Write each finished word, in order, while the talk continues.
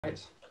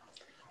Right.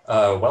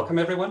 Welcome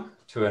everyone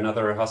to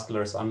another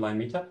HaskellerZ online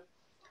meetup.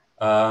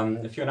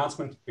 A few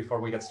announcements before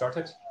we get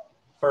started.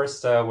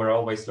 First, we're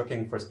always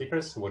looking for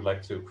speakers who would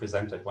like to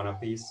present at one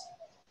of these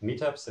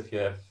meetups. If you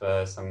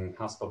have some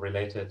Haskell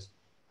related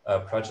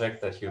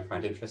project that you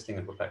find interesting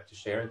and would like to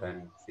share,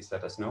 then please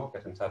let us know.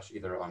 Get in touch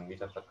either on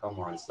meetup.com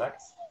or on Slack.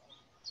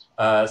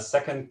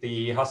 Second,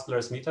 the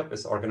HaskellerZ meetup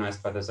is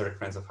organized by the Zurich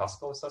Friends of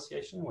Haskell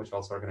Association, which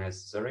also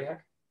organizes Zurich.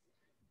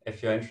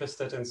 If you're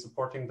interested in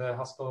supporting the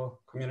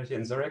Haskell community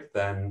in Zurich,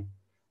 then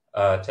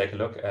take a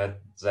look at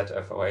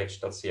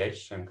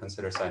zfoh.ch and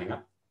consider signing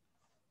up.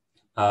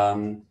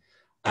 And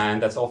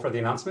that's all for the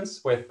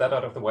announcements. With that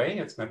out of the way,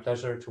 it's my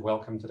pleasure to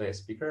welcome today's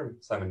speaker,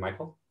 Simon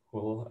Michael,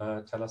 who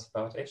will tell us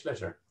about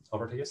hledger.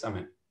 Over to you,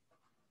 Simon.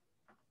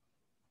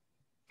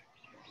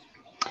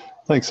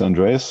 Thanks,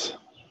 Andreas.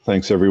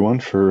 Thanks, everyone,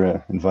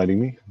 for inviting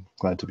me.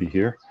 Glad to be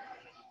here.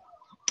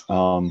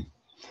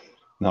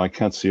 Now, I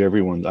can't see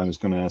everyone. I was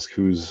going to ask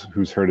who's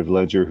heard of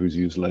hledger, who's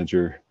used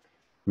hledger,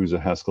 who's a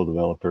Haskell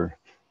developer.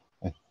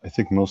 I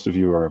think most of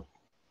you are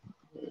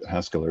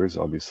Haskellers,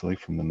 obviously,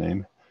 from the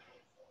name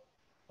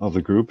of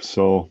the group.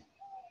 So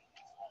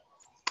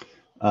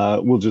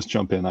we'll just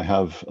jump in. I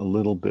have a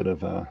little bit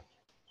of a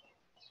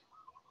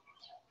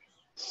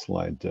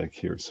slide deck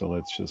here. So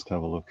let's just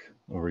have a look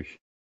over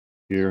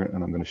here.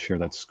 And I'm going to share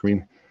that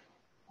screen.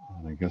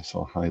 And I guess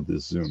I'll hide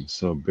this Zoom.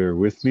 So bear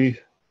with me.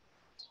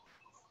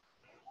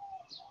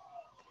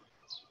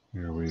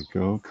 Here we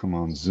go. Come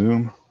on,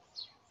 Zoom.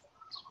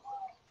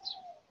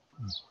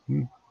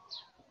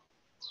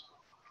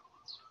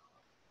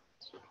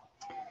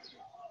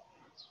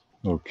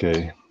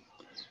 Okay.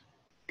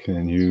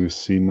 Can you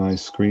see my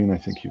screen? I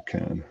think you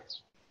can.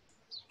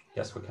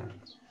 Yes, we can.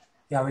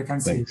 Yeah, we can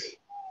see. Thanks.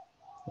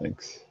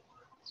 Thanks.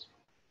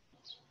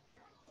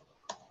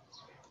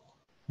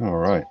 All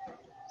right.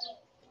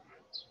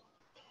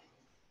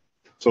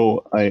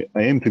 So I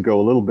aim to go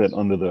a little bit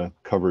under the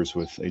covers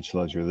with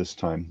hledger this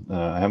time.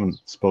 I haven't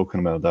spoken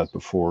about that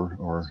before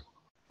or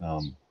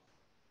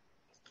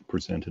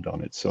presented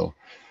on it, so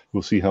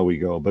we'll see how we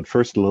go. But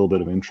first, a little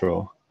bit of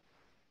intro.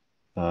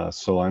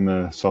 So I'm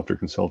a software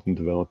consultant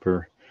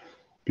developer.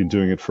 Been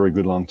doing it for a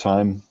good long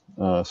time.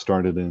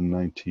 Started in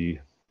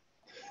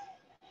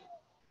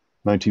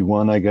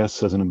 91, I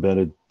guess, as an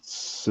embedded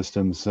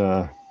systems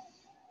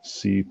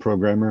C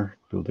programmer,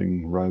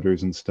 building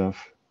routers and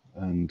stuff,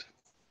 and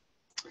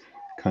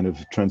kind of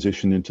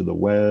transitioned into the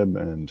web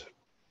and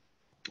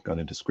got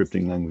into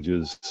scripting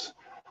languages,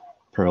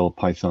 Perl,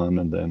 Python,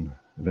 and then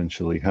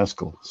eventually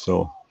Haskell.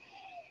 So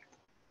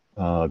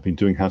I've been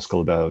doing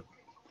Haskell about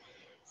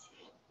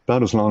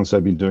as long as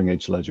I've been doing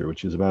hledger,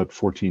 which is about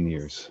 14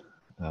 years.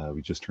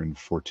 We just turned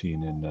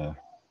 14 in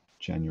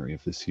January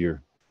of this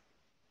year.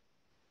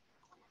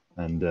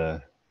 And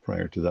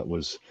prior to that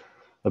was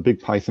a big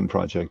Python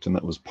project, and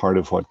that was part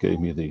of what gave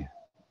me the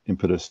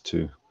impetus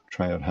to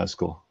try out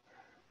Haskell.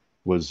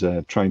 Was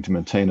trying to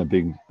maintain a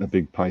big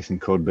Python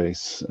code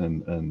base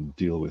and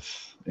deal with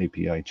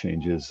API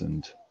changes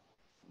and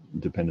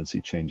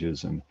dependency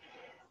changes and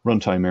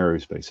runtime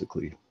errors,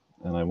 basically.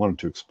 And I wanted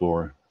to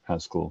explore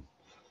Haskell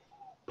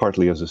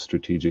partly as a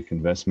strategic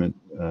investment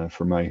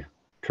for my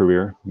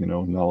career, you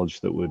know,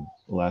 knowledge that would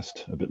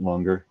last a bit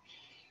longer,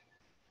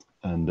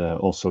 and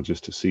also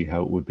just to see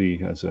how it would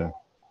be as a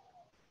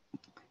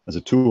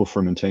tool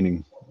for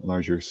maintaining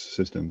larger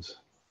systems.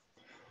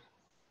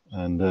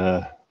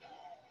 And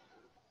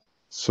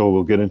so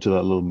we'll get into that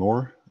a little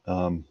more.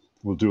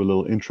 We'll do a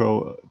little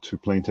intro to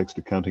plain text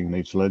accounting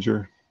in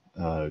hledger.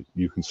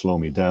 You can slow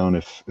me down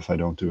if I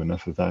don't do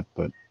enough of that,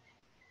 but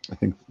I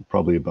think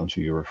probably a bunch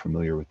of you are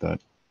familiar with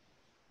that.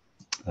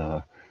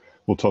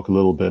 We'll talk a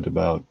little bit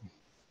about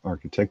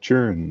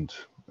architecture and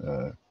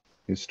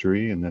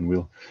history, and then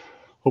we'll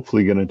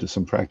hopefully get into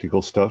some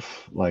practical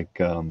stuff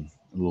like a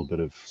little bit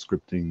of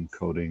scripting,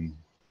 coding,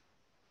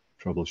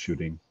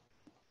 troubleshooting.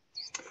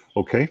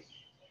 Okay.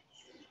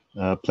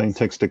 Plain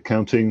text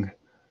accounting.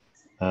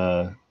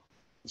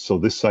 So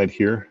this side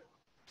here,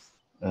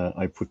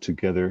 I put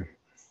together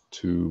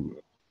to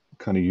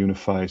kind of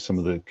unify some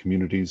of the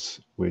communities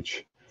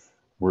which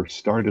were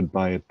started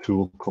by a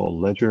tool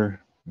called hledger,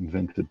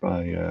 invented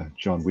by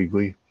John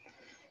Weagley.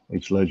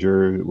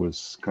 hledger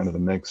was kind of the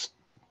next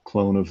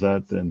clone of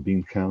that, then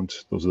bean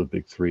count. Those are the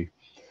big three.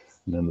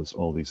 And then there's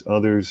all these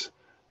others,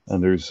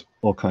 and there's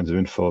all kinds of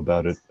info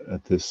about it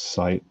at this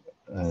site.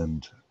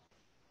 And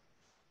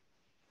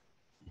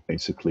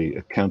basically,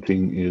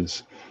 accounting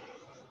is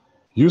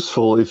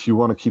useful if you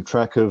want to keep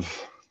track of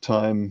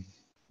time,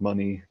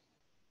 money,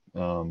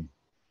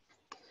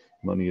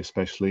 money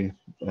especially.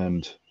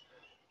 And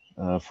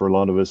for a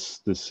lot of us,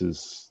 this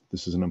is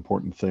an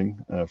important thing.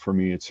 For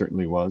me, it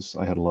certainly was.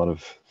 I had a lot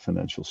of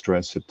financial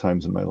stress at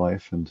times in my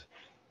life and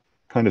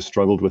kind of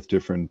struggled with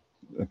different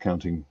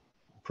accounting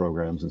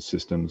programs and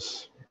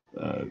systems.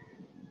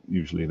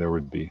 Usually there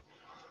would be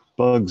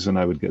bugs and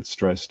I would get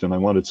stressed, and I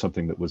wanted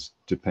something that was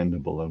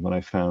dependable. And when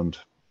I found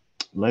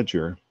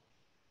hledger,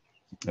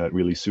 it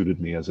really suited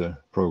me as a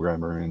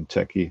programmer and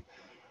techie,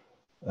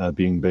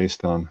 being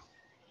based on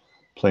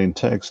plain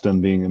text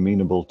and being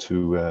amenable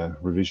to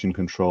revision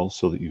control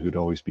so that you could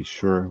always be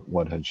sure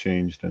what had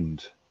changed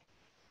and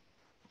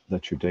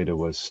that your data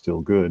was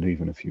still good,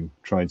 even if you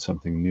tried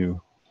something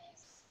new.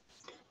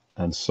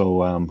 And so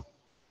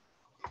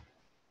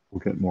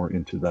we'll get more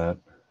into that.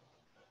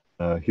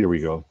 Here we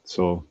go.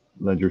 So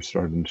Ledger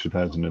started in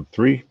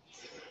 2003.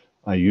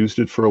 I used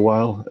it for a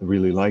while. I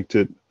really liked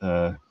it.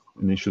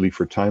 Initially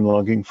for time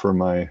logging for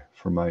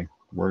my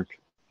work,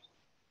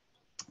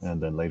 and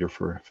then later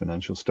for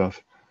financial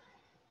stuff.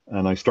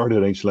 And I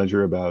started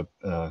HLedger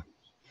about,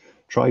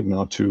 tried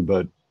not to,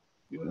 but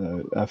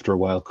after a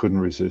while couldn't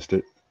resist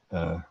it.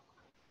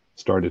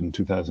 Started in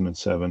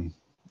 2007,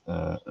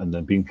 and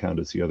then bean count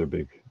is the other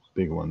big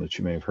one that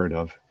you may have heard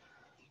of.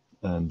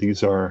 And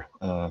these are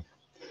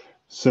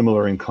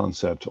similar in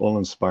concept, all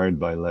inspired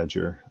by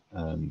Ledger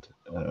and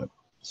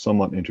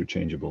somewhat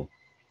interchangeable.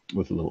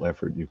 With a little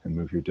effort, you can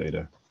move your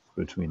data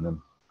between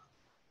them.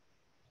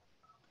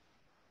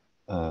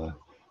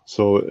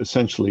 So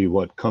essentially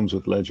what comes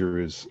with Ledger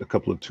is a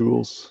couple of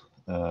tools,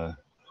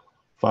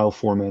 file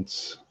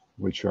formats,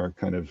 which are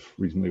kind of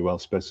reasonably well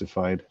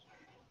specified,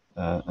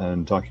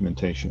 and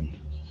documentation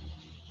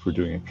for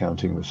doing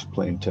accounting with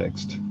plain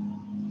text.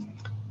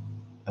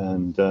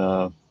 And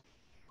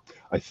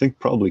I think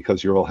probably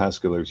because you're all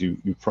Haskellers,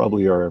 you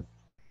probably are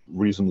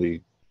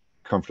reasonably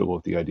comfortable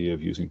with the idea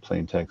of using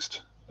plain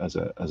text as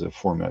a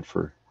format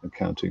for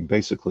accounting.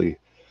 Basically,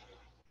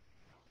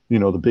 you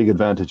know, the big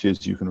advantage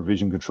is you can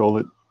revision control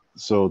it,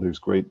 so there's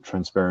great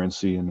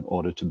transparency and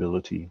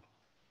auditability,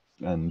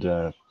 and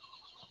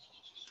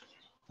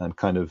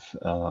kind of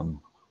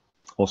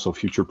also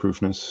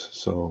future-proofness.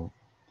 So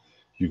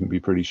you can be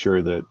pretty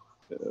sure that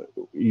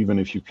even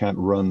if you can't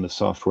run the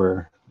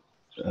software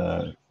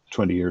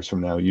 20 years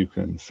from now, you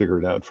can figure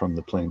it out from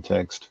the plain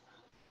text.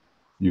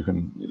 You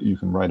can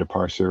write a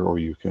parser, or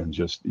you can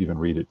just even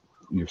read it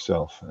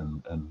yourself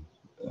and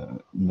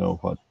know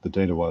what the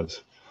data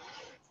was.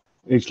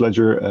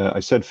 HLedger, I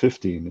said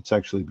 15, it's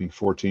actually been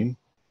 14,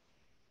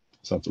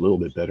 so that's a little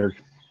bit better.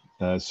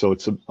 So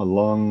it's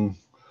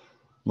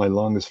my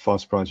longest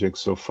FOSS project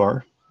so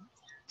far,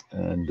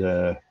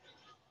 and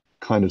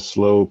kind of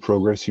slow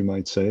progress, you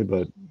might say,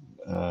 but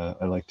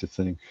I like to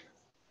think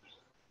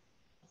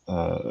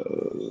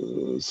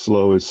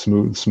slow is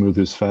smooth, smooth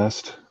is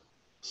fast.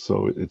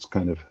 So it's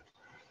kind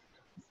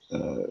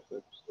of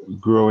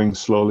growing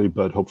slowly,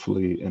 but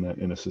hopefully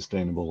in a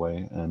sustainable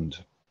way, and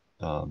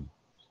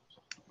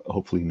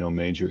hopefully no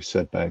major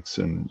setbacks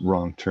and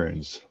wrong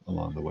turns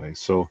along the way.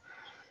 So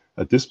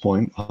at this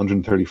point,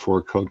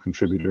 134 code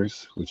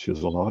contributors, which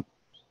is a lot.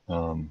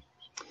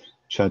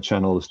 Chat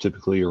channel is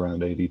typically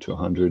around 80 to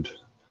 100.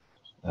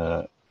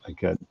 I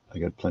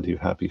get plenty of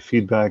happy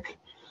feedback,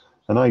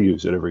 and I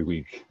use it every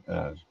week.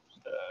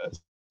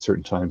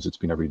 Certain times it's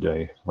been every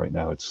day. Right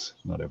now it's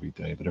not every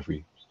day, but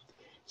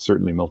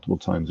certainly multiple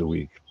times a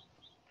week.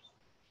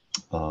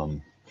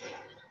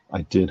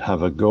 I did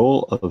have a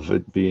goal of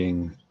it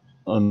being,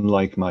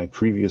 unlike my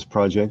previous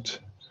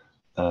project,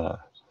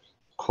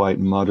 quite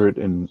moderate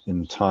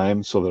in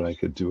time, so that I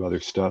could do other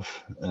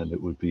stuff, and it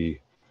would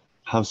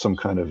have some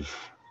kind of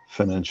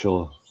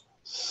financial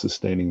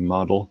sustaining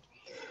model.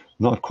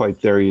 Not quite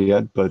there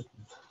yet, but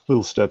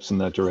little steps in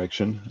that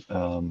direction.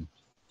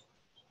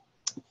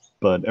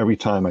 But every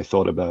time I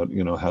thought about,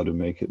 you know, how to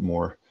make it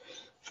more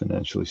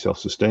financially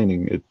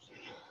self-sustaining,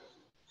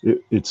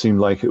 it seemed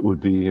like it would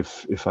be,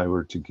 if I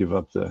were to give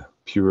up the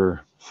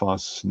pure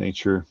FOSS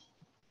nature,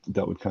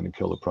 that would kind of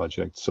kill the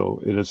project. So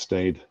it has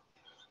stayed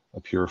a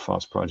pure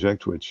FOSS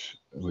project, which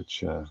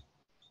I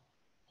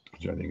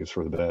think is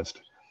for the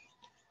best.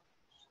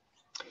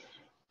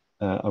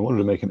 I wanted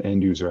to make an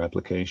end user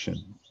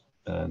application,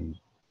 and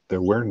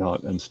there were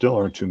not, and still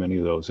aren't, too many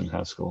of those in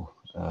Haskell.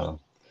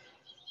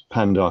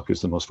 Pandoc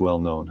is the most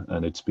well-known,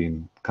 and it's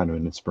been kind of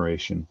an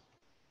inspiration.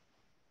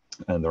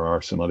 And there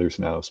are some others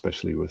now,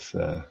 especially with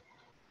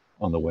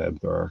on the web.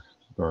 There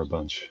are a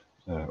bunch,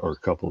 or a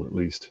couple at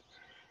least.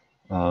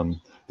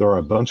 There are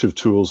a bunch of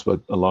tools,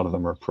 but a lot of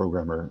them are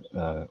programmer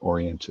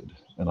oriented,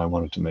 and I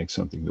wanted to make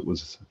something that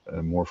was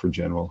more for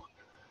general,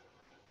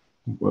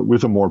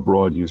 with a more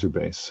broad user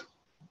base,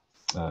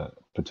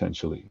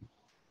 potentially.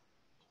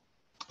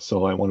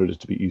 So I wanted it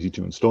to be easy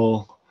to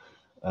install.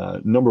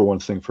 Number one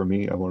thing for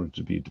me, I wanted it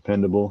to be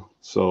dependable,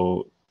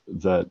 so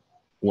that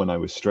when I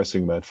was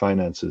stressing about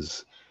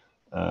finances,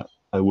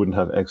 I wouldn't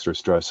have extra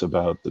stress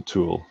about the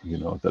tool, you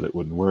know, that it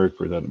wouldn't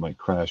work, or that it might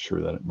crash,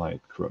 or that it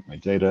might corrupt my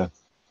data,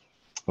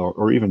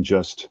 or even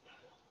just,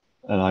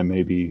 and I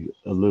may be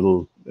a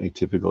little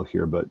atypical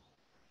here, but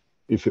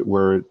if it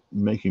were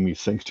making me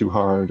think too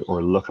hard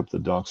or look up the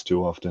docs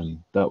too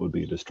often, that would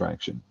be a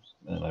distraction.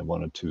 And I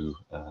wanted to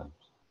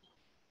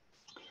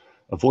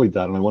avoid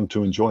that, and I wanted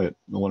to enjoy it.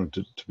 I wanted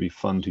it to be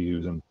fun to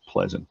use and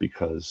pleasant,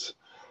 because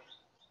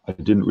I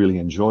didn't really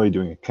enjoy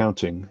doing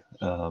accounting,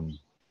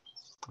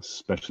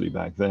 especially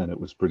back then. It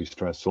was pretty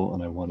stressful,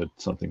 and I wanted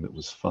something that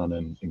was fun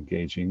and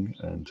engaging.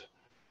 And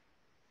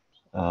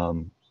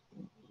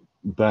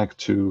back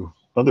to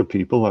other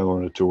people, I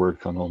wanted to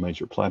work on all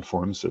major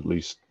platforms, at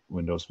least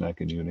Windows,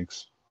 Mac, and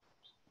Unix.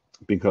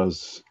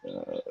 because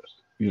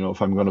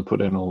if I'm going to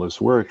put in all this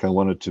work, I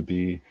want it to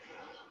be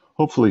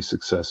hopefully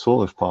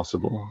successful if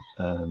possible.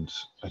 And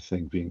I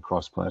think being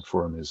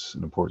cross-platform is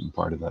an important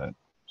part of that,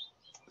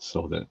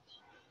 so that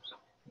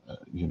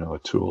a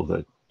tool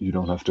that you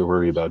don't have to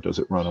worry about, does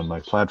it run on my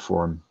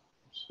platform,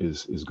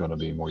 is going to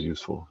be more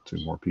useful to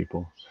more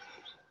people.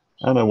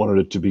 And I wanted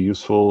it to be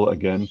useful,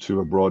 again, to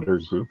a broader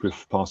group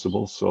if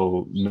possible.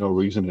 So no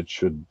reason it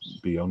should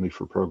be only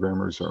for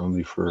programmers or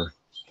only for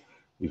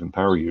even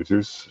power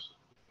users.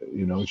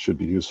 It should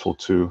be useful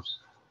to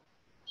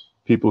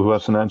people who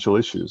have financial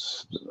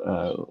issues.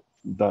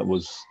 That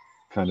was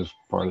kind of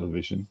part of the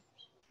vision.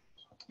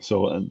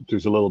 So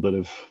there's a little bit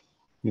of,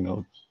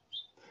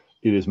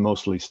 it is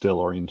mostly still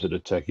oriented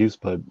at techies,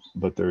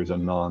 but there is a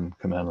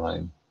non-command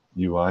line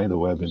UI, the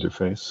web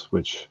interface,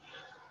 which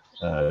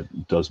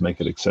does make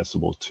it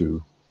accessible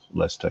to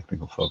less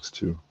technical folks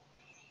too.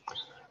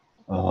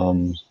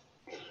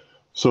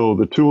 So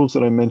the tools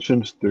that I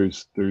mentioned,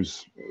 there's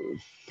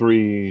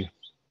 3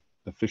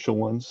 official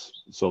ones.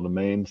 So the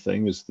main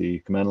thing is the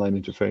command line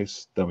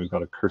interface. Then we've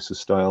got a cursor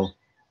style,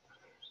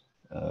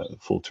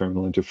 full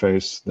terminal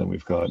interface. Then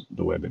we've got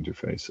the web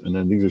interface. And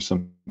then these are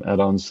some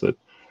add-ons that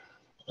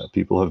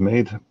people have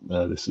made.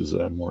 This is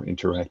a more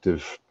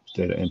interactive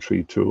data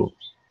entry tool.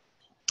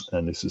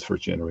 And this is for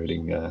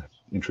generating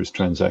interest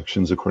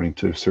transactions according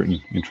to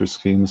certain interest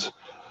schemes.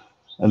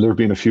 And there have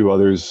been a few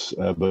others,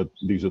 but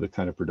these are the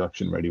kind of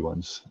production-ready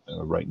ones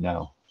right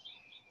now.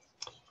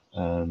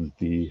 And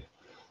the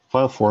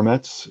file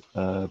formats,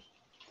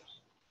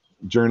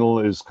 journal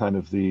is kind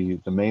of the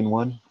main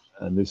one.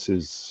 And this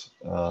is,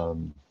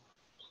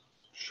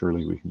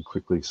 surely we can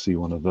quickly see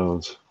one of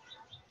those.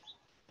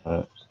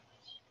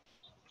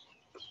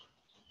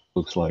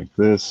 Looks like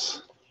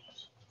this.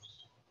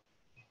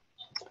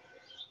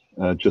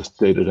 Just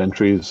dated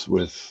entries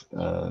with,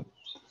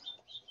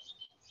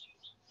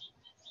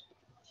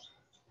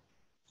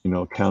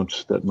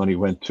 account that money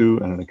went to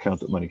and an account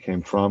that money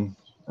came from.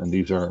 And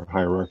these are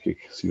hierarchic,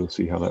 so you'll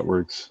see how that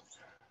works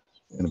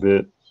in a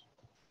bit.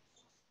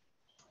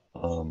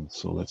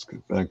 So let's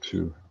get back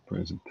to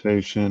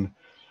presentation.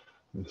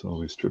 This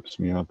always trips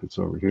me up. It's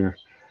over here.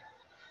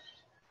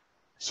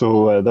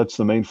 So that's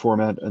the main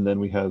format. And then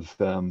we have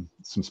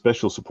some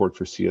special support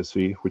for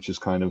CSV, which is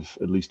kind of,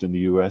 at least in the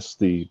US,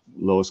 the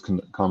lowest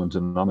common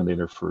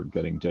denominator for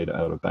getting data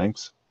out of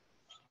banks,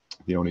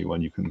 the only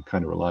one you can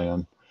kind of rely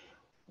on.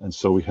 And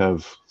so we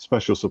have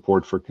special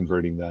support for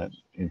converting that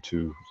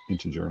into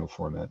journal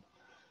format.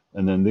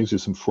 And then these are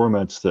some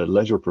formats that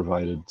Ledger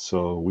provided,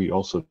 so we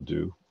also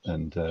do.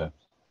 And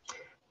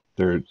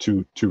there are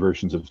two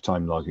versions of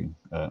time logging.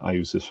 I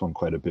use this one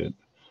quite a bit.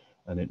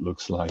 And it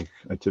looks like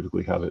I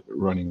typically have it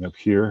running up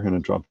here in a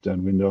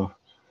drop-down window.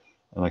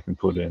 And I can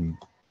put in,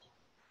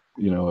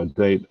 a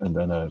date and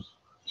then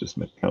just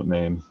an account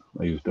name.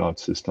 I use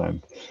dots this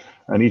time.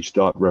 And each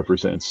dot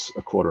represents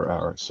a quarter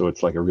hour. So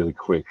it's like a really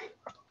quick,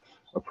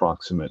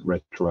 approximate,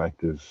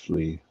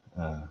 retroactively,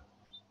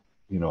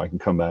 I can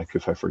come back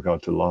if I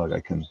forgot to log, I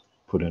can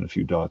put in a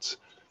few dots.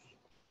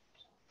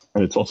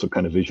 And it's also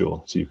kind of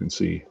visual, so you can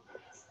see.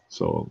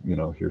 So,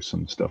 here's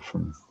some stuff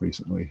from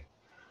recently.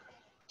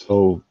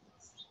 So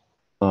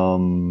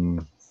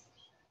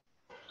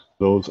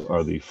those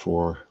are the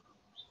 4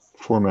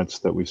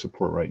 formats that we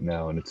support right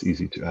now, and it's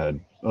easy to add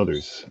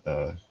others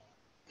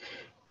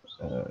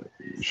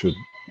should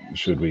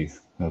we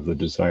have the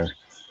desire.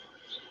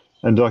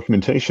 And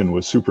documentation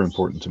was super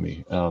important to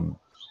me.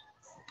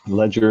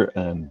 Ledger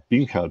and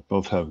Beancloud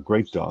both have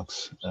great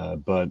docs,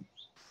 but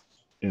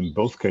in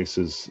both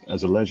cases,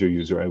 as a Ledger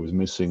user, I was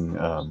missing,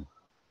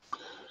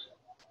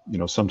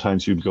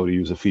 sometimes you'd go to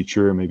use a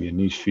feature, maybe a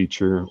niche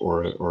feature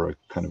or a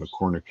kind of a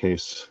corner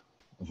case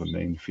of a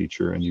main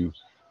feature, and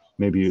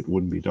maybe it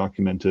wouldn't be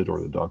documented, or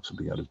the docs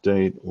would be out of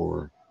date,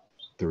 or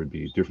there would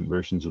be different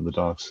versions of the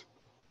docs.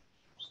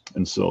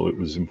 And so it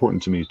was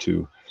important to me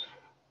to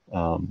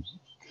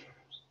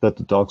that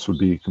the docs would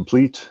be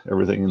complete,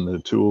 everything in the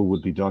tool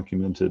would be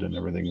documented, and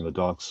everything in the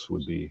docs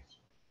would be,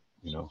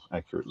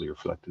 accurately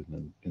reflected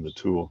in the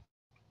tool.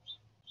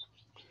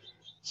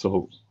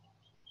 So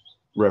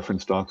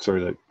reference docs are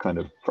the kind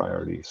of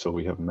priority. So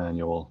we have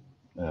manual,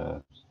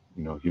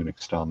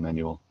 Unix style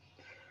manual.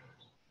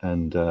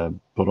 And,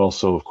 but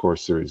also, of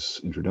course, there's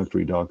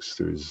introductory docs,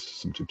 there's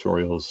some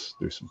tutorials,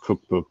 there's some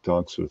cookbook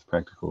docs with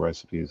practical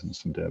recipes and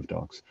some dev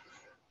docs.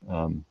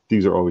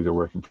 These are always a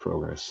work in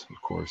progress,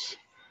 of course.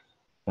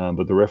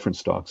 But the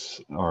reference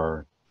docs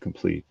are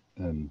complete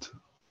and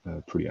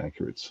pretty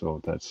accurate. So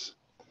that's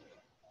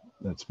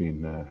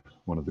been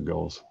one of the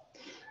goals.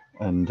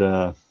 And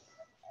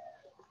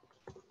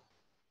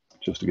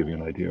just to give you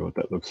an idea what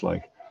that looks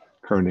like,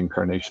 current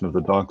incarnation of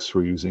the docs,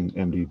 we're using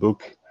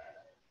MDBook,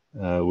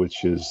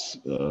 which is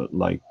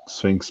like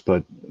Sphinx,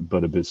 but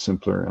a bit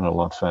simpler and a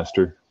lot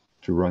faster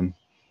to run.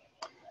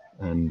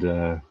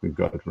 And we've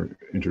got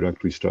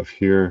introductory stuff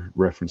here,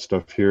 reference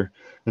stuff here.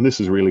 And this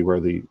is really where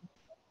the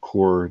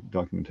core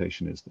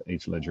documentation is, the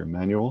HLedger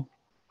manual.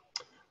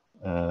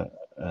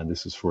 And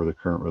this is for the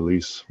current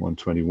release,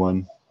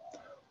 121.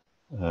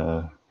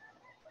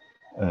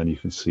 And you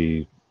can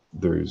see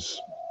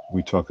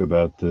we talk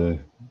about the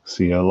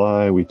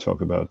CLI, we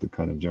talk about the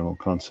kind of general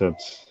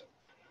concepts,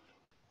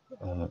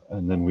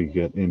 and then we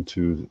get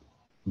into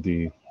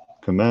the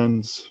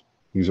commands.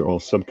 These are all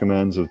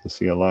subcommands of the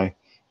CLI.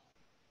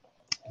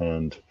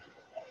 And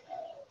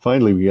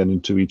finally, we get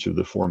into each of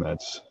the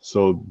formats.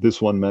 So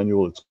this one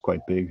manual, it's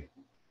quite big.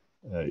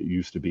 It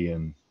used to be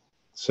in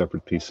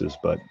separate pieces,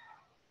 but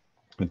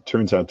it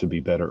turns out to be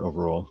better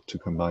overall to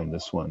combine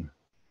this one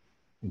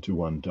into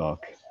one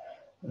doc.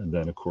 And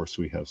then, of course,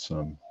 we have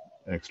some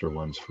extra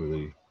ones for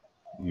the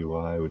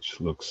UI, which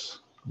looks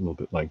a little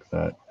bit like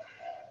that,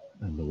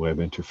 and the web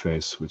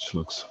interface, which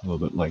looks a little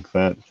bit like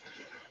that. And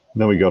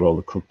then we got all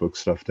the cookbook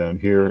stuff down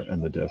here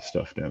and the dev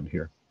stuff down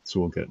here. So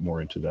we'll get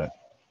more into that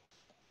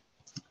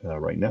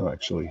right now,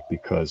 actually,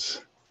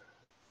 because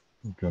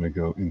we're going to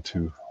go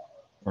into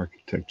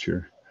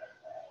architecture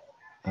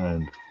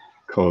and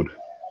code.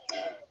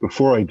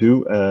 Before I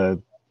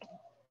do,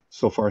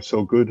 so far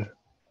so good.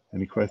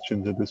 Any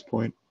questions at this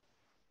point?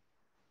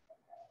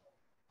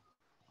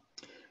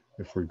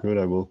 If we're good,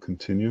 I will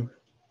continue.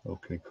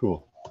 Okay,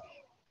 cool.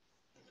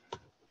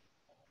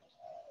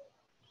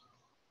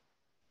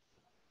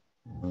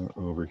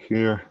 Over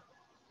here.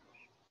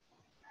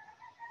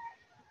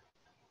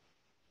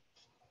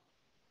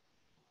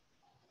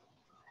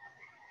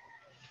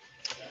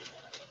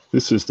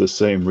 This is the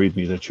same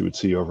README that you would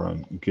see over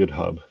on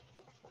GitHub.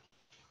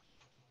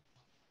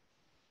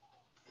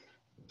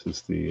 This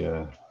is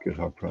the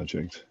GitHub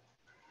project.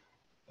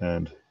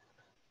 And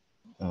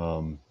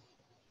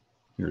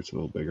here it's a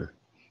little bigger.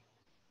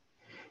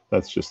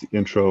 That's just the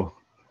intro.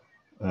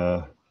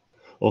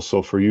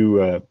 Also for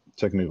you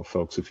technical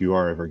folks, if you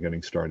are ever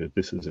getting started,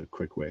 this is a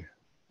quick way.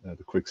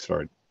 The quick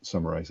start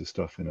summarizes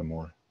stuff in a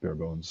more bare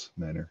bones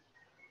manner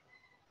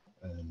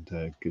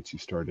and gets you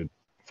started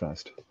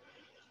fast.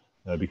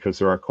 Because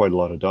there are quite a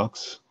lot of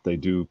docs. They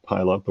do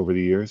pile up over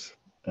the years,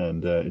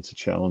 and it's a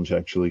challenge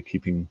actually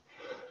keeping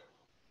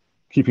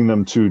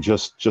them to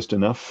just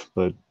enough,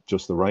 but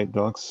just the right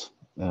docs.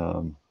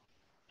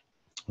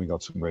 We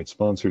got some great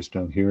sponsors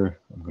down here.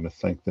 I'm going to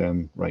thank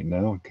them right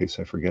now in case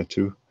I forget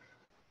to.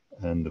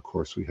 And of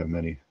course, we have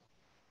many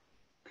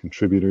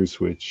contributors,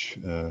 which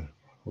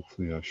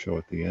hopefully I'll show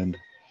at the end.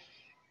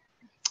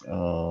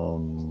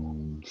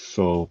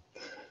 So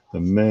the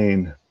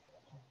main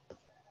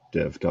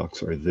dev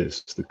docs are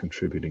the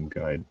contributing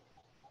guide.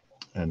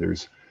 And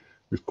there's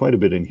quite a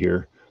bit in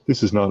here.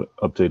 This is not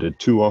updated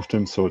too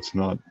often, so it's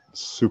not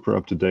super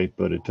up to date,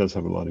 but it does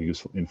have a lot of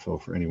useful info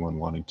for anyone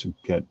wanting to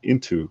get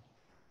into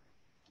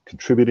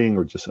contributing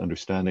or just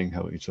understanding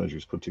how HLedger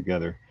is put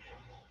together.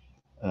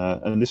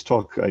 And this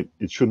talk,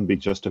 it shouldn't be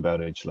just about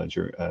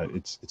HLedger.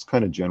 It's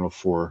kind of general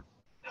for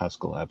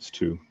Haskell apps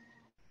too,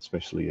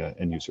 especially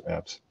end user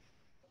apps.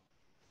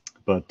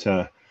 But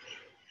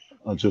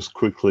I'll just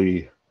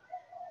quickly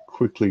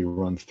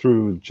run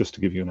through just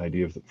to give you an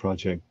idea of the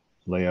project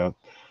layout.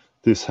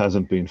 This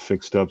hasn't been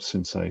fixed up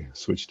since I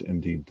switched to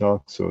MD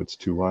Doc, so it's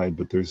too wide,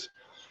 but there's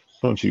a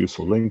bunch of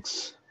useful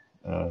links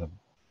and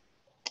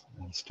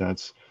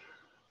stats.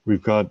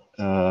 We've got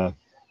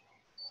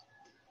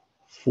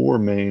 4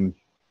 main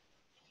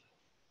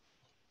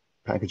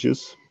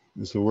packages,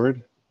 is the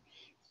word.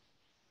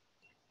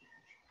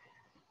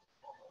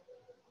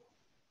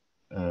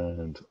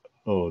 And,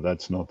 oh,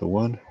 that's not the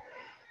one.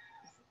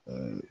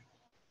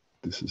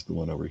 This is the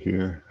one over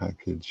here,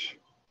 package.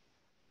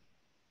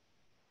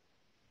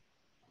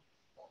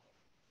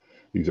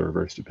 These are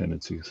reverse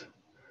dependencies.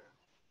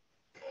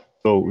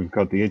 So we've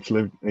got the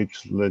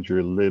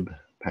HLedger lib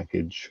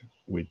package,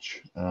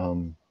 which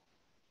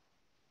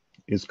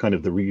is kind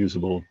of the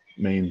reusable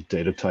main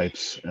data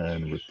types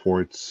and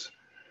reports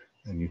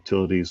and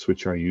utilities,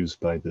 which are used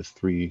by the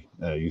 3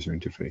 user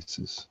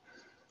interfaces.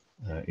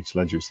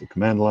 HLedger is the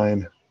command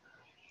line.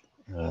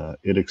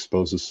 It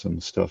exposes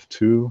some stuff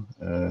too,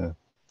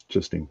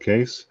 just in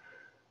case.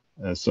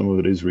 Some of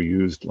it is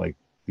reused, like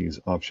the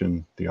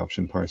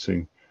option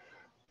parsing.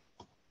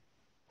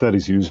 That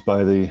is used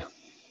by the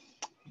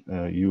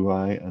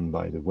UI and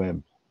by the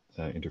web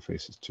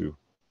interfaces too.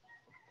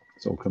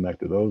 So we'll come back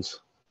to those.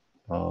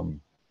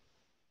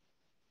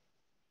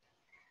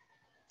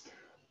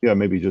 Yeah,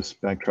 maybe just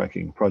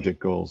backtracking project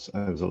goals.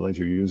 As a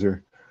Ledger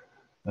user,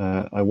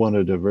 I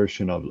wanted a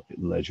version of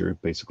Ledger.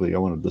 Basically, I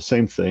wanted the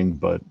same thing,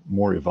 but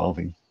more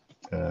evolving.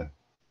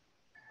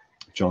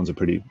 John's a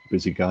pretty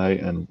busy guy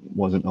and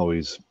wasn't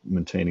always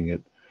maintaining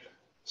it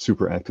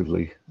super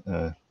actively.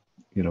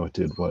 You know, it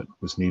did what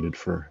was needed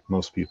for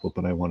most people,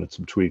 but I wanted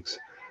some tweaks.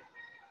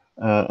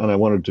 And I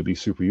wanted it to be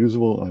super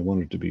usable. I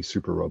wanted it to be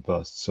super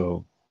robust.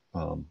 So,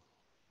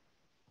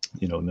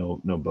 you know,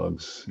 no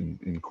bugs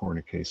in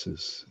corner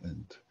cases.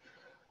 And,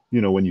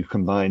 you know, when you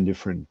combine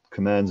different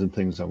commands and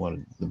things, I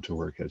wanted them to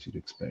work as you'd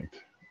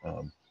expect.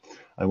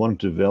 I wanted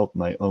to develop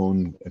my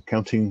own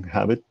accounting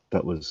habit.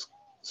 That was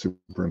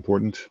super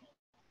important.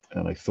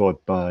 And I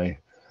thought by,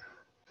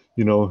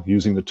 you know,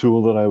 using the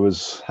tool that I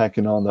was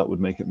hacking on, that would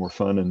make it more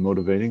fun and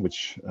motivating,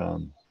 which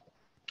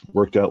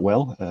worked out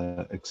well,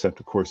 except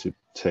of course it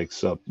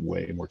takes up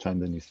way more time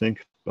than you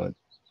think, but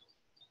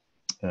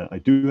I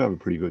do have a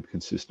pretty good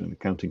consistent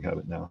accounting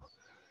habit now.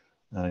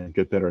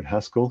 Get better at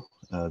Haskell.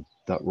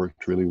 That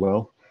worked really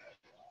well.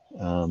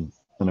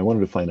 And I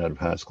wanted to find out if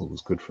Haskell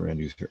was good for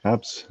end-user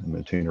apps and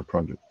maintainer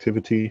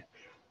productivity.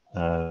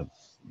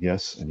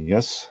 Yes and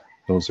yes.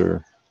 Those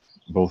are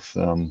both,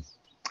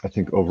 I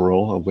think,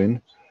 overall a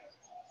win.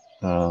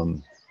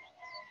 And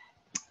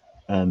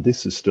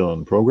this is still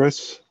in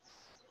progress.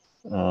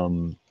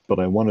 But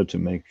I wanted to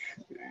make,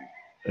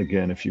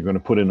 again, if you're going to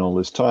put in all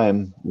this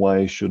time,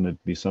 why shouldn't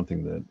it be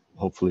something that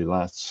hopefully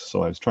lasts?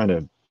 So I was trying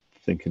to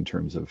think in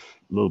terms of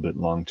a little bit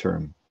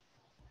long-term.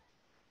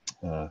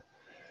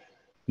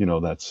 You know,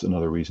 that's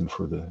another reason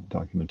for the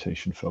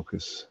documentation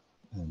focus.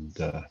 And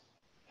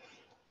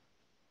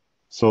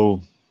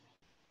so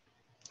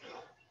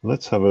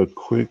let's have a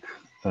quick,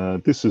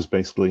 this is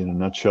basically in a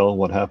nutshell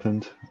what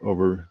happened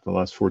over the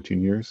last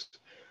 14 years.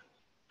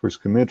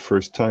 First commit,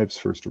 first types,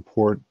 first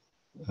report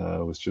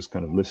was just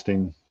kind of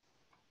listing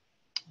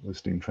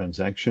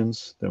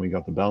transactions. Then we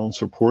got the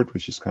balance report,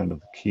 which is kind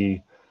of the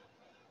key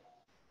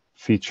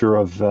feature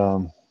of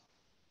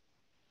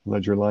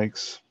Ledger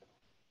Likes.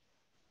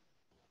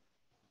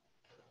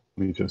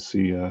 Let me just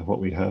see what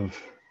we have.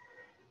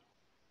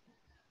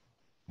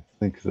 I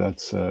think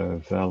that's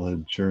a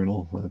valid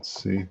journal. Let's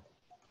see.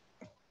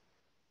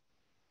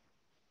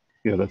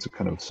 Yeah, that's a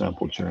kind of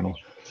sample journal.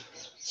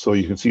 So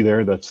you can see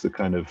there, that's the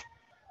kind of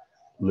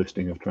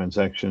listing of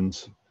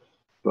transactions.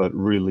 But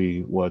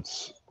really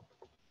what's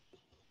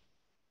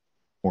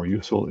more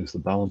useful is the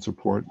balance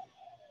report,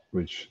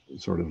 which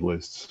sort of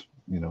lists,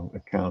 you know,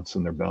 accounts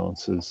and their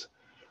balances.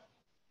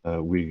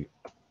 Let me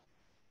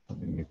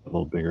make it a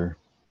little bigger.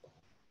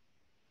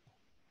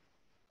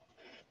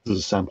 This is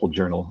a sample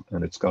journal,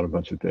 and it's got a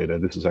bunch of data.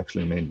 This is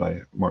actually made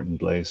by Martin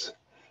Blaze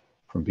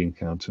from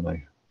Beancount, and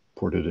I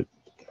ported it.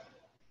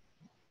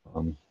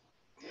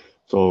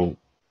 So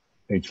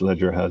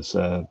hledger has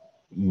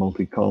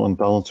multi-column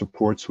balance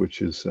reports,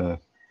 which is,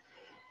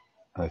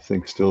 I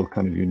think, still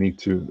kind of unique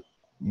to,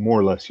 more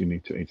or less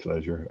unique to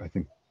hledger. I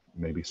think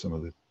maybe some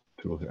of the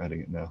tools are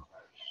adding it now,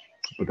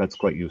 but that's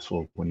quite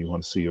useful when you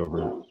want to see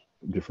over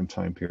different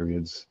time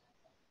periods.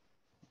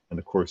 And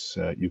of course,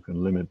 you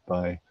can limit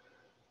by,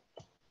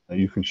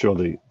 you can show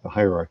the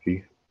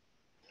hierarchy.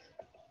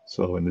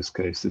 So in this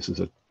case, this is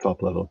a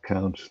top level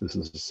account, this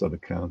is a sub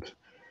account,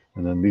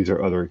 and then these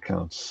are other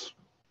accounts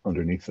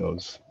underneath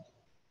those.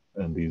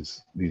 And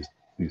these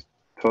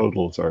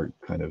totals are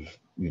kind of,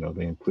 you know,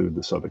 they include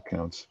the sub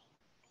accounts.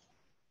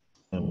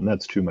 And when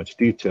that's too much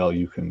detail,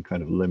 you can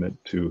kind of limit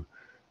to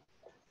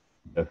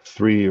depth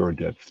 3 or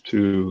depth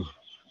 2.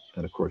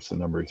 And of course, the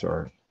numbers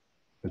are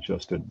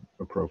adjusted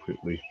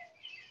appropriately.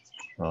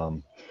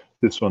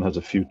 This one has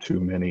a few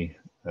too many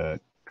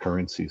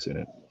currencies in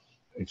it.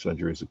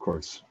 hledger is, of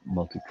course,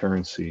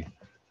 multi-currency,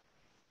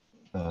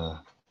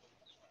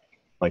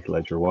 like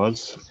Ledger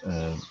was,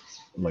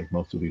 like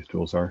most of these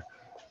tools are.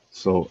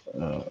 So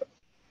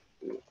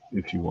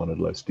if you wanted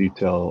less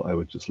detail, I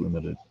would just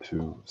limit it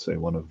to, say,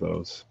 one of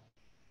those.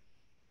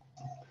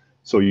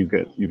 So you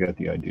get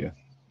the idea.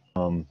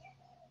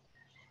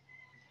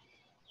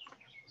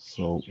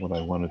 So what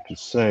I wanted to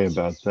say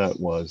about that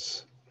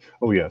was,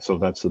 oh yeah, so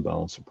that's the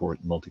balance report,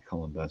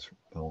 multi-column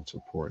balance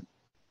report.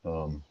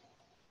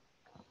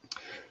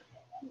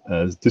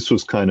 This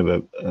was kind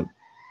of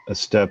a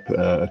step,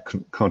 a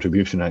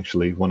contribution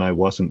actually, when I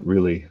wasn't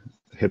really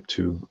hip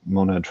to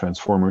monad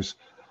transformers.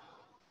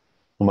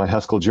 On my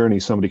Haskell journey,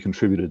 somebody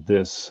contributed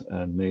this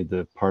and made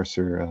the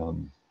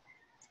parser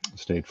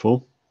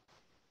stateful,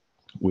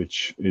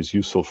 which is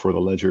useful for the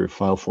Ledger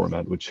file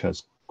format, which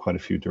has quite a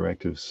few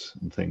directives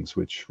and things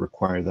which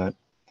require that.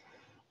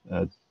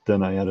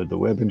 Then I added the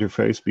web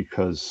interface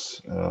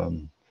because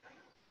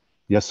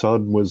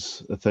Yesod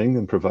was a thing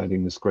and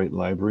providing this great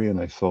library,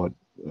 and I thought,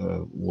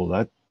 well,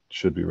 that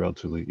should be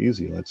relatively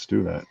easy. Let's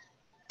do that.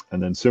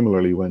 And then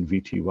similarly, when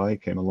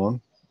VTY came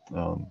along,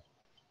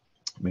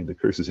 made the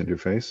curses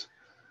interface.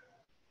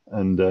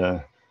 And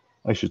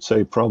I should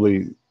say,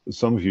 probably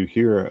some of you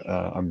here,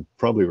 I'm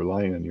probably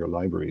relying on your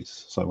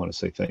libraries, so I want to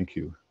say thank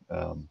you.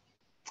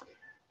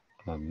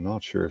 I'm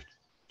not sure if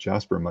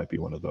Jasper might be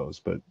one of those,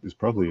 but there's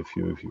probably a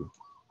few of you.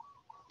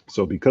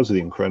 So because of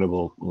the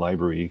incredible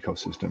library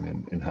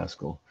ecosystem in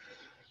Haskell,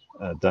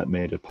 that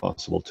made it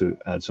possible to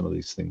add some of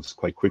these things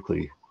quite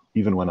quickly,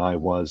 even when I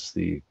was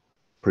the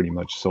pretty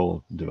much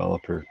sole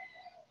developer.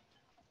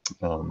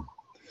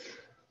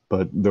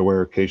 But there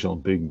were occasional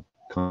big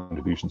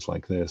contributions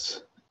like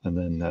this. And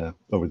then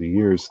over the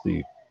years,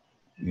 the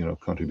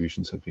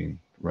contributions have been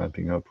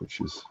ramping up, which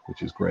is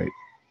great.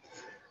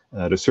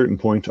 At a certain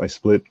point, I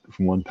split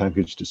from one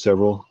package to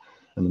several.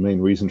 And the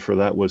main reason for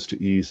that was to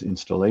ease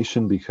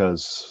installation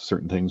because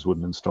certain things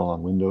wouldn't install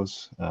on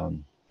Windows.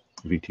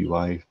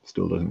 VTY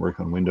still doesn't work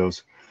on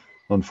Windows,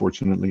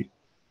 unfortunately.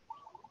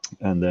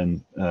 And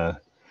then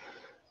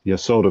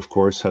Yesod, of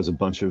course, has a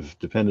bunch of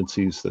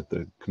dependencies that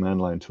the command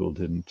line tool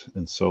didn't.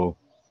 And so,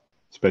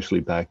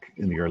 especially back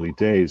in the early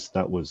days,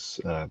 that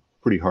was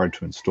pretty hard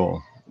to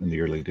install in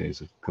the early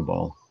days of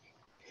Cabal.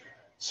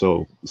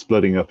 So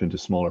splitting up into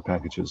smaller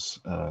packages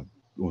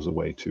was a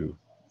way to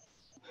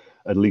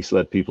at least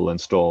let people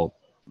install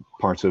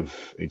parts of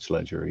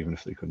hledger, even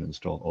if they couldn't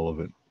install all of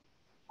it.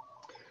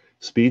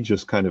 Speed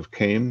just kind of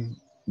came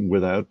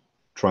without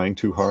trying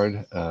too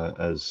hard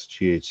as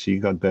GHC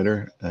got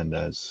better and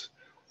as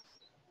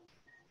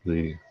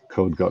the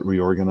code got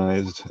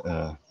reorganized,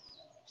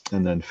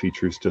 and then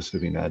features just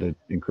have been added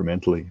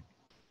incrementally.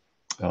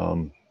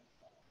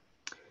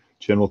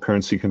 General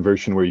currency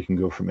conversion, where you can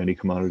go from any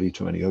commodity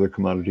to any other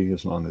commodity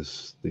as long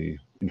as the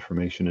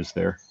information is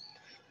there,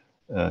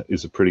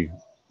 is a pretty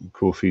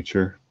cool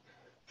feature.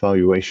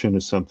 Valuation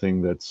is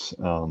something that's,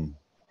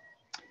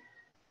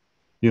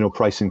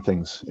 pricing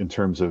things in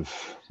terms of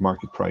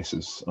market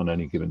prices on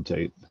any given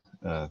date.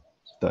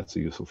 That's a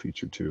useful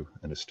feature too,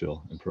 and is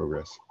still in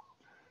progress.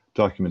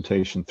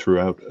 Documentation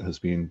throughout has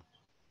been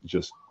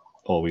just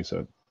always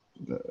a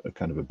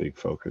kind of a big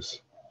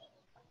focus,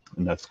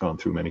 and that's gone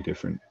through many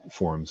different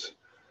forms.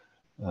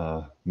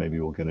 Maybe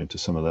we'll get into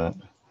some of that.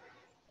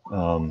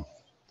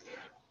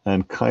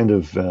 And kind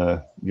of,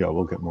 yeah,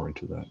 we'll get more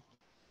into that.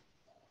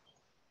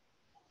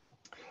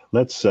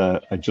 Let's,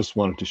 I just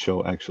wanted to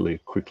show actually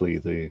quickly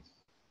see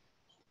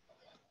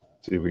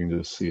if we can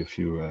just see a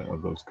few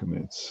of those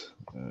commits.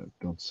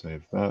 Don't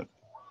save that.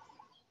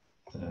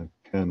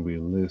 Can we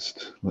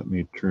list? Let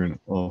me turn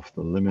off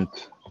the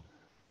limit.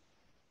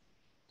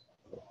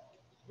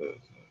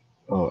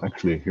 Oh,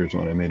 actually, here's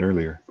one I made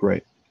earlier.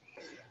 Great.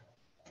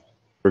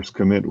 First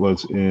commit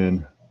was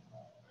in,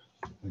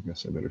 I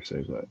guess I better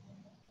save that.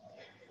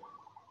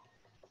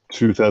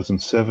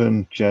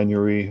 2007,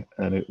 January,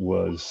 and it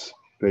was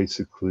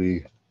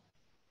basically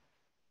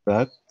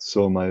that.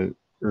 So my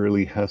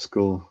early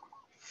Haskell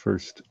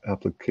first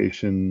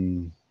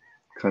application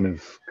kind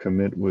of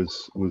commit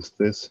was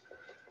this.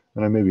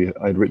 And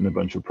I'd written a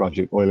bunch of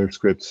Project Euler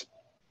scripts,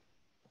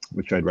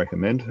 which I'd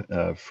recommend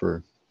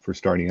for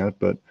starting out.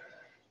 But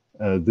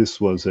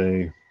this was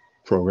a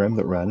program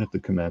that ran at the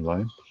command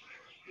line.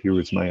 Here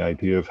was my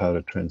idea of how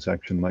the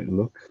transaction might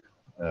look,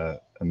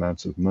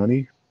 amounts of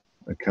money,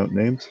 account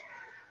names,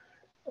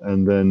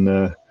 and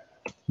then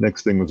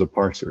next thing was a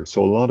parser.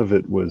 So a lot of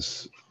it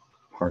was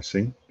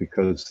parsing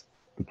because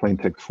the plain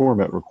text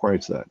format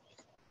requires that.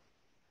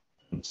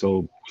 And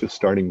so just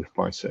starting with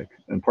parsec,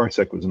 and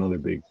parsec was another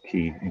big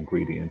key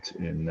ingredient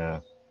in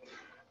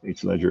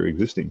hledger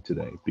existing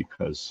today,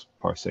 because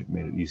parsec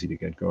made it easy to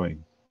get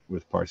going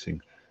with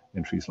parsing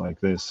entries like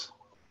this.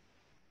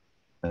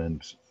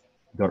 And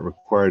that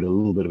required a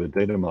little bit of a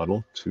data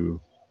model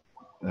to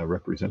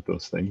represent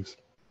those things.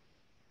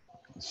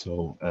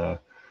 So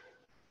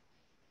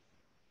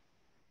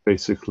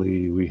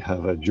basically we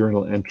have a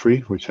journal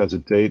entry which has a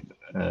date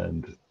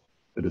and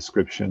a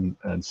description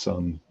and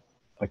some,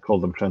 I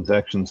called them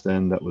transactions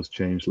then, that was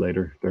changed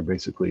later. They're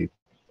basically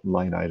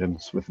line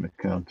items with an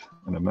account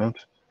and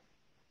amount.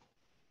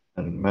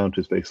 And an amount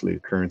is basically a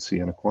currency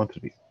and a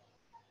quantity.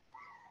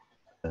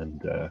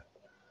 And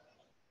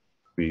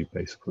we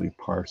basically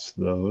parse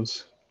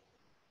those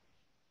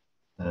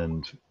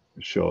and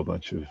show a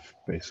bunch of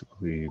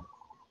basically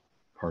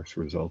parse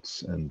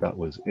results, and that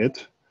was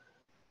it.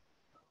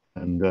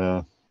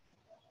 And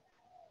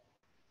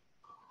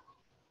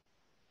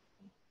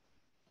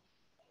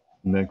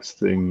next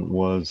thing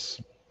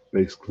was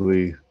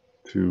basically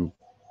to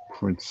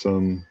print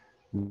some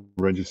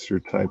register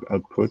type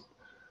output.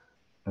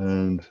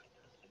 And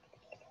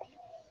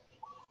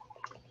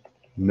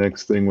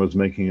next thing was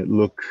making it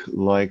look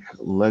like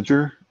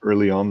Ledger.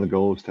 Early on, the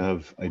goal was to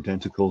have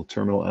identical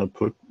terminal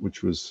output,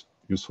 which was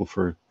useful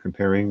for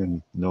comparing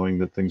and knowing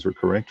that things were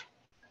correct.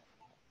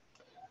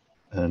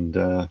 And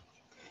I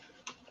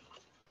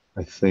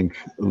think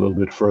a little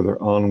bit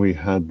further on, we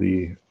had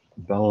the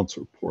balance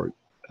report.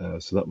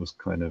 So that was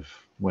kind of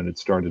when it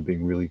started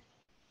being really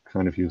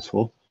kind of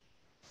useful,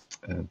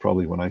 and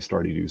probably when I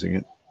started using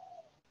it.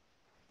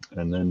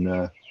 And then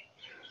I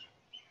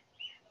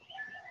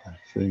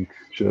think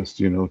just,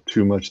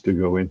 too much to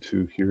go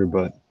into here,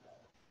 but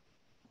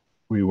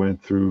we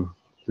went through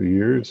the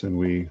years and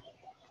we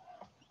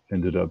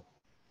ended up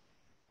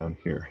down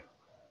here.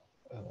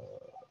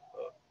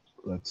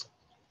 Let's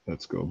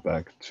go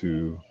back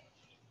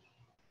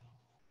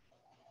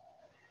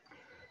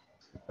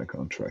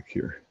on track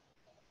here.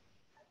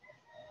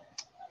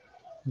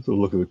 Let's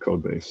look at the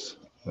code base.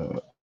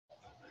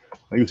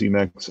 I use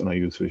Emacs and I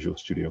use Visual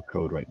Studio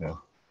Code right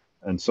now.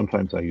 And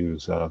sometimes I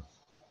use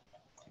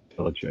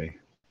IntelliJ,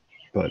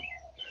 but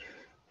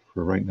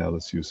for right now,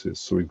 let's use this.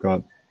 So we've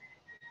got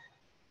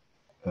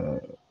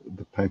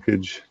the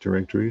package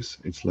directories,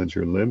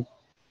 hledger lib.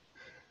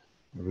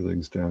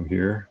 Everything's down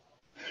here.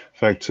 In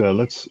fact,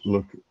 let's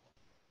look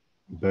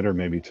better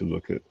maybe to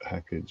look at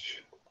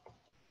package.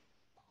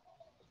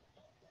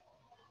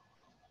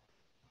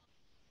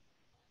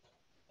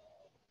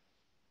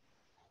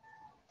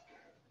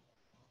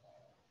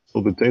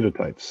 So the data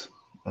types.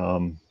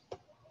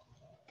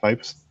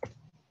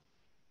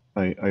 I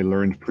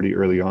learned pretty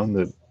early on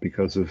that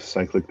because of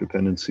cyclic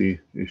dependency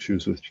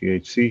issues with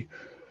GHC,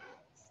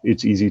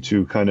 it's easy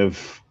to kind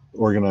of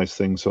organize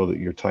things so that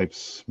your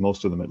types,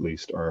 most of them at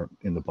least, are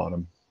in the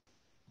bottom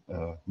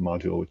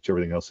module, which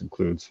everything else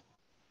includes.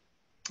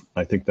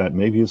 I think that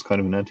maybe is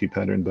kind of an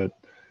anti-pattern, but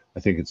I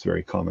think it's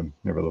very common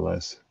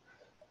nevertheless.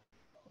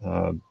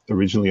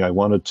 Originally, I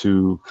wanted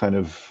to kind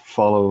of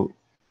follow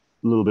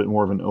a little bit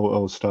more of an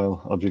OO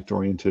style,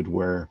 object-oriented,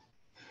 where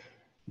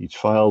each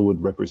file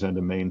would represent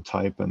a main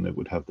type and it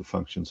would have the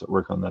functions that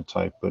work on that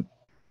type. But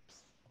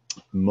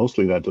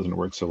mostly that doesn't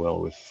work so well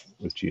with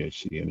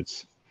GHC, and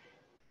it's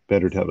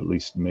better to have at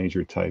least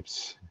major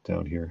types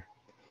down here.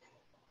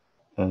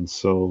 And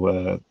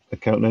so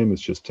account name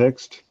is just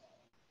text.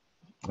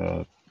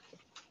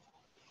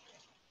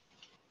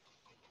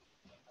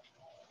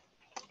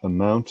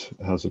 Amount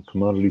has a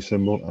commodity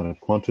symbol and a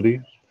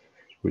quantity,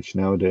 which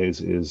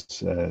nowadays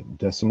is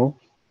decimal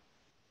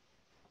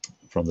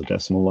from the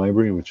decimal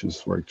library, which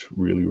has worked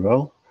really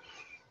well.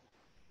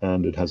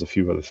 And it has a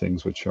few other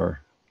things which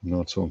are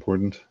not so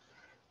important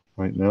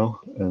right now.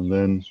 And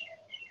then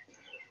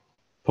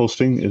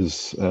posting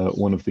is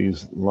one of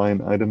these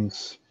line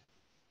items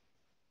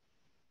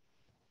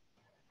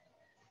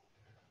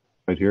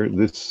right here.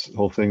 This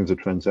whole thing is a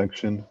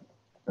transaction,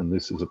 and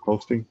this is a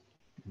posting.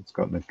 It's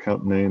got an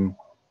account name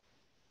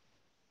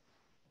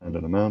and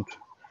an amount.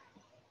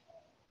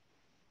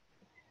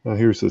 Now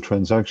here's the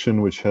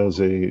transaction, which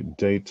has a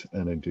date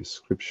and a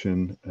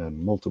description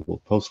and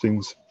multiple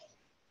postings.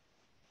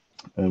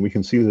 And we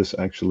can see this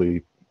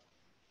actually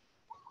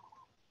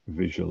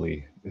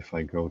visually if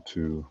I go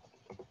to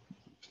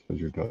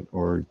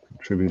hledger.org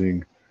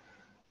contributing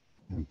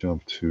and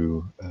jump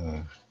to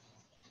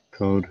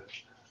code.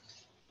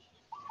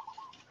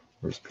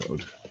 Where's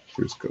code?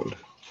 Here's code.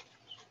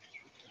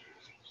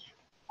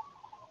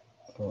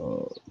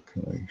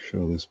 Can I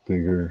show this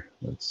bigger?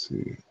 Let's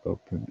see,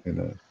 open in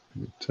a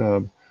new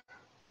tab.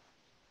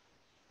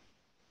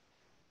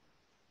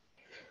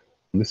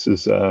 And this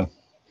is,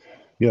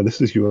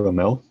 this is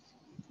UML,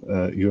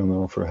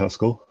 UML for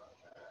Haskell.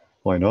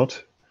 Why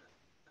not?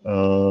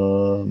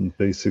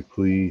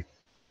 Basically,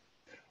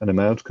 an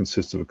amount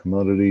consists of a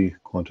commodity,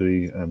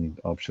 quantity, and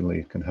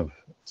optionally it can have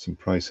some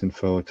price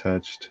info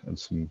attached and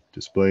some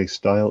display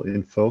style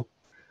info.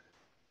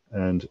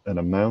 And an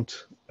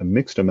amount, a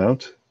mixed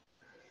amount.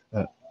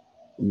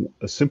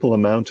 A simple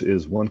amount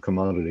is one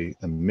commodity,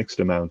 a mixed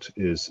amount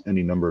is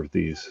any number of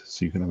these.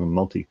 So you can have a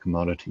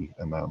multi-commodity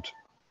amount.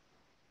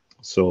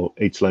 So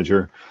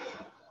hledger,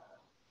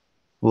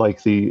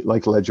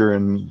 like ledger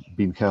and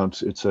bean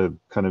count, it's a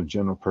kind of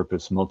general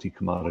purpose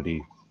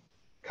multi-commodity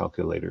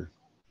calculator,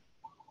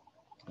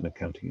 an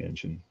accounting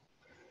engine.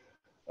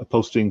 A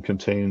posting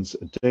contains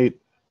a date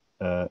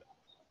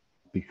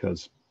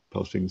because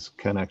postings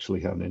can actually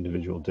have an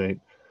individual date.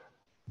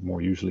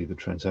 More usually the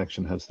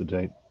transaction has the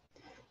date.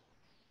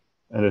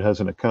 And it has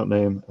an account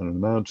name and an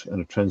amount,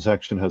 and a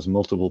transaction has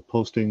multiple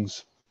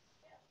postings.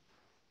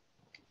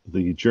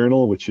 The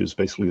journal, which is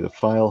basically the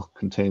file,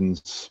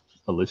 contains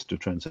a list of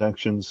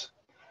transactions.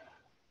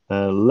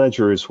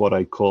 Ledger is what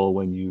I call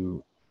when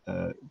you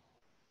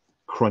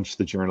crunch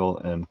the journal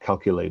and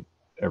calculate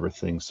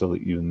everything so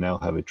that you now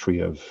have a tree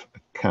of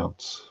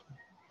accounts,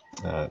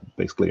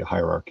 basically a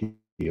hierarchy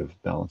of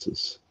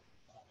balances.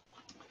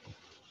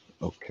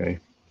 Okay.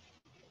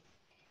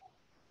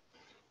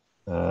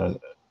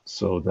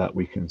 So that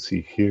we can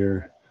see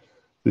here,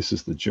 this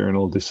is the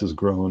journal. This has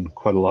grown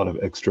quite a lot of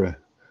extra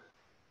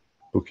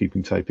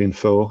bookkeeping type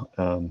info.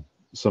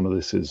 Some of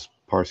this is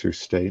parser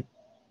state,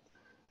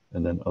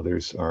 and then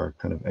others are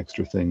kind of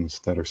extra things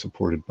that are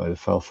supported by the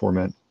file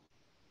format.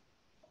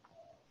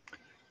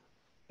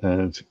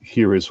 And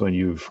here is when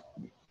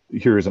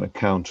here is an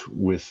account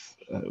with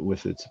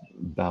its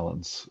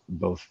balance,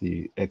 both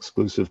the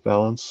exclusive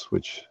balance,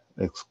 which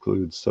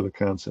excludes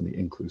sub-accounts, and the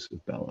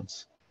inclusive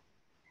balance.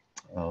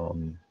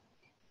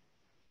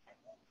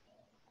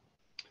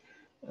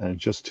 And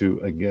just to,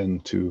 again,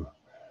 to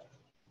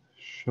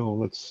show,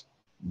 let's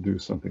do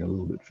something a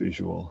little bit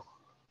visual.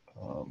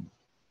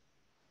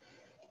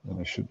 And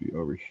I should be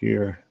over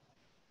here.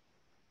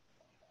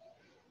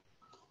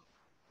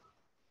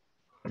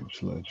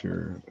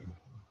 Ledger,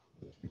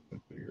 let's make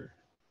that bigger.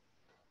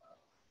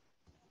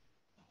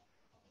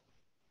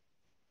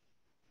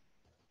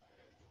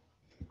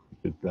 I think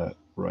we did that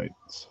right.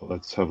 So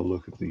let's have a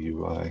look at the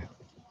UI.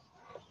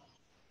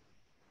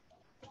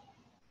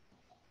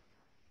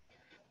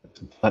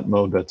 That's in flat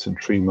mode, that's in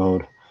tree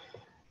mode.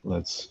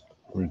 Let's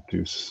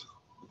reduce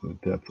the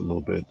depth a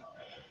little bit.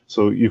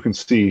 So you can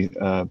see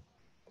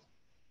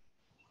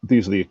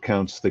these are the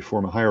accounts. They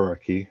form a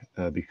hierarchy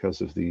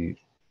because of the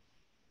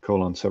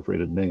colon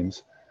separated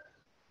names.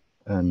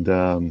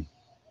 And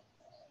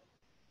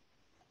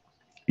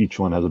each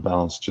one has a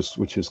balance just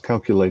which is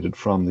calculated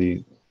from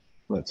the,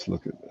 let's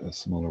look at a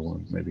smaller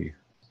one, maybe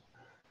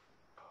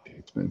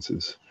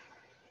expenses.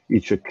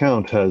 Each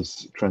account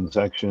has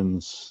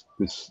transactions.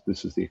 This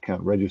is the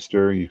account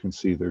register. You can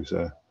see there's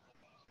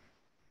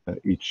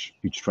each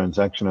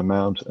transaction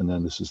amount, and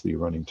then this is the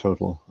running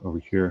total over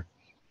here.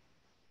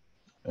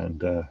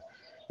 And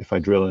if I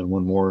drill in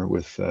one more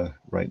with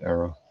right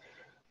arrow,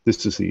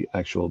 this is the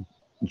actual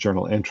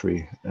journal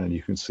entry, and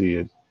you can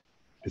see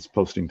it's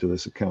posting to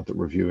this account that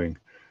we're viewing.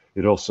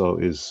 It also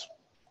is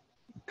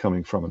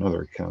coming from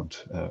another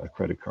account, a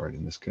credit card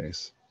in this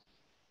case.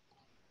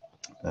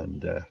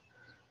 And,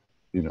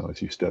 you know,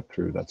 as you step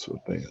through, that's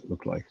what they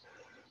look like.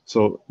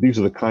 So these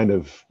are the kind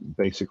of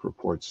basic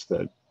reports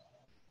that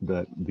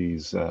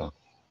these data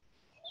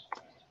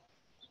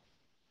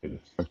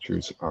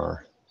structures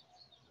are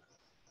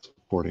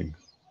supporting.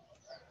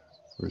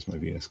 Where's my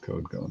VS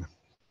Code going?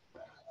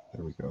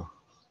 There we go.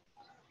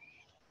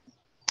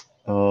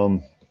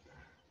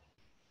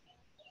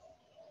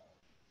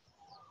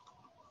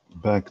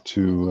 Back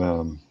to,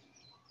 I'm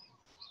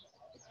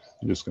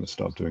just going to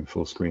stop doing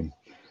full screen.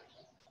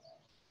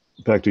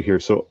 Back to here.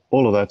 So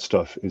all of that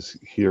stuff is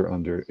here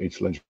under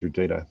hledger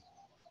data.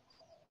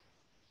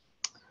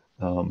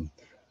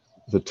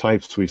 The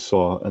types we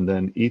saw, and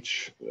then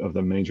each of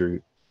the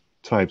major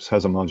types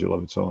has a module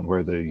of its own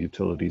where the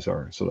utilities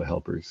are, so the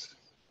helpers.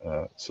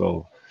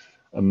 So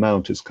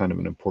amount is kind of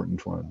an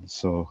important one.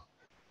 So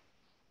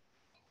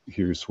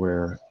here's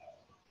where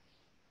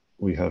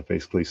we have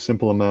basically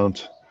simple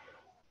amount,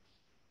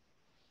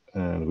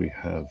 and we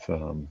have,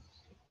 that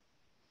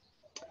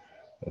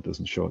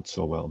doesn't show it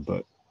so well,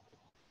 but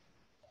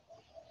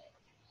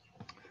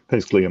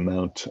basically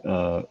amount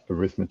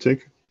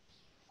arithmetic,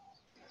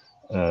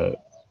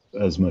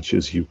 as much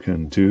as you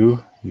can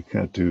do. You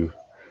can't do,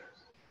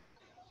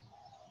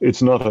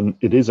 it's not an,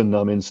 it is a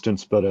num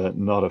instance, but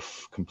not a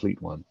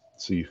complete one.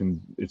 So you can,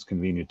 it's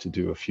convenient to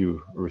do a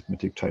few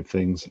arithmetic type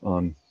things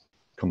on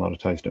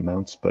commoditized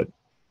amounts, but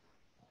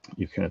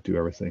you can't do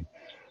everything.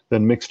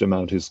 Then mixed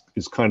amount is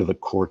kind of the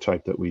core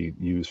type that we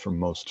use for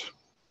most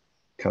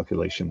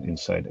calculation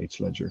inside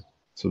hledger.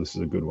 So this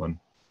is a good one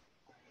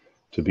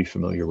to be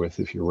familiar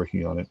with if you're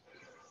working on it.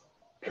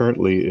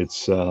 Currently,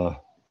 it's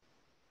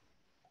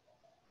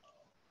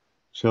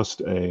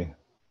just a,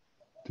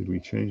 did we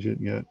change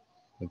it yet?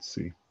 Let's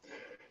see.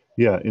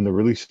 Yeah, in the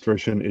released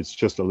version, it's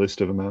just a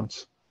list of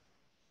amounts.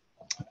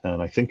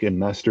 And I think in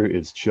master,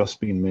 it's just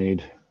been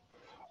made.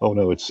 Oh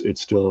no, it's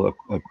still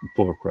a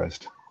pull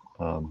request.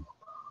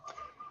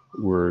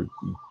 We're,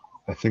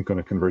 I think, going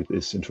to convert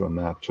this into a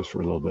map just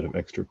for a little bit of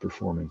extra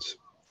performance.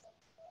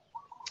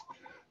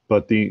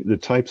 But the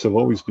types have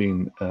always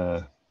been,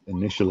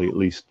 initially at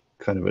least,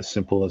 kind of as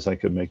simple as I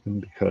could make them,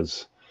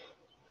 because,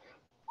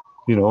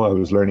 you know, I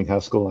was learning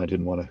Haskell. I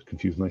didn't want to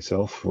confuse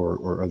myself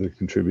or other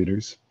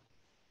contributors.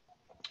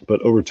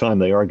 But over time,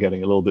 they are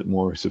getting a little bit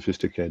more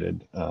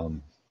sophisticated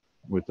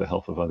with the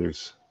help of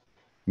others,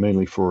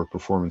 mainly for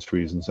performance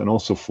reasons and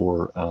also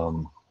for,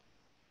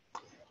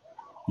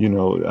 you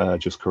know,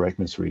 just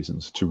correctness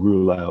reasons, to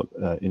rule out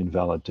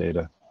invalid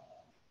data.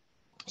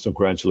 So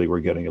gradually we're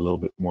getting a little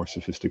bit more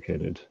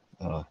sophisticated.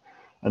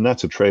 And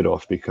that's a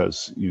trade-off,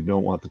 because you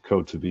don't want the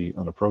code to be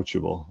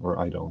unapproachable, or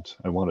I don't.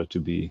 I want it to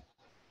be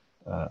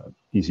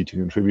easy to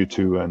contribute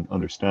to and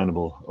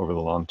understandable over the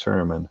long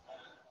term,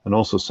 and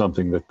also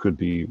something that could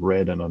be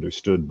read and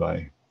understood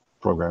by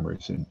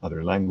programmers in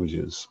other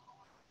languages,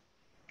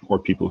 or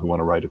people who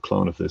want to write a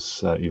clone of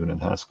this even in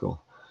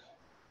Haskell.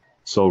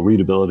 So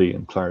readability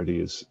and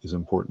clarity is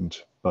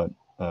important, but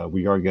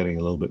we are getting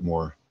a little bit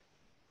more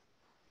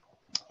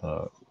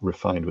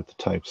refined with the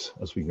types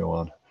as we go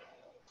on.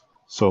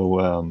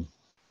 So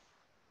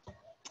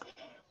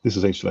this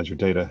is hledger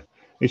data.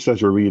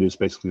 hledger read is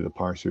basically the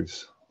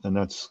parsers, and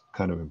that's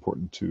kind of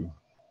important too.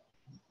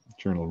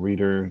 Journal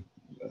reader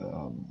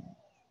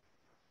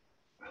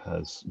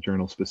has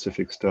journal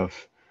specific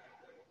stuff.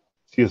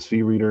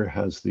 CSV reader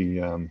has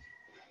the,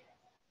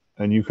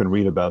 and you can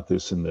read about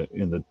this in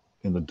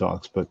the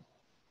docs, but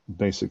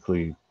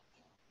basically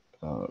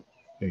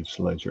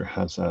hledger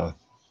has a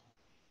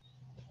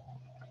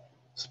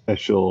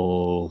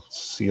special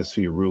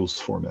CSV rules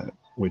format,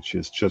 which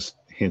is just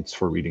hints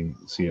for reading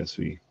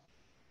CSV,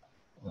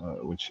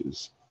 which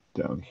is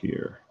down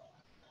here.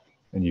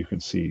 And you can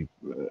see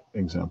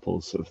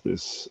examples of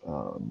this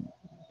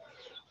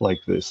like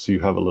this. So you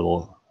have a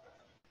little,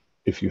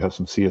 if you have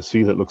some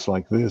CSV that looks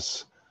like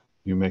this,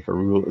 you make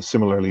a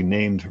similarly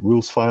named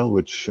rules file,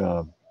 which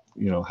you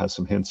know, has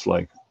some hints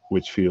like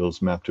which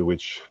fields map to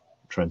which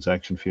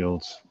transaction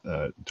fields.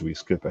 Do we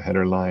skip a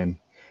header line?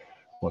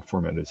 What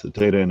format is the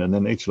data in? And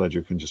then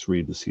hledger can just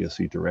read the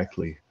CSV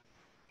directly.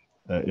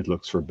 It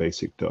looks for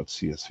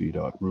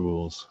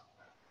basic.csv.rules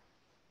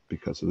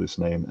because of this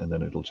name, and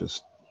then it'll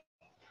just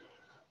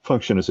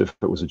function as if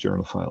it was a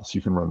journal file. So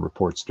you can run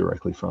reports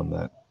directly from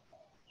that.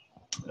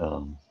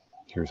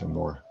 Here's a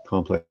more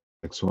complex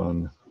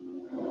one.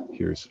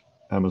 Here's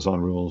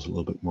Amazon rules, a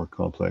little bit more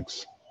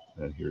complex.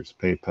 And here's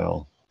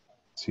PayPal,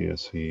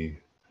 CSV,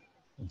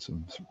 and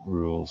some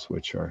rules,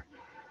 which are,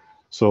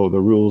 so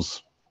the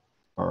rules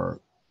are,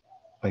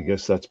 I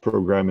guess that's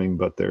programming,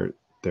 but they're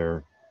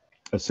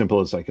as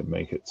simple as I can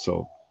make it.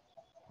 So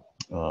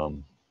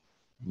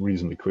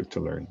reasonably quick to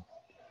learn.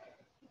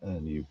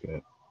 And you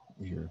get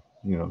your,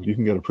 you know, you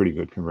can get a pretty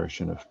good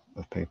conversion of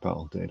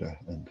PayPal data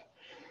and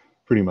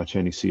pretty much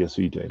any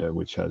CSV data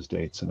which has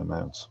dates and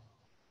amounts.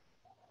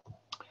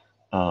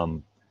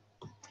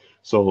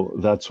 So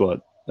that's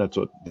what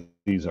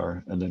these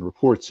are. And then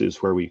reports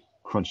is where we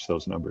crunch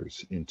those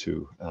numbers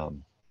into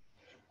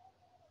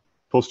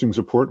postings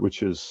report,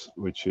 which is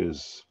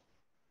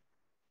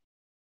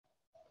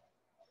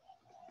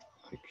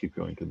I keep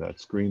going to that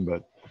screen,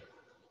 but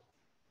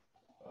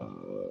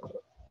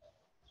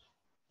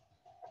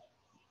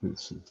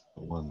this is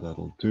the one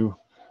that'll do.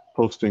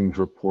 Postings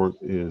report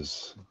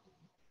is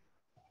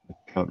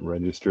account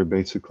register,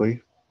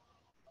 basically.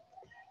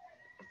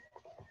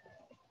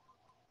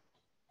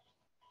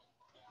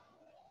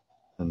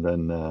 And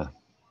then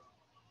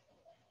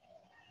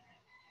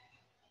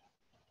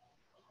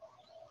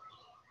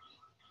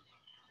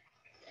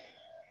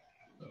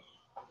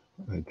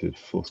I did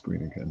full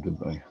screen again,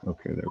 didn't I?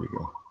 Okay, there we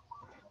go.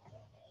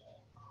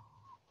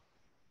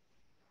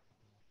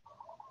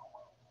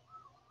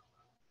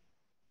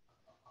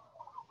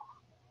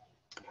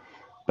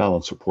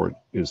 Balance report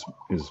is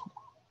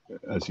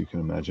as you can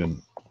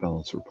imagine,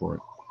 balance report.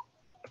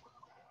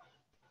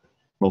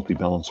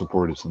 Multi-balance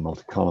report is the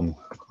multi-column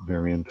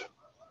variant.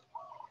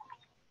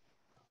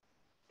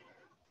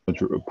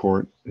 Budget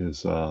report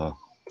is, do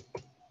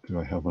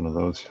I have one of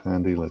those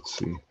handy? Let's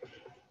see.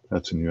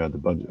 That's when you add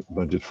the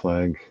budget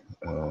flag.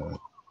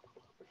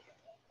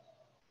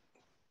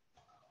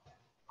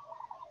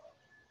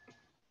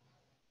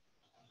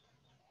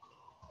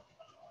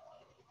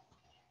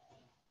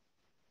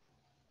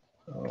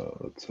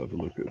 Let's have a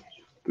look at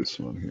this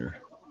one here.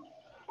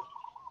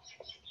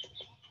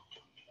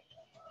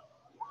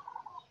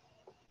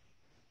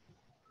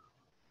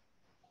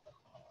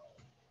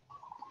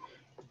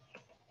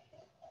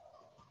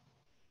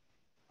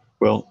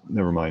 Well,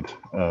 never mind.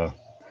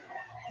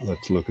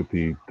 Let's look at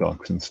the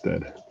docs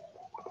instead.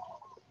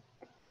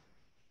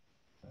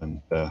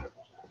 And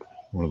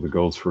one of the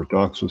goals for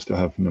docs was to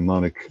have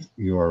mnemonic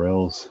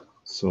URLs.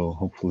 So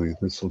hopefully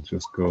this will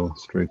just go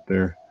straight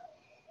there.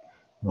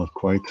 Not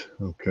quite.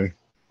 Okay.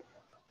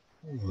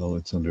 Well,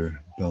 it's under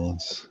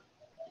balance.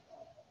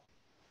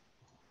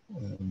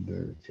 And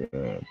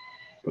there's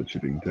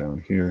budgeting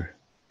down here.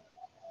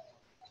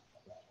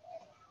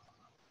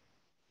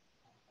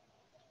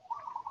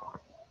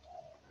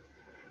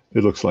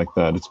 It looks like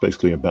that. It's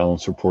basically a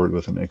balance report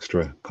with an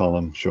extra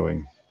column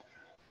showing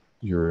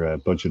your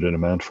budgeted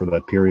amount for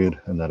that period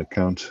and that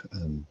account,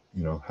 and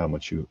you know how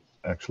much you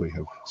actually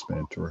have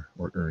spent or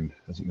earned,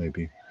 as it may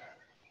be.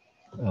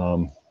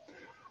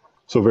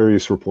 So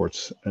various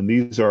reports, and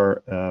these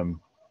are,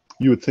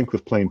 you would think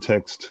with plain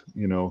text,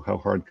 you know, how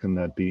hard can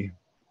that be?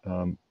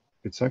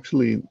 It's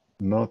actually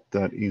not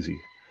that easy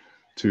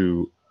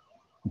to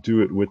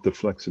do it with the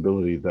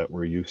flexibility that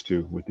we're used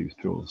to with these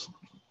tools,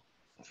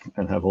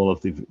 and have all of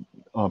the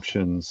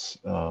options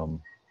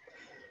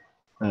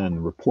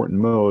and report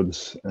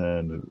modes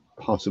and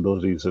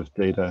possibilities of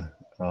data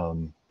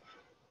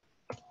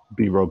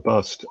be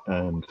robust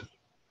and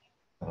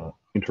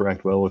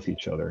interact well with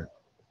each other.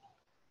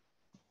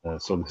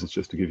 So this is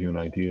just to give you an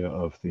idea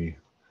of the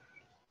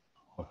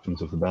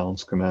options of the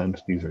balance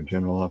command. These are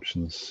general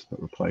options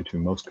that apply to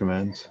most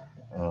commands.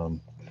 So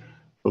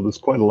there's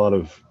quite a lot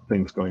of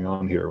things going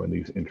on here when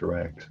these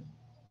interact.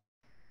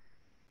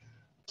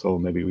 So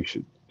maybe we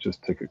should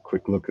just take a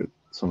quick look at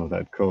some of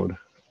that code.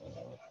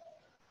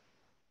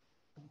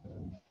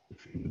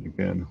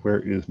 Again, where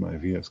is my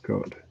VS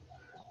Code?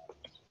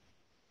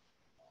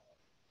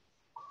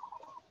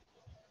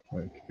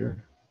 Right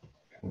here.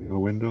 A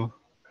window.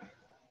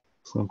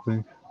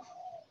 Something.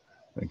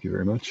 Thank you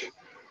very much.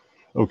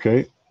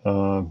 Okay.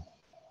 I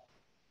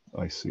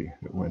see.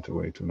 It went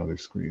away to another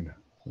screen.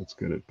 Let's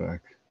get it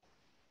back.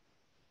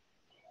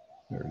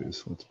 There it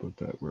is. Let's put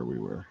that where we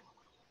were.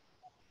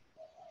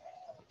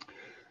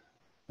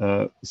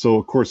 So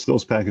of course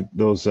those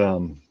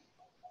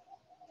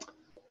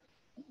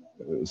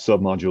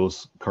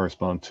submodules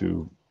correspond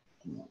to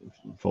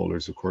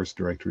folders, of course,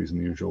 directories in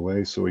the usual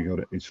way. So we go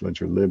to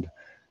hledger lib,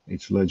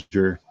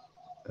 hledger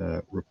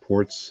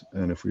reports,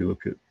 and if we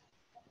look at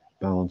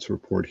balance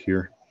report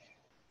here,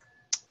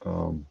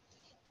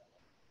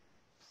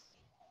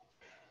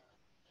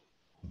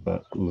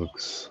 that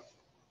looks,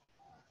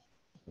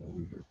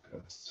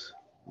 pests,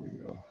 here we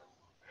go.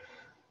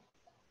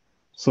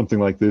 Something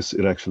like this.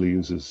 It actually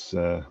uses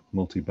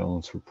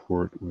multi-balance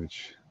report,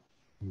 which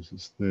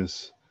uses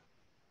this.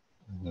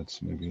 And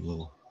that's maybe a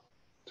little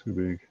too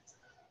big.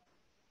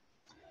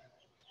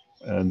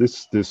 And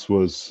this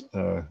was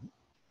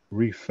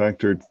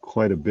refactored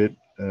quite a bit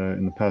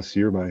in the past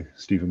year by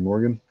Stephen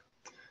Morgan.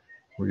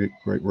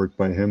 Great work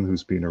by him,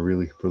 who's been a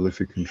really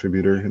prolific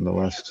contributor in the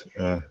last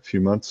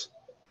few months.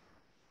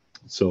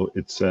 So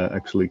it's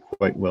actually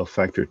quite well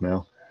factored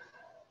now,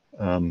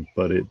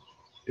 but it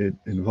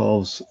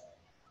involves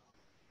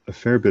a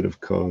fair bit of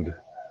code.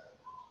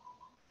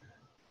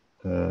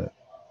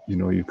 You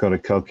know, you've got to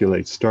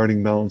calculate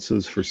starting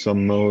balances for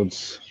some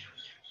modes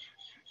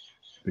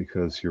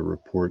because your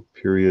report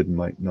period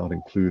might not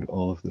include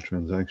all of the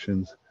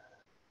transactions.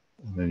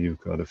 And then you've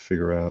got to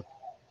figure out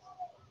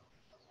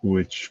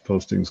which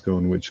postings go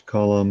in which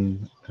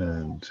column,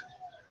 and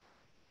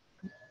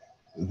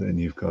then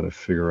you've got to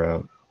figure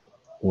out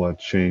what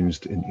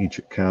changed in each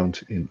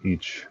account in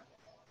each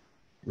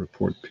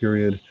report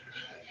period.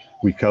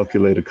 We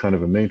calculate a kind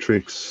of a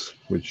matrix,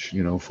 which,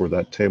 you know, for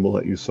that table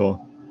that you saw,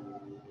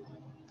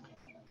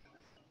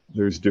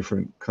 there's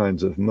different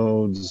kinds of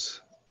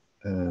modes,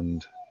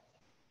 and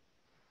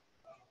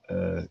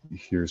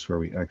here's where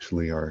we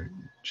actually are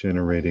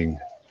generating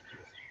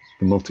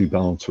the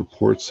multi-balance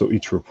report. So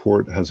each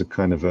report has a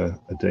kind of a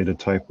data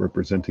type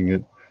representing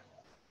it.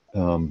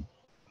 And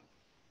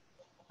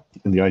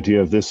the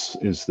idea of this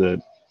is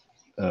that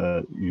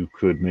you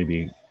could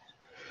maybe,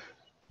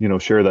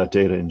 share that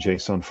data in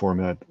JSON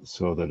format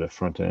so that a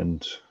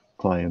front-end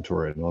client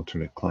or an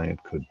alternate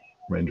client could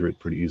render it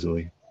pretty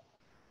easily.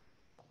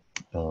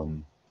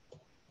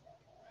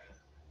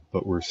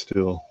 But we're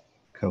still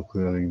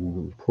calculating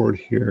the report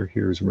here.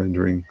 Here's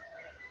rendering,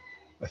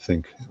 I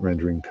think,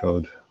 rendering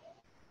code.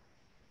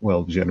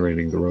 Well,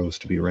 generating the rows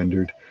to be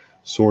rendered.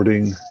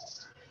 Sorting,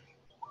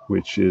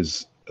 which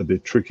is a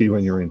bit tricky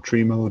when you're in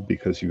tree mode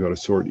because you got to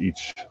sort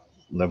each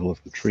level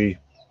of the tree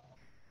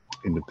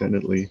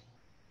independently.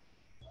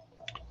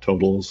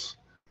 Totals.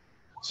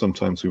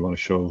 Sometimes we want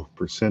to show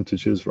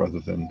percentages rather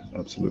than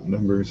absolute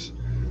numbers.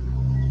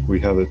 We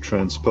have a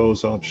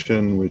transpose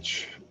option,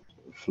 which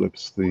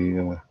flips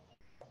the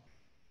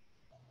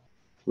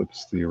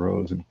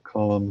rows and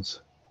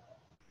columns,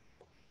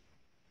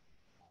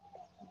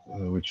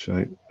 which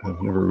I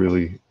have never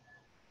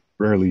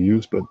rarely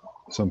used, but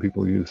some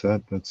people use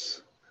that.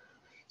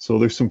 So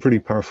there's some pretty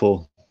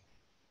powerful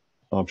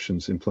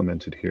options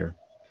implemented here.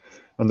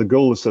 And the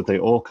goal is that they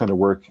all kind of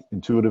work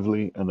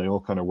intuitively and they all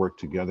kind of work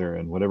together,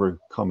 and whatever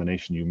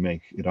combination you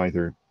make, it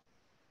either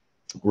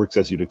works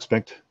as you'd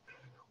expect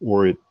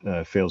or it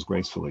fails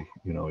gracefully.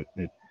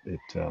 It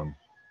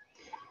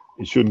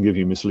shouldn't give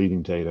you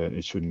misleading data.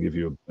 It shouldn't give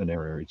you an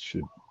error. It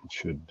should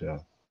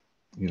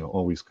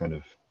always kind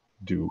of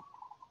do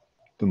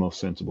the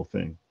most sensible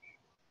thing.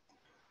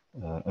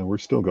 And we're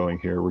still going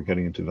here. We're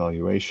getting into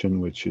valuation,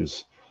 which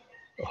is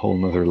a whole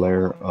nother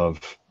layer of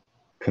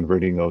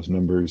converting those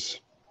numbers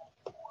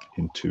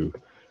into,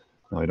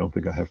 I don't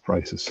think I have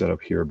prices set up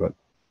here, but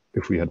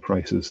if we had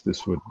prices,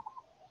 this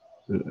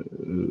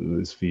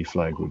V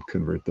flag would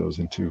convert those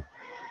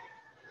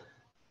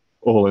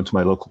all into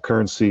my local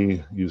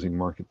currency using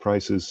market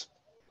prices.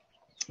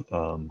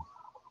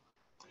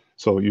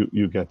 So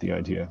you get the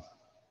idea.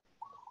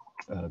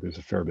 There's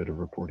a fair bit of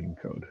reporting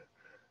code.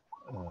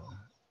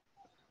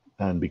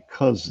 And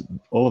because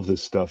all of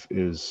this stuff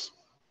is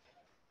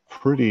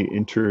pretty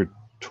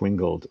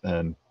intertwined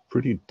and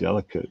pretty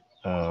delicate,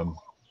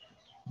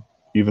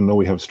 even though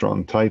we have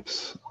strong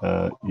types,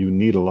 you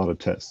need a lot of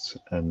tests,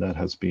 and that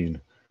has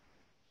been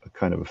a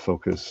kind of a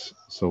focus.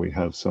 So we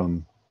have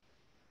some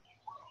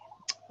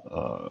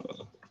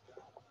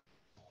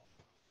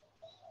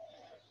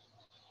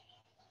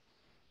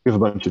we have a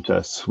bunch of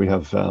tests. We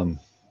have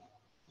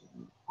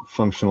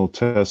functional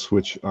tests,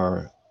 which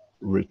are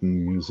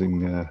written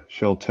using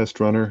Shell Test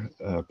Runner,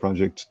 a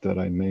project that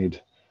I made,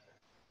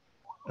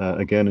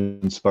 again,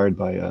 inspired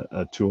by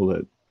a tool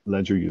that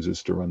Hledger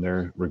uses to run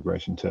their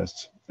regression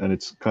tests. And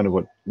it's kind of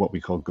what we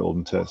call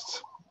golden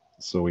tests.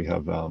 So we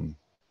have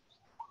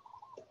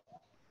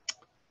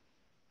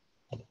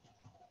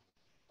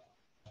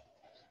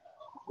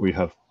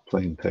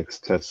plain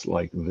text tests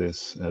like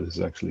this. This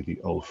is actually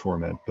the old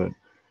format, but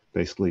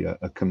basically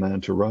a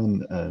command to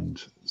run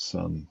and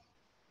some,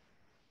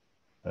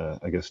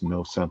 I guess,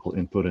 no sample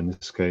input in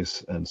this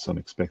case, and some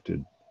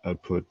expected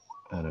output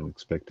and an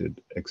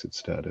expected exit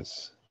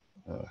status.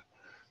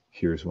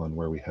 Here's one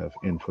where we have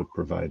input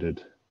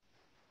provided,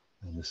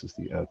 and this is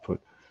the output.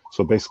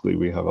 So basically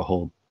we have a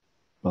whole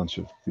bunch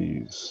of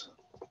these.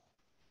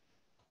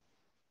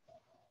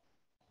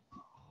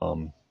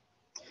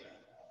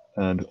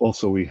 And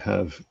also we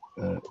have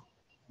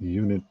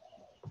unit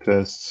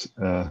tests,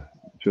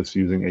 just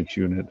using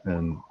HUnit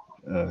and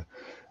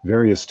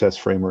various test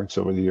frameworks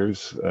over the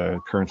years,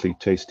 currently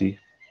Tasty.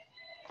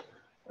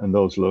 And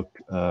those look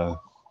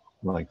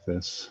like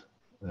this.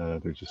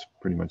 They're just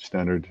pretty much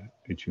standard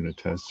HUnit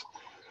tests.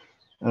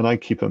 And I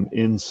keep them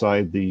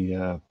inside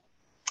the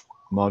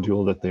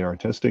module that they are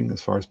testing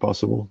as far as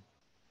possible.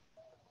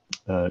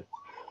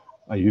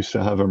 I used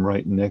to have them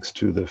right next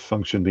to the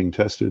function being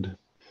tested,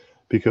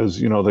 because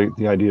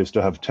the idea is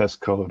to have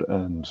test code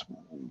and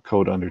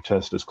code under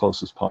test as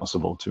close as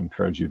possible to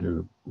encourage you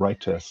to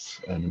write tests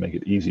and make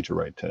it easy to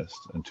write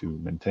tests and to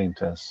maintain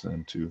tests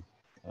and to.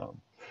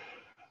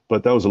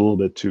 But that was a little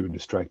bit too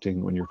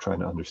distracting when you're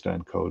trying to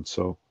understand code.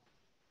 So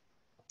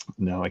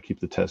now I keep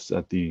the tests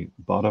at the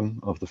bottom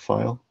of the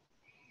file.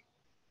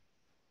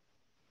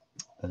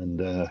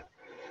 And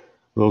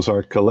those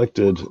are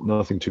collected,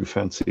 nothing too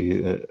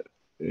fancy.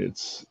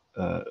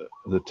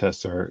 The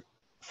tests are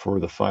for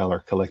the file are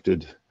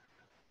collected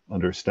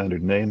under a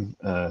standard name,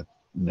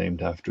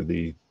 named after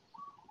the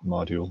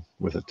module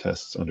with a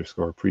tests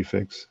underscore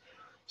prefix.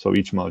 So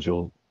each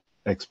module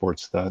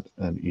exports that,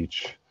 and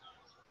each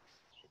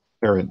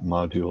parent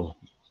module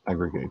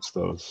aggregates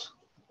those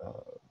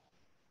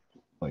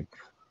like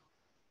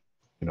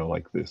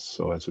this.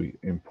 So as we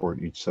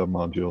import each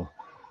submodule,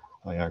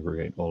 I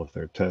aggregate all of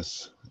their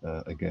tests,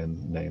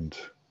 again, named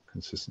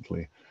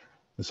consistently.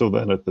 And so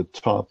then at the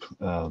top,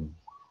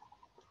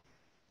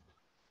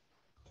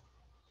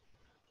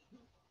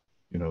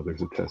 you know,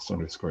 there's a test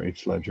underscore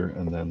hledger,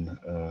 and then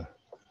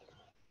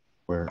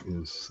where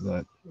is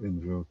that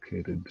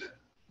invocated?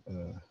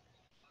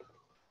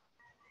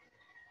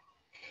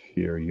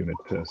 Here, unit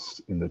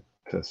tests in the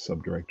test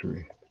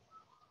subdirectory.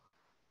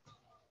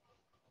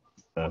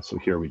 So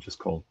here we just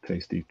call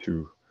tasty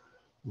to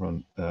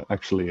run.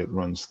 Actually, it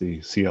runs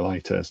the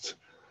CLI tests,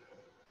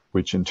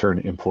 which in turn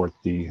import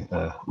the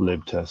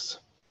lib tests.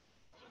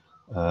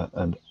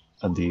 And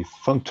the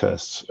func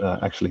tests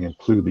actually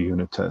include the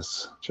unit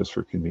tests just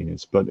for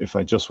convenience. But if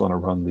I just want to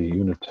run the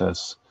unit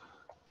tests,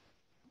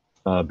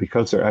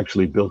 because they're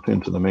actually built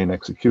into the main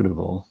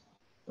executable,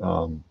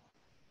 I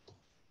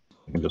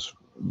can just,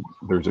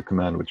 there's a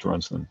command which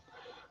runs them.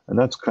 And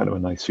that's kind of a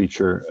nice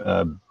feature,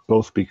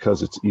 both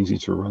because it's easy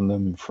to run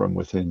them from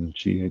within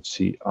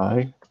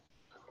GHCI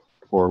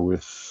or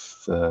with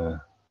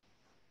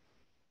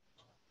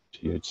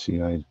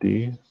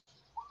GHCID.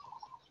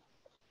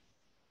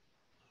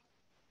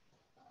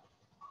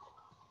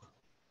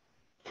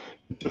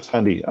 It's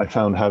handy. I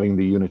found having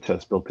the unit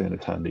test built in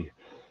is handy.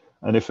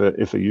 And if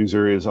a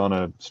user is on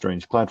a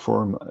strange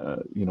platform,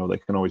 you know, they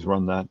can always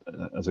run that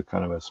as a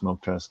kind of a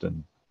smoke test,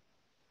 and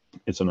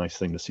it's a nice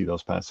thing to see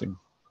those passing.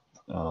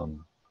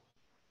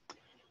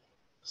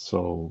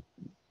 So,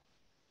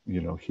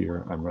 you know,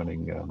 here I'm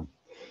running,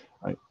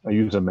 I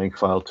use a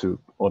makefile to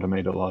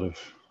automate a lot of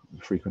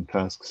frequent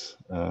tasks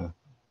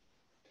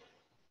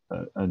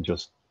and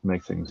just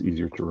make things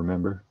easier to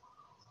remember.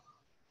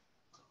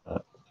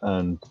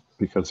 And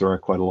because there are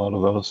quite a lot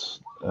of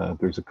those,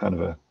 there's a kind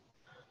of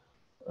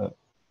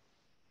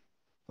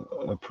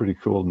a pretty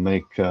cool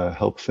make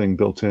help thing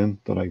built in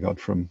that I got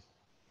from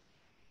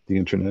the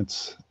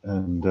internets.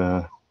 And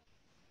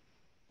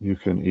you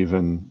can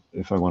even,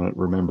 if I want to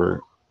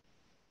remember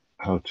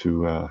how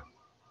to,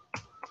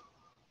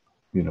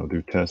 you know,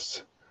 do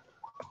tests,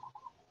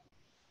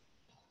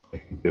 I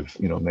can give,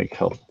 you know, make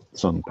help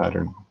some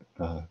pattern.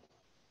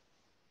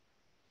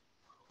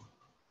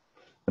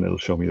 And it'll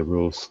show me the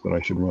rules that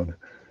I should run.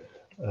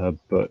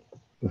 But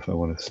if I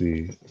want to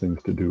see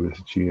things to do with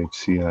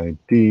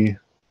GHCID,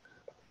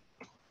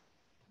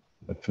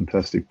 a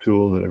fantastic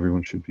tool that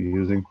everyone should be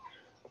using.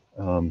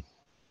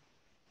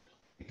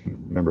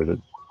 Remember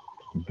that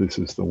this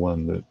is the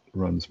one that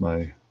runs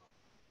my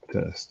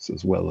tests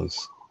as well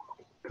as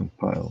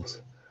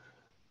compiles.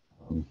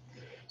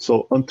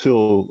 So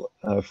until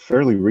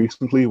fairly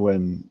recently,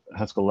 when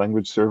Haskell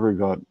language server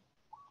got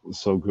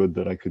so good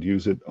that I could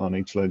use it on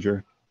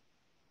hledger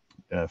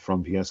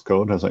from VS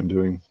Code, as I'm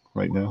doing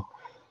right now,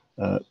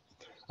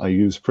 I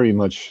use pretty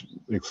much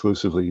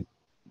exclusively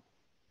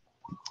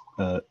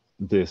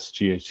this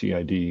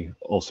GHCID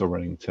also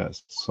running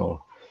tests.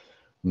 So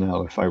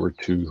now if I were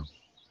to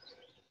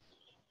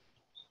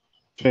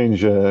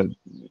change, you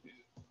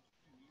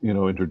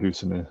know,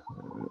 introduce a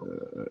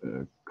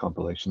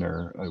compilation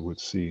error, I would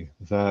see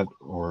that,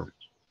 or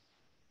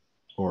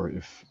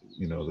if,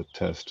 you know, the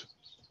test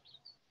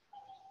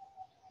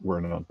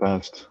were not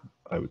passed,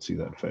 I would see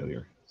that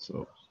failure.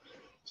 So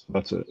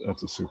that's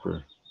a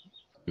super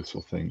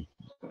useful thing.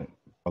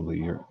 Probably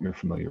you're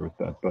familiar with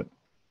that, but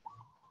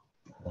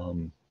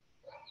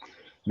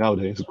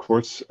nowadays, of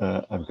course,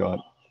 I've got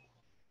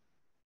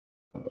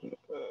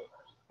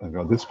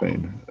this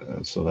pane,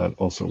 so that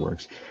also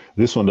works.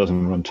 This one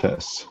doesn't run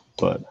tests,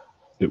 but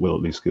it will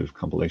at least give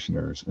compilation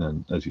errors,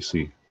 and as you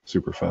see,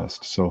 super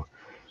fast. So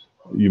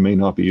you may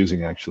not be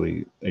using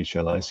actually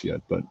HLS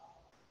yet, but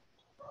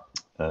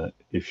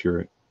if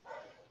you're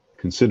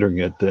considering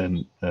it,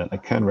 then I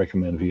can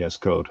recommend VS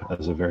Code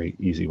as a very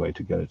easy way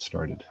to get it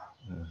started.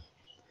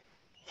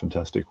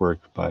 Fantastic work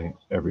by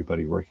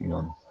everybody working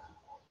on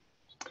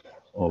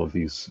all of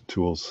these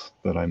tools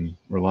that I'm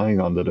relying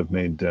on that have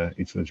made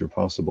hledger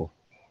possible.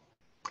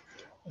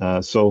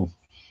 So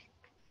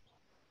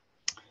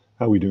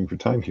how are we doing for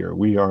time here?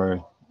 We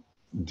are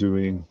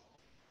doing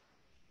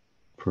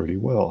pretty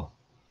well.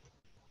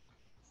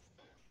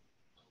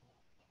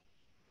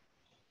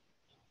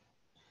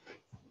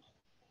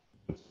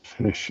 Let's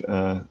finish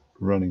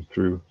running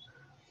through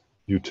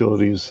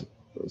utilities,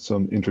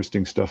 some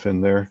interesting stuff in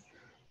there.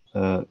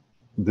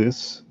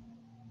 This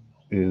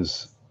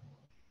is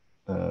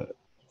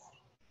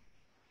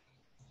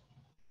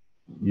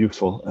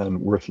useful and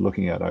worth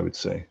looking at, I would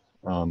say.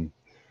 Some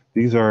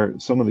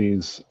of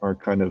these are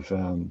kind of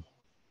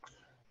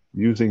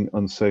using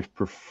unsafe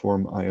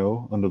perform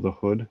IO under the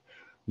hood,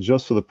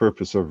 just for the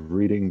purpose of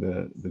reading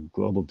the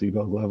global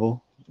debug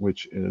level,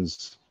 which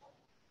is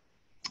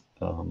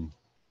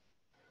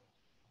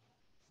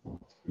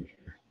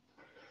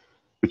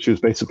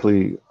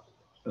basically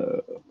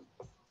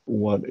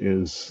what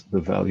is the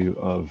value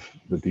of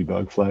the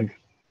debug flag.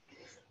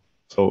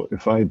 So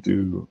if I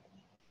do,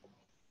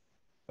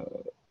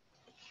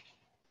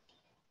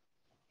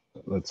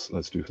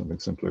 let's do something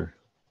simpler.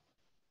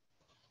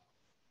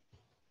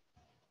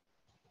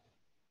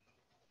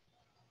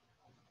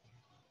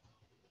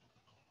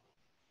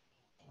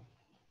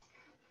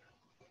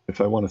 If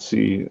I want to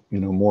see, you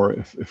know, more,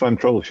 if I'm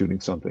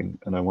troubleshooting something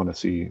and I want to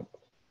see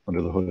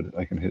under the hood,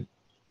 I can hit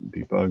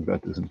debug.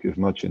 That doesn't give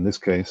much in this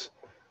case.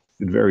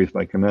 it varies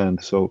by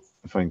command. So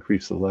if I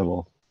increase the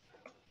level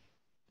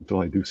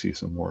until I do see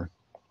some more,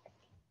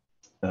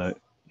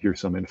 here's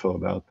some info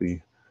about the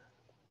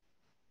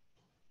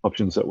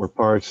options that were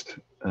parsed,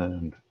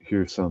 and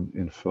here's some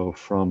info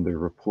from the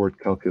report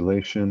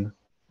calculation,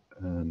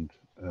 and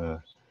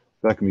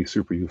that can be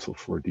super useful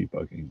for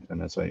debugging.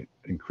 And as I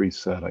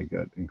increase that, I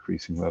get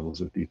increasing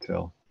levels of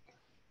detail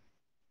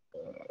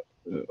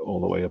all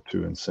the way up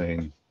to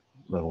insane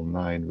level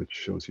 9, which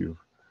shows you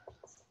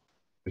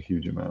a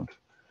huge amount.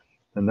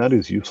 And that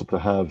is useful to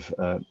have.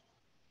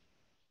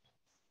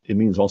 It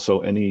means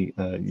also any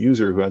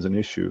user who has an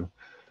issue,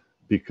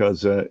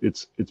 because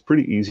it's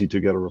pretty easy to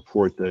get a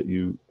report that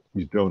you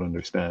don't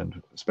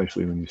understand,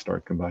 especially when you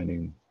start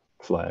combining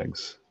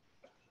flags.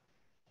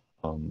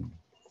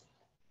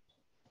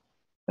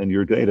 And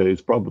your data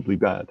is probably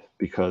bad,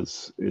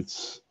 because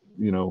it's,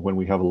 when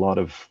we have a lot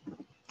of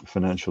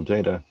financial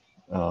data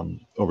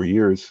over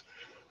years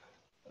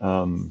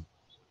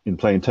in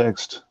plain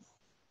text,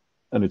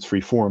 and it's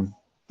free form,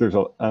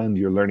 and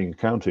you're learning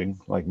accounting,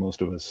 like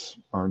most of us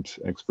aren't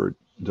expert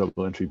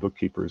double entry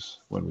bookkeepers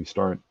when we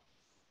start.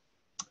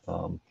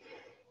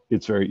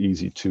 It's very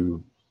easy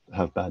to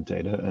have bad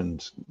data,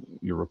 and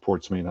your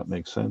reports may not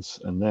make sense.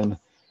 And then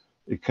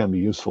it can be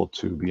useful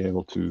to be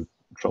able to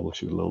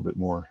troubleshoot a little bit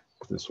more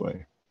this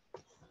way.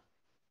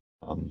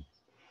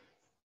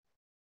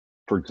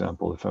 For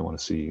example, if I want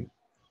to see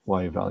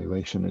why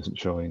evaluation isn't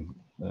showing,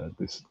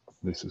 this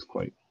is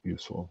quite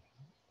useful.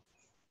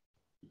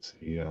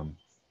 See,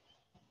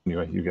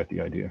 anyway, you get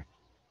the idea.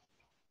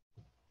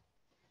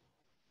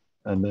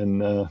 And then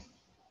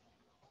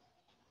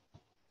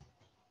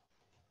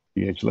the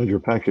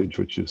hledger package,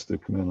 which is the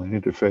command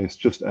line interface,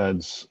 just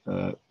adds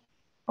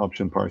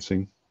option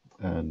parsing,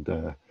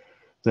 and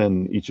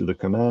then each of the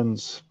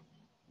commands.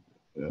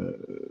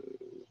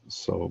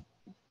 So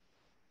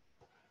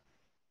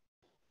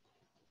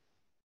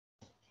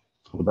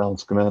the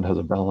balance command has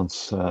a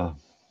balance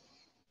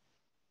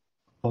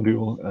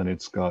module, and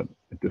it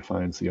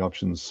defines the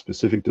options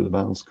specific to the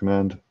balance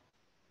command,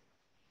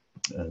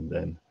 and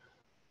then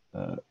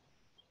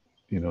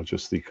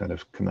just the kind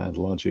of command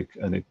logic,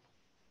 and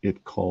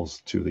it calls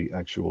to the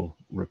actual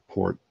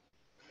report.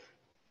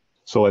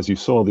 So as you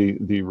saw,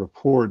 the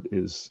report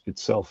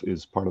itself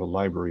is part of a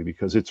library,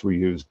 because it's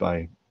reused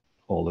by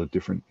all the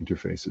different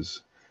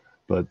interfaces.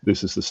 But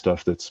this is the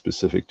stuff that's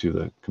specific to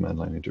the command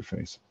line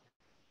interface.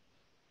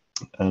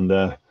 And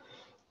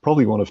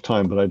probably won't have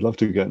time, but I'd love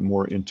to get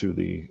more into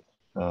the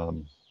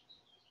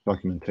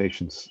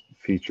documentation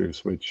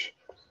features, which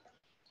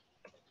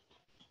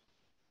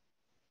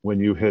when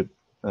you hit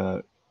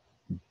 -H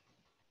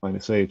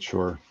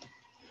or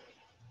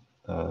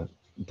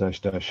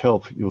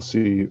 --help, you'll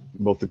see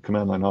both the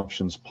command line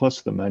options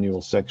plus the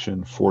manual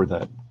section for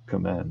that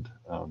command.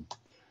 In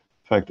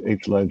fact,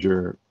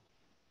 hledger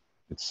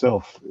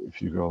itself,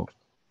 if you go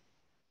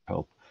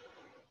help,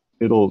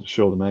 it'll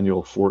show the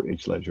manual for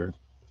hledger.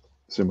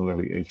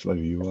 Similarly,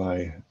 hledger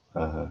UI,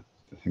 I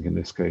think in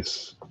this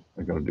case,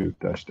 I got to do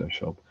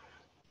 --help,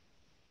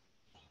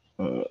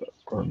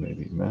 or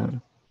maybe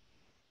man.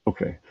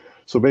 Okay,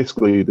 so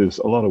basically there's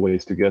a lot of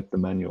ways to get the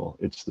manual.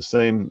 It's the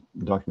same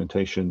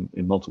documentation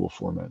in multiple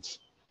formats,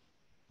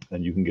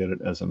 and you can get it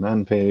as a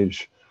man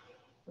page,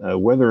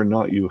 whether or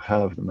not you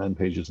have the man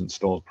pages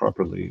installed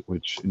properly,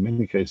 which in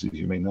many cases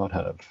you may not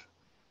have.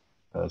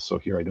 So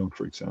here I don't,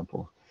 for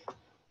example.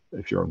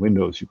 If you're on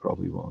Windows, you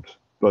probably won't.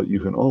 But you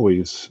can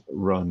always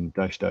run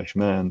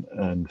 --man,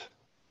 and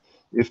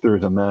if there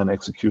is a man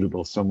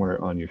executable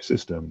somewhere on your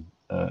system,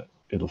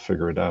 it'll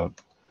figure it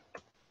out,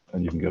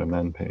 and you can get a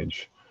man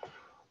page.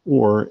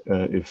 Or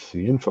if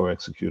the info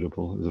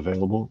executable is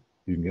available,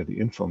 you can get the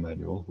info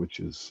manual, which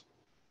is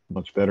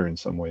much better in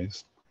some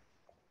ways,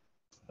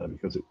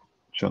 because it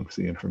chunks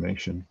the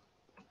information.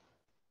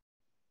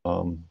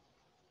 And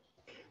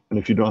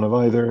if you don't have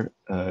either,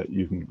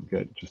 you can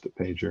get just a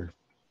pager.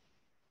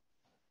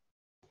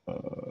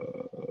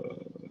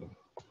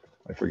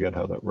 I forget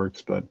how that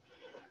works, but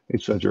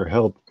hledger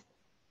help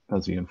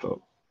has the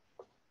info.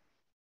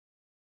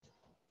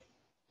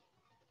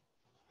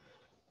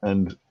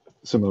 And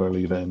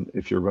similarly then,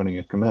 if you're running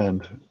a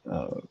command,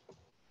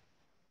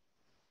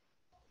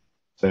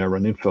 say I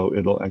run info,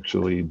 it'll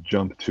actually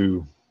jump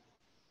to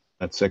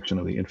that section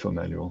of the info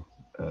manual.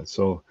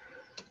 So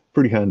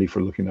pretty handy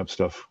for looking up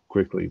stuff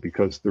quickly,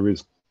 because there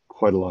is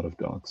quite a lot of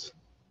docs.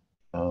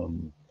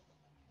 So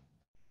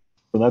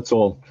that's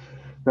all.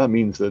 That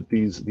means that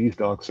these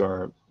docs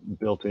are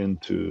built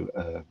into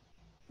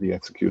the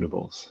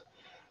executables,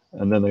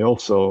 and then they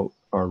also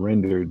are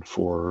rendered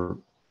for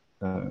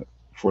the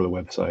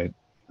website.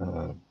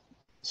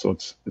 So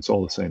it's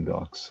all the same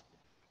docs,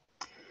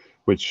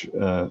 which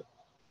has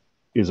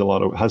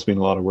been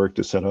a lot of work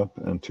to set up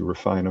and to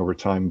refine over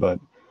time, but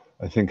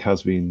I think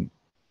has been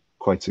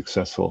quite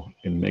successful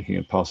in making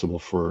it possible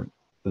for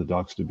the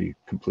docs to be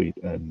complete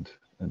and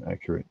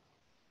accurate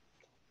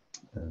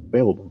and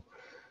available.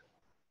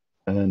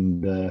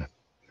 And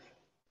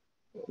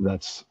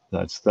that's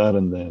that.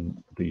 And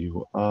then the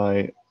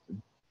UI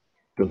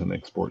doesn't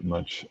export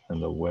much,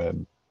 and the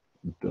web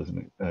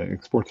doesn't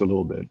exports a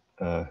little bit.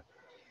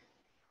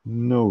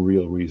 No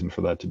real reason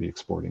for that to be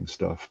exporting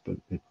stuff, but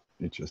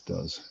it just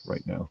does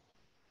right now.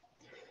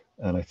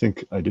 And I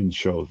think I didn't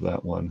show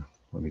that one.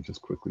 Let me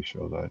just quickly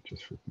show that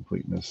just for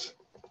completeness.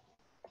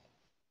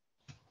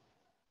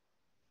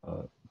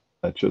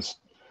 That just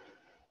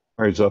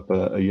fires up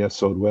a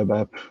YesOd web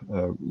app,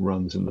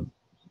 runs in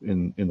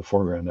the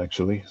foreground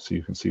actually, so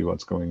you can see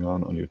what's going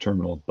on your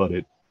terminal, but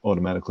it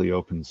automatically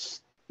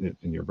opens it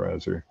in your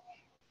browser.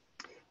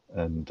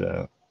 And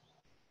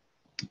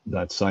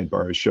that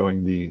sidebar is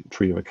showing the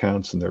tree of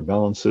accounts and their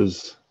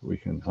balances. We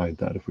can hide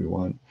that if we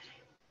want.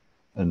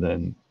 And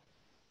then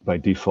by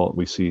default,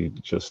 we see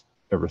just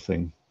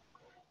everything,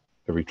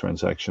 every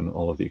transaction,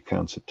 all of the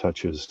accounts it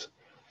touches.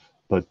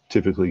 But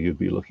typically you'd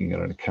be looking at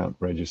an account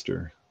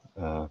register,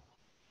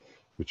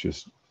 which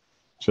is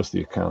just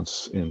the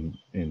accounts in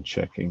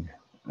checking.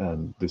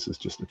 And this is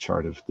just a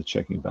chart of the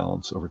checking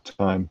balance over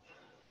time.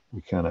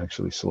 We can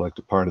actually select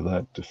a part of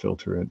that to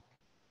filter it.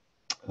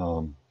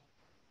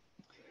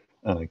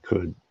 And I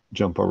could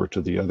jump over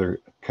to the other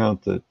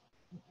account that,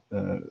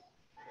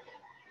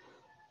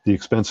 the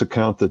expense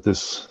account that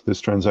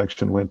this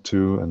transaction went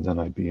to, and then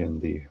I'd be in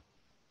the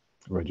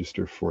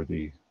register for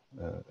the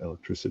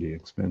electricity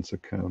expense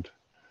account,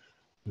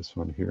 this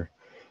one here.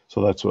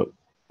 So that's what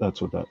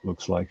that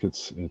looks like.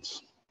 It's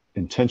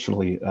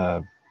intentionally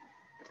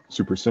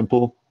super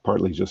simple,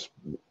 partly just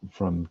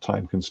from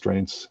time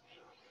constraints,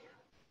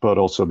 but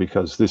also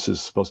because this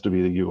is supposed to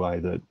be the UI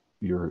that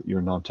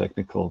your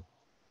non-technical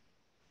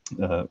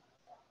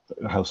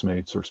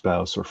housemates or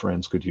spouse or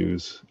friends could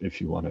use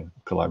if you want to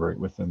collaborate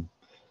with them.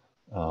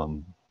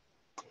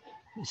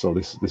 So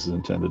this is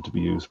intended to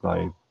be used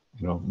by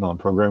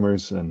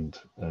non-programmers and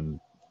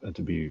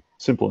to be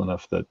simple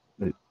enough that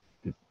it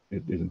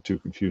isn't too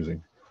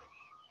confusing.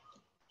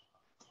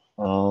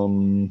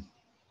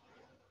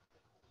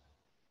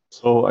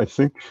 So I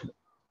think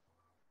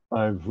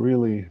I've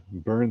really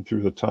burned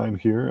through the time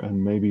here,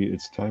 and maybe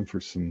it's time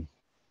for some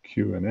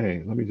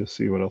Q&A. Let me just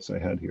see what else I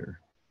had here.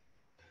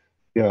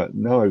 Yeah,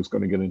 now I was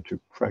going to get into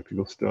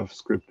practical stuff,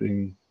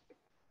 scripting,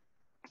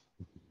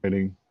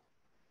 writing,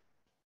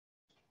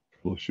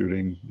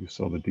 troubleshooting. You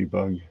saw the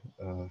debug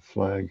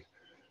flag,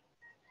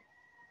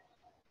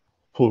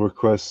 pull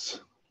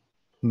requests.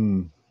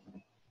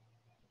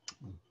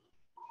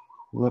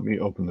 Let me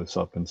open this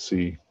up and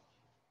see.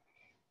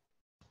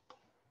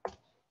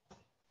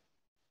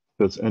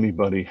 Does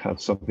anybody have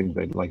something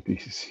they'd like to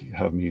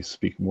have me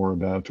speak more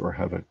about, or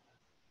have a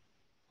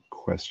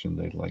question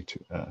they'd like to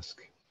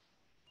ask?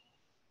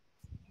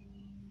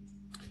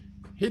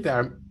 Hey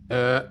there,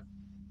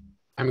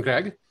 I'm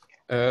Greg.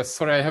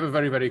 Sorry, I have a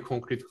very, very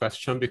concrete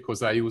question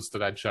because I use the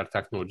ledger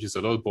technologies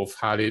a lot, both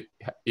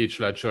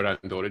hledger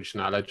and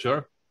original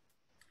ledger.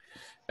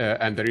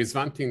 And there is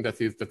one thing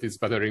that is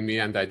bothering me,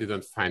 and I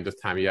didn't find the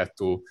time yet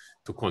to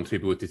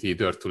contribute it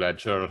either to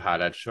ledger or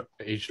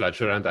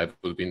hledger, and I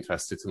would be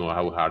interested to know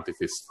how hard it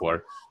is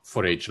for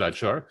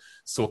hledger.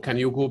 So can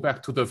you go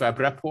back to the web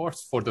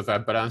reports for the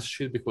web balance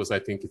sheet, because I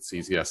think it's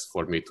easiest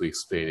for me to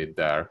explain it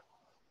there.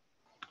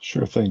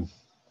 Sure thing.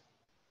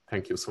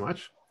 Thank you so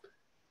much.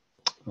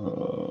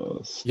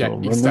 Yeah,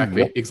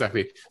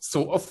 exactly.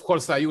 So of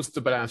course I use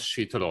the balance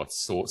sheet a lot.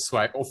 So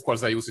of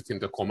course I use it in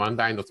the command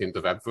line, not in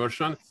the web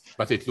version,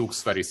 but it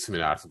looks very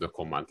similar to the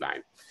command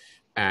line.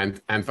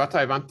 And what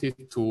I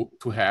wanted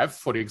to have,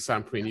 for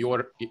example, in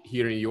your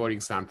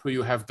example,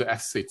 you have the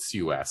assets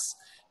US,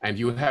 and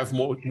you have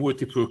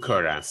multiple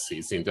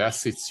currencies. In the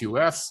assets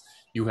US,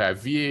 you have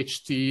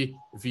VHT,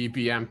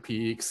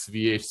 VBMPX,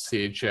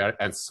 VHCHR,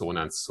 and so on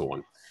and so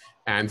on.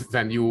 And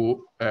when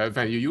you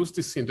use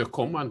this in the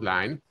command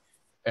line,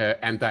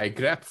 and I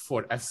grep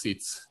for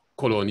assets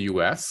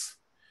 :US,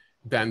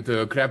 then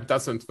the grep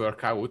doesn't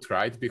work out,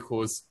 right?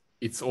 Because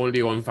it's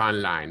only on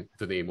one line,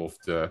 the name of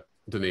the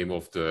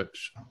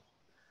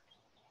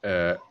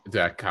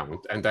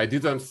account, and I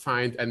didn't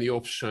find any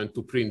option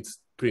to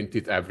print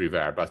it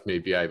everywhere. But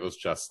maybe I was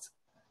just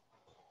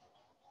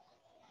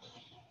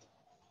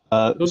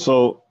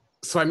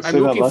So I'm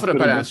looking for a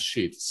balance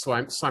sheet. So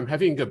I'm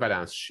having a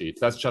balance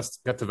sheet. Let's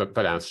just get a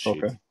balance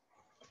sheet.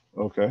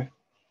 Okay.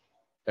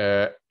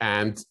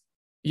 And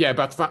yeah,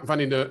 but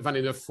one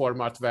in a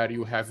format where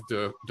you have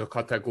the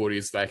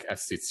categories like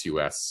assets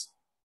US.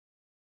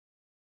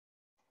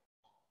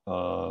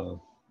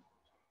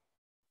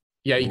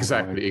 Yeah,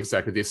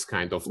 exactly this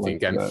kind of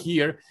thing. And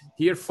here,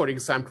 for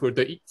example,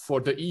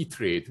 for the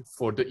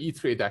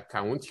E-Trade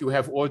account, you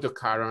have all the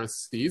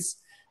currencies,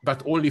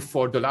 but only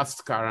for the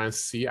last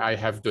currency I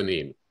have the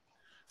name.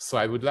 So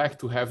I would like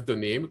to have the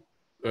name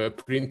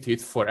printed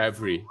for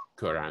every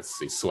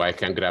currency, so I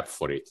can grep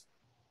for it.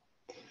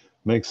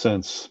 Makes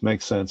sense.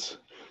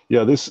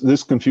 Yeah,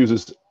 this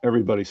confuses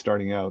everybody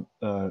starting out.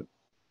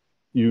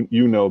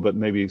 You know, but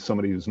maybe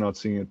somebody who's not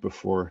seeing it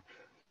before.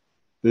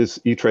 This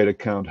E-Trade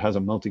account has a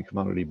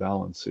multi-commodity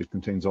balance. It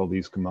contains all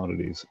these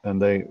commodities,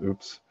 and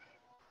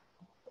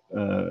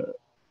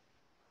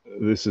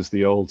this is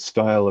the old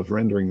style of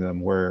rendering them,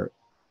 where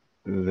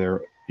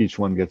each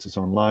one gets its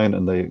own line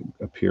and they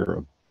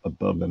appear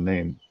above the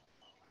name.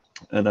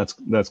 and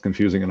that's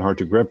confusing and hard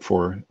to grep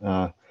for.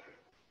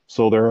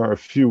 So there are a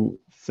few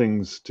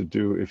things to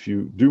do if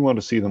you do want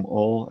to see them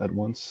all at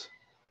once.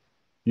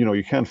 You know,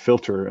 you can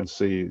filter and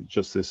see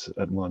just this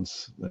at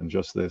once and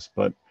just this,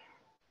 but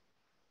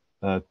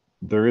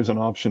there is an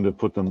option to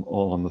put them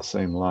all on the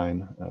same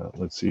line.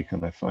 Let's see,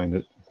 can I find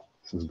it?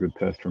 This is a good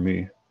test for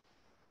me.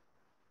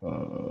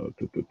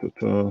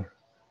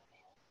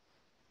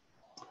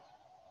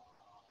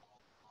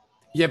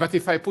 Yeah, but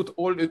if I put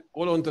all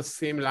on the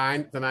same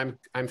line, then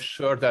I'm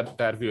sure that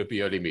there will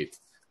be a limit.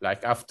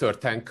 Like after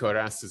 10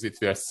 currencies, it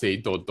will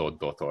say ...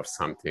 or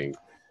something.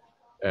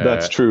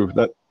 That's true.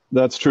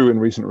 That's true in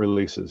recent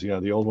releases. Yeah,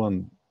 the old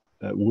one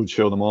would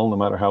show them all, no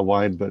matter how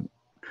wide. But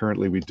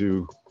currently, we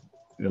do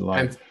in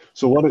line.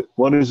 So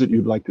what is it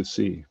you'd like to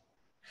see?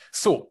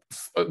 So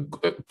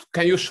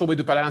can you show me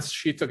the balance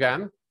sheet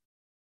again?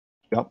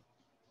 Yep.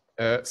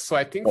 So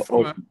I think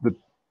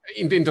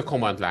in the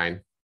command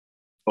line.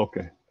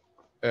 Okay.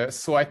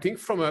 So I think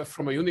from a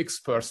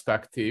Unix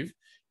perspective,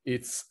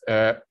 it's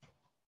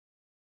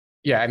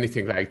yeah,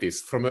 anything like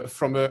this.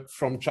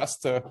 From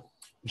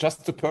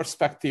just the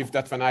perspective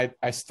that when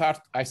I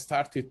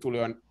started to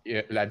learn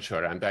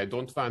Ledger, and I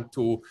don't want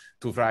to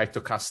write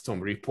a custom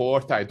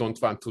report, I don't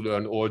want to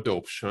learn all the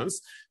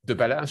options. The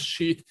balance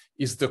sheet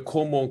is the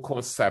common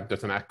concept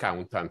that an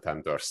accountant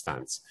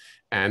understands,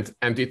 and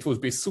it would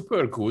be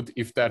super good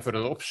if there were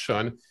an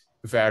option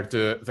where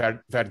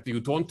you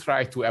don't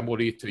try to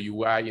emulate the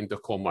UI in the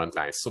command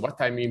line. So what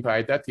I mean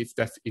by that is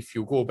that if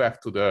you go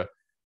back to the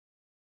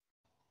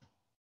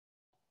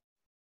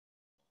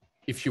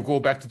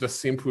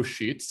simple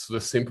sheet, so the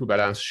simple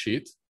balance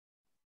sheet.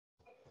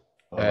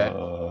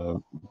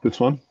 This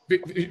one?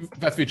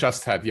 That we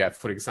just had, yeah,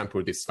 for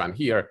example, this one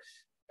here,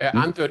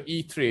 under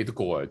E-Trade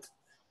Gold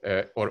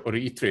or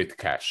E-Trade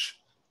Cash.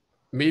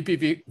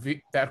 Maybe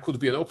there could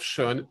be an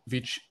option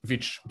which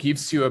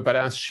gives you a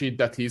balance sheet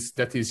that is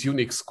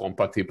Unix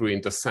compatible,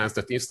 in the sense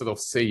that instead of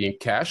saying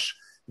cash,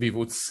 we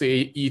would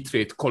say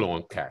E-Trade :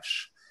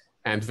 cash.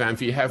 And when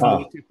we have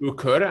multiple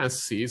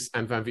currencies,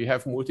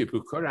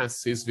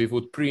 we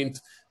would print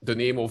the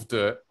name of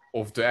the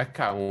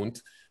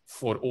account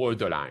for all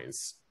the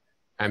lines.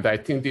 And I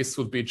think this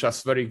would be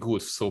just very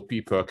good, so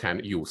people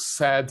can use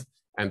SED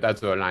and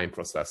other line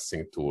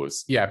processing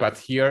tools. Yeah, but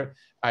here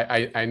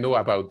I know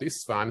about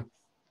this one.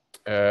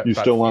 You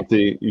still want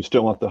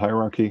the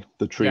hierarchy,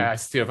 the tree? Yeah, I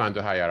still want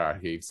the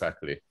hierarchy,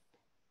 exactly.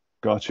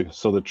 Got you.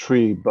 So the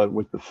tree, but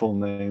with the full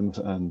names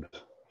and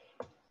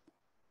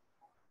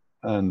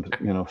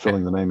you know,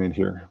 filling the name in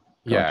here.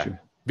 Got you.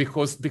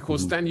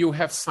 Because then you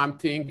have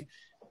something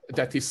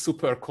that is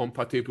super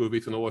compatible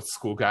with an old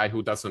school guy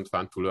who doesn't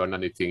want to learn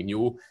anything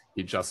new.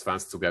 He just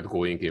wants to get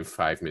going in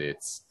 5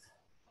 minutes.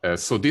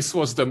 So this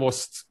was the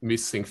most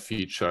missing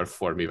feature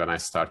for me when I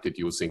started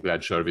using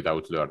Ledger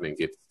without learning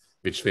it,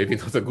 which may be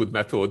not a good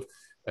method,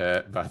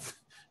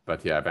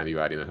 but yeah, when you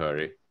are in a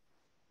hurry.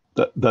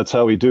 That's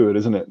how we do it,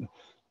 isn't it?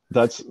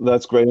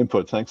 That's great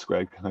input. Thanks,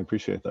 Greg. I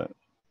appreciate that.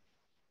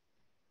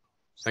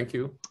 Thank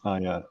you.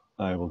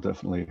 I will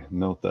definitely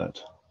note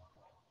that.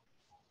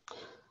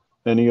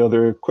 Any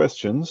other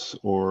questions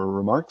or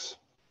remarks,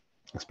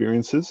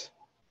 experiences?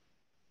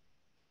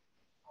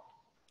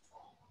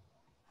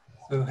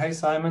 So, hey,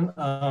 Simon.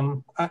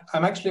 I'm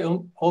actually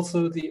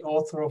also the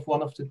author of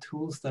one of the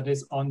tools that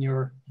is on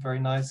your very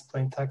nice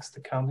plain text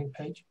accounting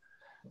page.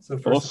 So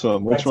first,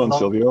 awesome. Which one,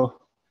 Silvio?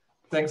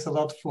 Thanks a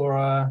lot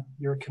for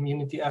your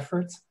community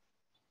efforts.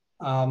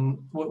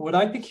 What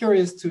I'd be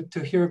curious to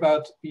hear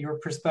about your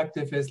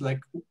perspective is,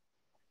 like,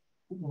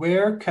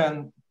 where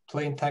can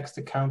plain text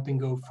accounting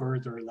go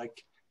further?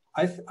 Like,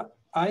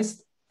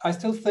 I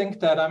still think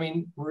that, I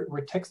mean,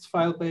 we're text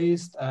file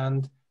based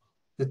and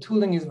the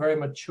tooling is very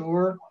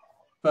mature,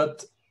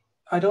 but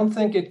I don't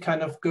think it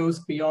kind of goes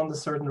beyond a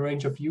certain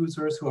range of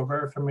users who are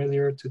very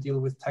familiar to deal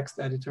with text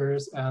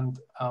editors and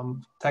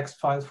text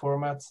file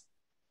formats.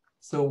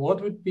 So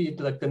what would be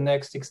like the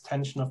next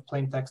extension of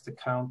plain text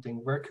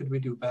accounting? Where could we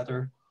do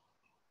better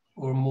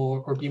or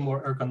more, or be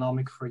more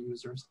ergonomic for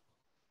users?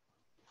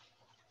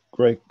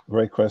 Great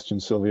question,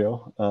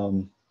 Silvio.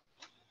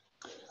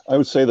 I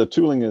would say the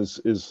tooling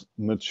is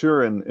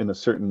mature in a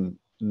certain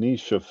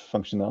niche of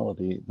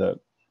functionality that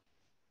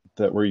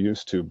we're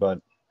used to,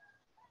 but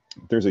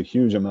there's a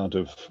huge amount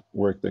of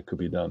work that could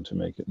be done to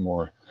make it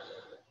more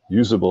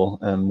usable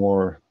and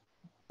more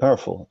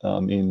powerful. I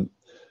mean,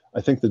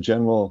 I think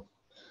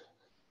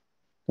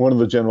one of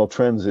the general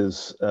trends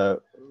is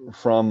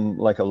from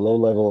like a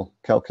low-level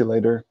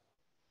calculator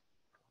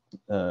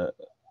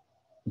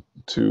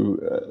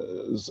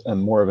to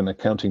and more of an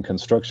accounting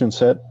construction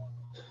set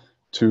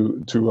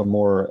to a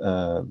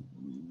more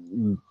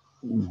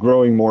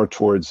growing more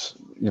towards,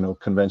 you know,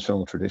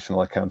 conventional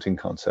traditional accounting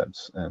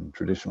concepts and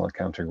traditional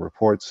accounting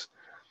reports.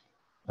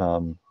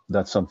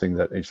 That's something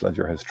that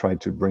HLedger has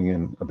tried to bring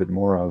in a bit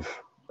more of,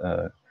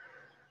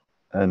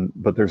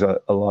 but there's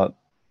a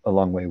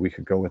long way we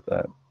could go with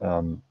that.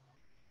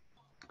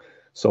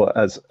 So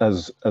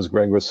as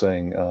Greg was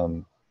saying,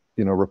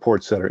 you know,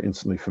 reports that are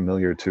instantly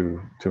familiar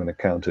to an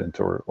accountant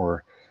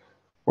or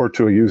or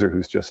to a user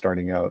who's just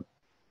starting out.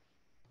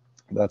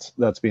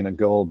 That's been a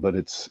goal, but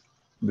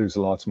there's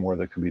lots more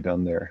that can be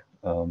done there.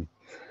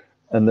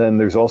 And then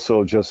there's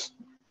also just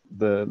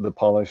the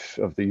polish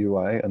of the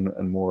UI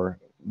and more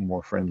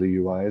friendly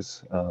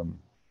UIs,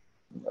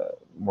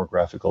 more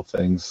graphical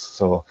things.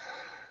 So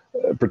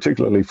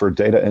particularly for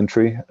data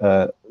entry,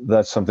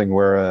 that's something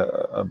where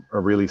a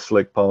really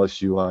slick,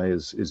 polished UI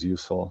is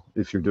useful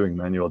if you're doing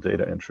manual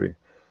data entry.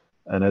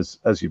 And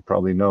as you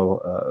probably know,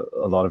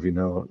 a lot of you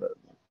know,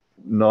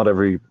 not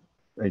every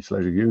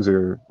HLedger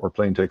user or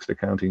plain text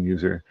accounting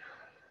user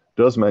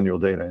does manual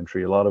data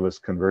entry. A lot of us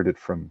convert it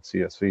from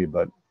CSV,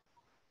 but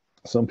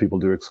some people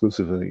do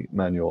exclusively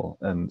manual,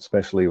 and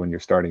especially when you're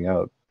starting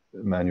out,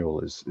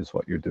 manual is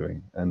what you're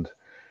doing. And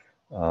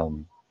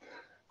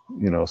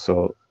you know,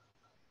 so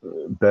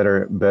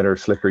better,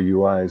 slicker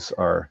UIs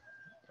are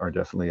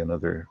definitely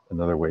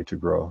another way to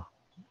grow.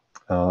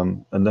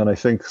 And then I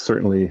think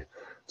certainly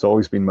it's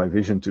always been my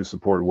vision to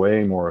support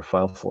way more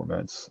file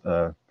formats,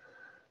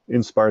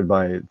 inspired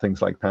by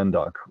things like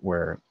Pandoc,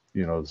 where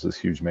you know there's this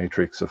huge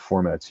matrix of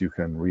formats you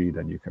can read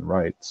and you can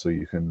write, so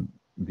you can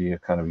be a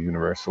kind of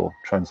universal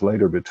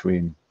translator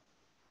between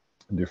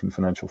different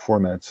financial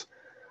formats.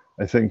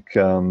 I think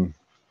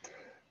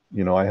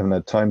you know, I haven't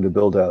had time to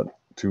build out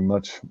too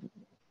much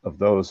of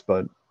those,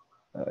 but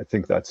I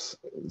think that's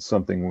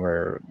something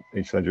where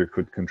HLedger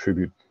could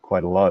contribute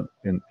quite a lot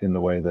in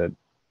the way that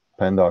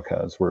Pandoc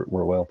has. We're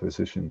well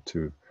positioned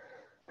to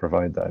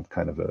provide that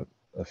kind of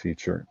a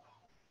feature,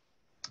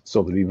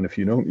 so that even if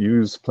you don't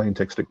use plain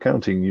text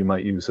accounting, you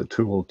might use a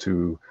tool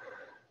to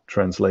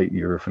translate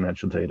your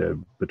financial data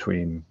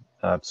between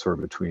apps or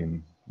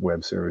between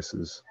web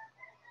services.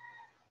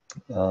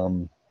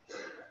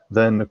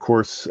 Then, of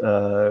course,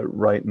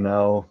 right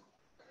now,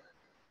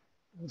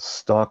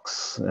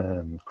 stocks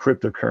and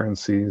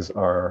cryptocurrencies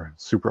are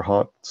super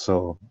hot,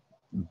 so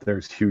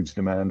there's huge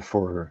demand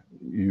for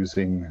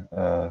using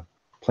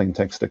plain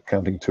text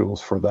accounting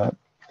tools for that.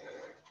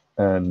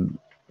 And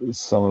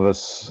some of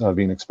us have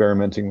been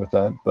experimenting with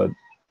that, but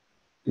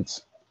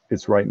it's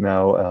right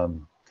now,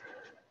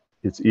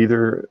 it's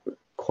either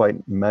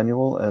quite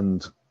manual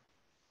and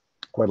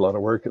quite a lot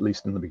of work, at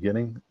least in the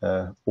beginning,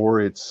 or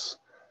it's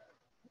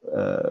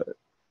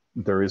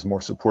there is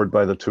more support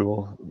by the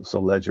tool. So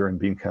Ledger and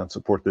Beancount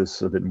support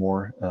this a bit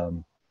more,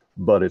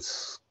 but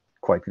it's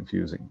quite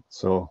confusing.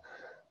 So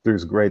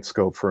there's great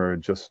scope for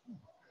just,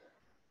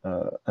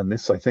 and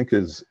this I think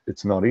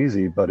it's not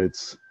easy, but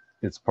it's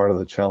part of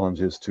the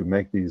challenge is to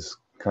make these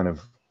kind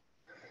of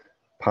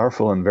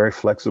powerful and very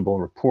flexible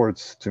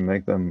reports, to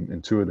make them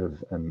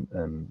intuitive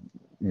and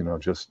you know,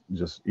 just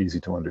easy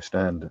to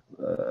understand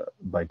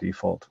by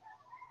default.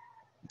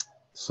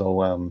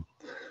 So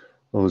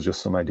those are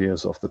just some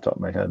ideas off the top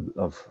of my head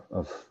of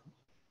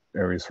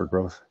areas for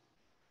growth.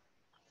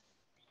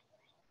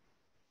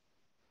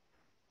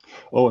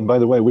 Oh, and by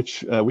the way,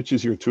 which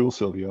is your tool,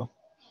 Silvio?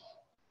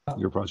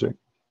 Your project?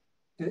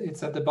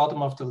 It's at the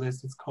bottom of the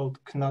list. It's called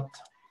Knut.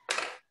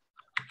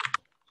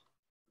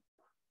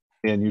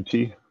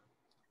 KNUT?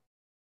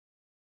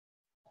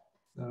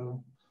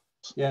 So,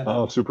 yeah.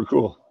 Oh, super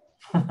cool.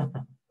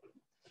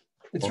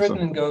 It's awesome. written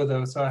in Go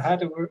though, so I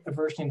had a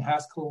version in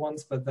Haskell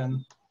once, but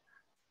then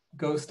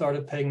Go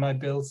started paying my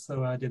bills,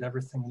 so I did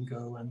everything in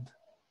Go, and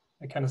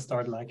I kind of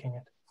started liking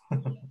it.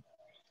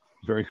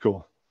 Very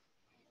cool.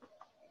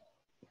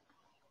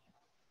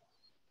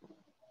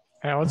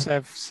 I also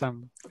have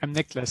some, I'm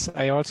Nicholas,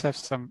 I also have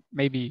some,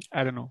 maybe,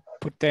 I don't know,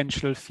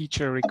 potential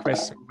feature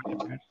requests or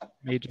whatever,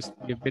 may just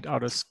be a bit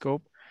out of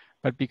scope,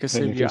 but because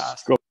Sylvia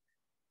asked,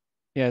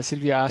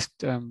 Sylvia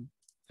asked,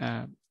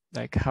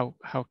 like how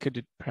could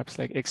it perhaps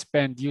like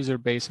expand user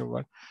base or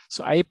what?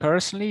 So I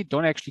personally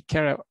don't actually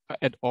care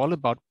at all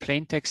about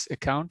plain text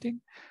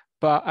accounting,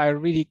 but I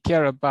really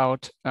care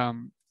about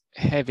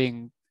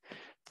having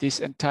this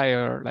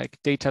entire like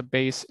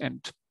database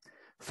and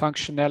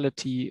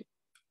functionality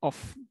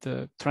of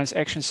the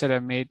transactions that I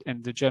made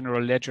and the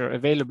general ledger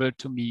available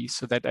to me,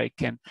 so that I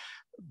can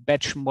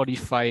batch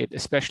modify it,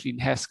 especially in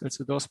Haskell.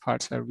 So those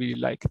parts I really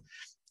like.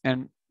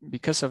 And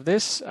because of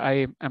this,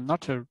 I am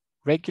not a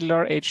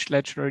regular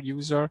HLedger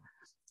user.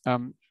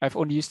 I've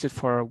only used it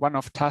for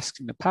one-off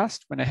tasks in the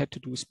past when I had to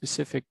do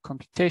specific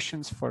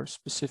computations for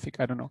specific,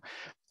 I don't know,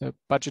 the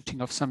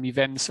budgeting of some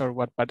events or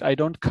what, but I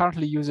don't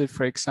currently use it,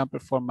 for example,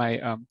 for my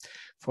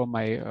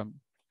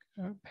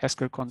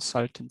Haskell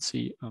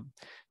consultancy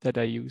that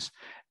I use.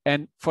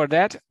 And for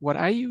that, what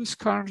I use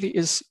currently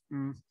is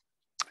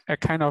a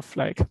kind of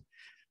like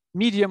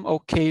medium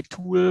okay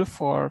tool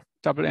for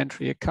double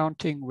entry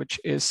accounting, which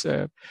is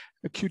a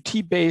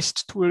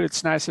Qt-based tool.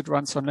 It's nice, it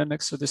runs on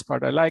Linux, so this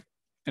part I like.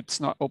 It's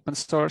not open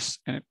source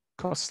and it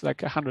costs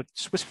like 100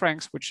 Swiss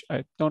francs, which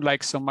I don't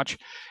like so much.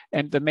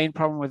 And the main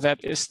problem with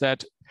that is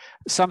that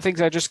some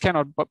things I just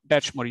cannot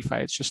batch modify.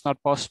 It's just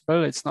not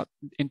possible. It's not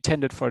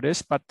intended for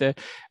this, but the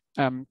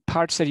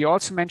parts that you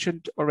also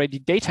mentioned already,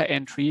 data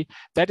entry,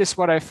 that is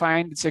what I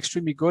find it's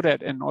extremely good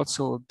at, and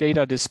also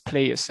data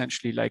display,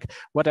 essentially. Like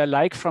what I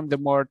like from the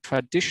more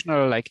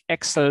traditional like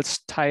Excel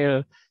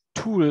style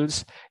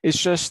tools is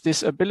just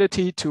this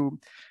ability to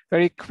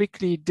very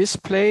quickly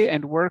display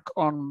and work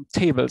on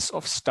tables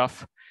of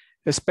stuff,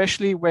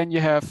 especially when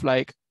you have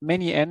like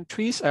many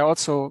entries. I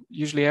also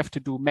usually have to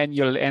do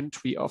manual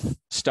entry of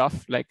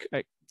stuff, like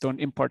I don't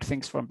import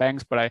things from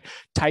banks, but I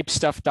type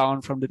stuff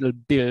down from little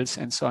bills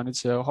and so on.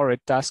 It's a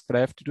horrid task, but I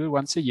have to do it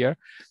once a year.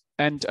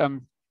 And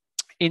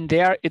in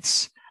there,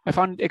 I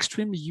found it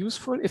extremely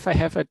useful if I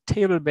have a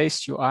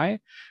table-based UI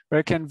where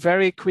I can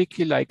very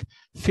quickly like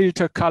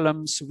filter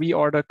columns,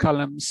 reorder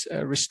columns,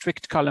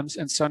 restrict columns,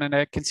 and so on. And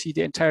I can see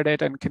the entire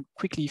data and can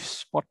quickly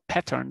spot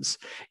patterns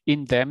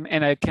in them.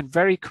 And I can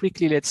very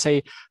quickly, let's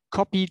say,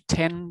 copy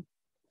 10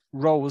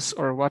 rows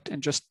or what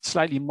and just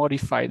slightly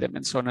modify them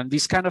and so on. And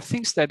these kind of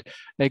things that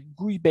like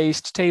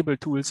GUI-based table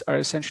tools are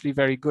essentially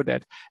very good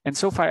at. And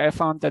so far I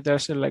found that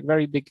there's a like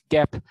very big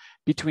gap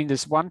between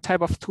this one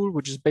type of tool,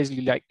 which is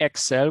basically like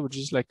Excel, which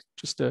is like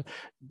just a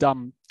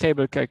dumb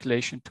table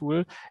calculation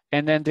tool.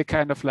 And then the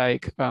kind of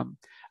like,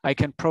 I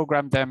can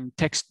program them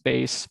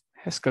text-based,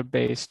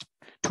 Haskell-based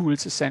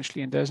tools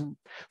essentially. And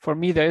for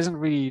me, there isn't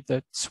really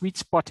the sweet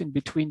spot in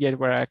between yet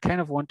where I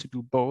kind of want to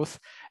do both.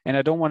 And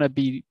I don't want to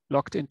be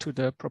locked into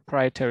the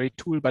proprietary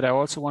tool, but I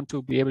also want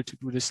to be able to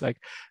do this like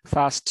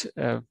fast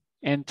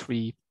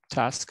entry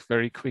task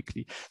very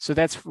quickly. So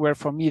that's where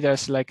for me,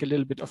 there's like a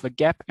little bit of a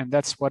gap. And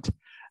that's what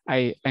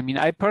I mean,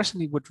 I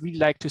personally would really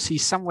like to see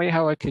some way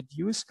how I could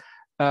use,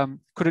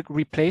 could it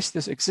replace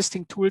this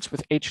existing tools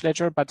with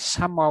hledger, but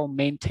somehow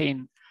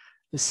maintain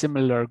a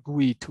similar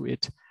GUI to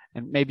it.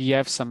 And maybe you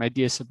have some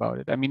ideas about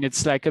it. I mean,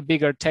 it's like a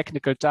bigger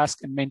technical task,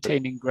 and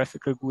maintaining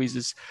graphical GUIs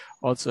is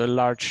also a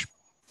large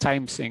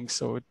time thing,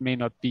 so it may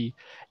not be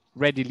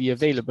readily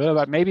available,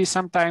 but maybe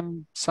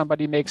sometime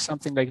somebody makes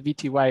something like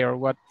VTY or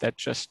what that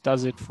just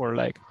does it for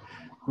like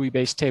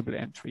GUI-based table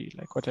entry.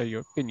 Like, what are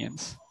your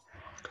opinions?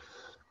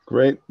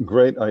 Great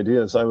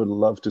ideas. I would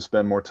love to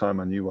spend more time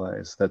on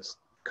UIs. That's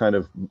kind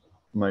of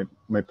my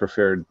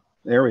preferred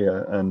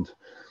area. And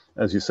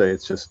as you say,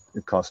 it's just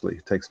costly,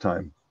 it takes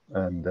time.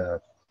 And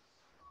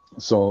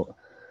so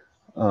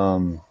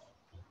I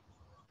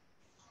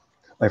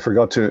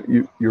forgot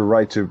to, you're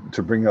right to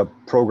bring up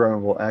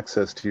programmable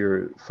access to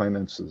your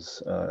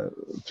finances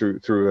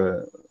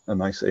through a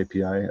nice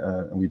API.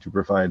 And we do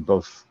provide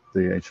both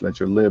the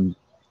hledger lib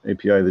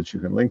API that you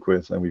can link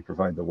with, and we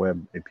provide the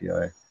web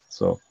API.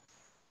 So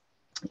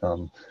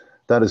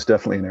that is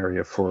definitely an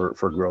area for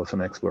growth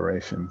and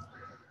exploration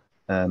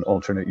and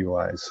alternate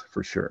UIs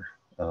for sure.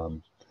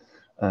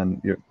 And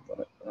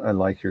I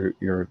like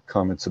your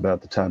comments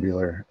about the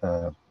tabular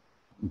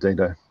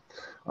data.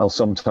 I'll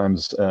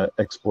sometimes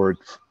export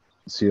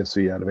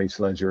CSV out of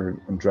hledger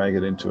and drag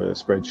it into a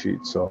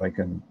spreadsheet so I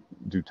can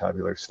do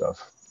tabular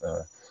stuff.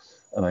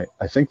 And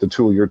I think the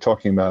tool you're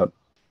talking about,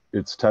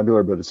 it's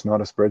tabular, but it's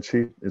not a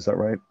spreadsheet. Is that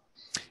right?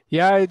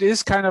 Yeah, it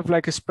is kind of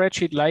like a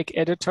spreadsheet-like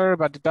editor,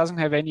 but it doesn't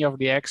have any of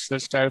the Excel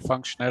style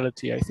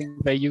functionality. I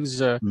think they use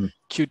a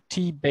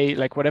Qt,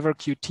 like whatever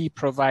Qt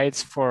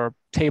provides for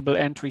table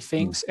entry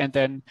things, and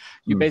then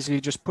you basically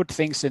just put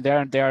things in there,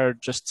 and there are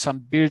just some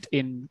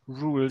built-in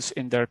rules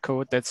in their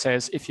code that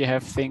says if you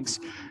have things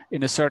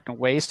in a certain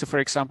way. So, for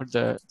example,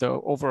 the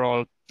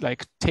overall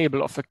like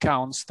table of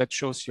accounts that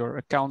shows your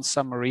account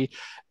summary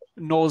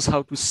knows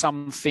how to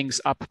sum things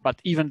up, but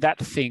even that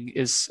thing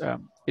is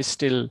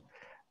still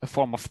a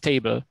form of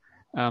table,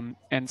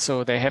 and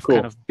so they have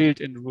kind of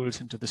built-in rules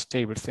into this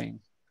table thing.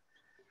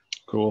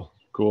 Cool.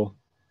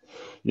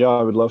 Yeah,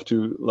 I would love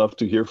to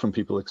hear from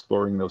people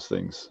exploring those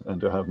things,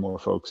 and to have more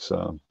folks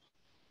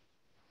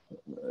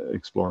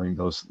exploring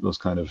those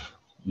kind of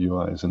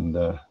UIs.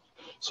 And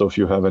so, if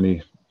you have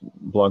any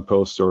blog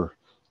posts or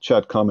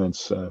chat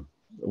comments,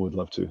 would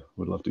love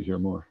to hear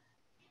more.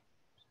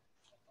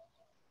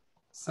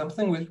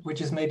 Something which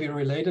is maybe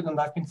related, and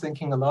I've been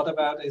thinking a lot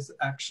about, is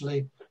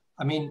actually,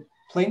 I mean,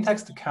 plain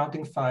text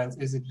accounting files,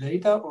 is it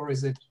data or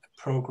is it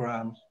a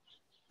program?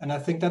 And I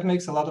think that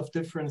makes a lot of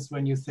difference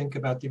when you think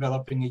about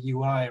developing a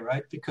UI,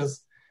 right?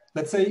 Because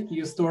let's say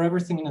you store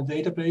everything in a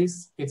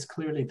database, it's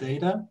clearly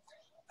data.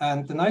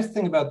 And the nice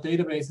thing about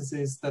databases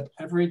is that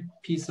every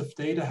piece of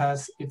data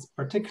has its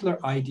particular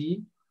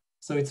ID.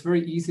 So it's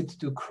very easy to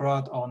do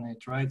CRUD on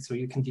it, right? So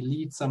you can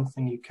delete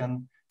something, you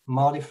can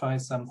modify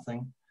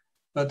something.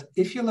 But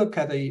if you look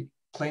at a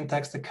plain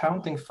text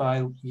accounting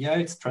file, yeah,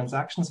 it's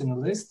transactions in a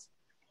list,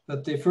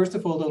 but they first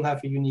of all don't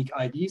have a unique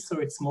ID, so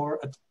it's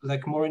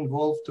more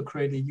involved to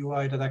create a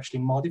UI that actually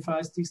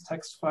modifies these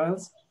text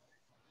files.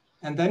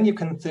 And then you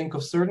can think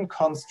of certain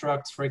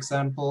constructs. For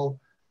example,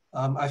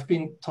 I've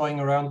been toying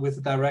around with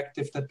a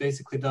directive that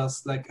basically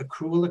does like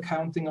accrual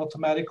accounting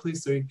automatically.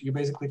 So you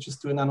basically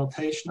just do an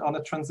annotation on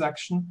a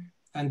transaction,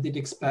 and it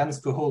expands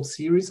the whole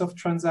series of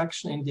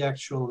transactions in the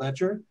actual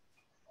ledger.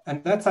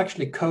 And that's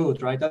actually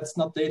code, right? That's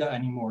not data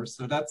anymore.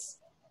 So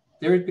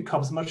there it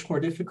becomes much more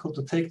difficult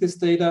to take this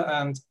data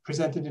and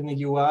present it in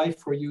a UI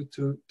for you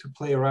to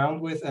play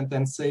around with, and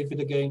then save it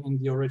again in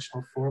the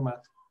original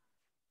format.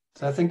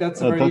 So I think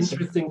that's a very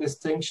interesting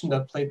distinction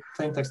that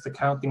plain text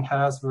accounting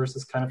has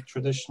versus kind of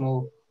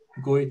traditional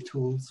GUI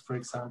tools, for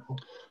example.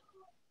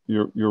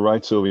 you're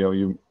right,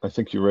 Silvio. I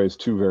think you raised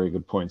two very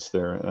good points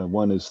there.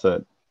 One is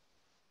that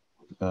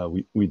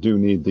we do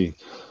need the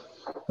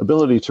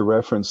ability to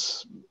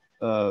reference,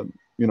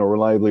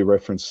 reliably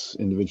reference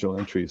individual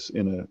entries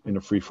in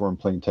a free-form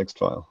plain text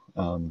file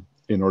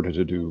in order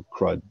to do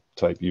CRUD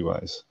type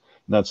UIs.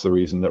 And that's the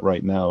reason that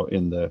right now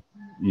in the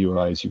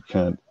UIs you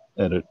can't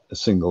edit a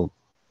single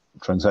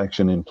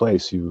transaction in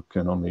place. You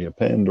can only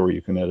append, or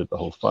you can edit the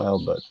whole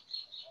file, but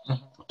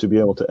to be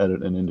able to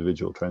edit an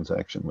individual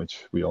transaction,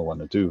 which we all want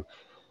to do,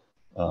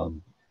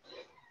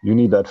 you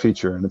need that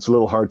feature. And it's a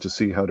little hard to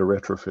see how to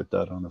retrofit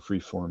that on a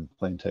free-form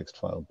plain text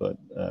file, but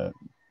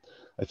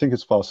I think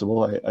it's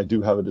possible. I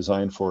do have a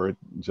design for it,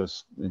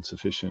 just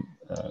insufficient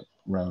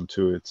round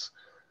to its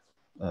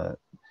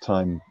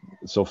time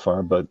so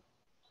far, but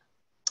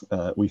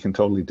we can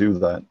totally do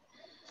that.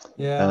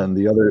 Yeah. And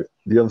the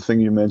other thing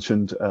you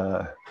mentioned,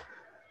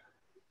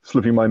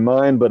 slipping my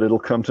mind, but it'll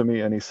come to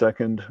me any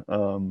second.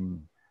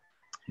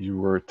 You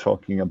were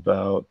talking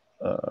about,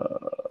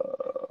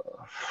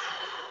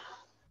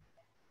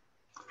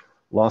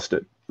 lost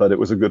it, but it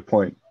was a good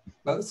point.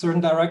 But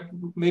certain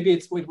maybe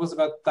it was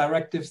about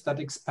directives that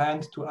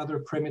expand to other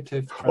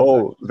primitive transactions.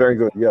 Oh, very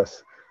good.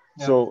 Yes.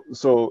 Yeah.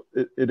 So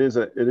it is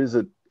a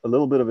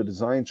little bit of a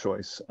design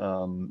choice,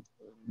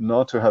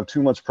 not to have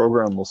too much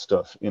programmable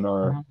stuff in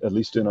our, at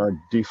least in our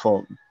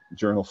default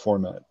journal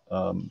format.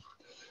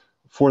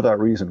 For that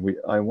reason,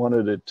 I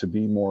wanted it to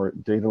be more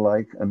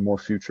data-like and more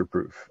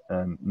future-proof,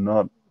 and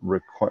not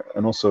require,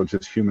 and also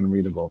just human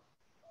readable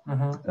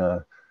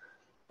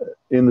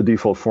in the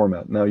default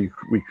format. Now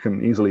we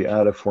can easily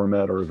add a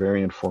format or a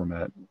variant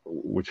format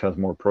which has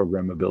more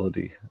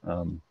programmability.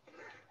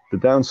 The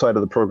downside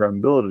of the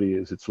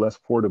programmability is it's less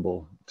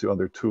portable to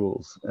other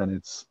tools, and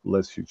it's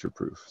less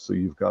future-proof. So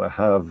you've got to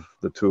have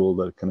the tool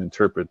that can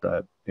interpret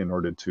that in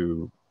order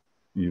to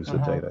use the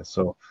data.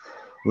 So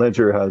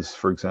hledger has,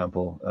 for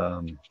example,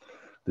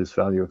 this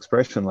value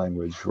expression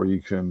language where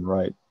you can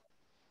write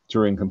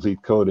Turing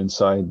complete code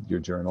inside your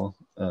journal,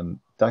 and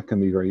that can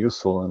be very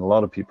useful. And a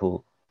lot of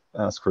people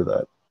ask for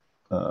that.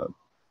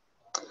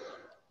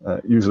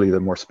 Usually the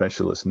more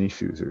specialist niche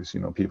users,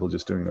 people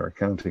just doing their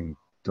accounting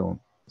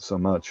don't so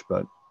much,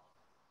 but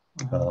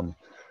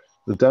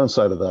the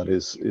downside of that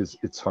is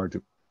it's hard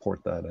to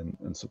port that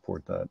and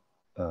support that.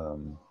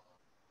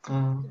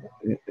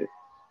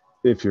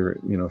 If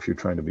you're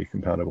trying to be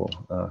compatible.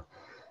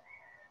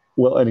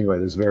 Well, anyway,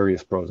 there's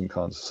various pros and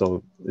cons,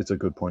 so it's a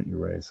good point you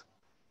raise.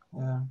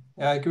 Yeah,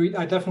 I agree.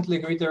 I definitely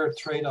agree there are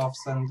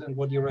trade-offs, and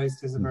what you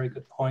raised is a very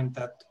good point,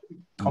 that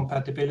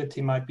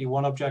compatibility might be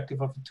one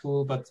objective of a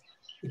tool, but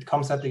it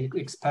comes at the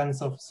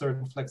expense of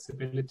certain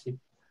flexibility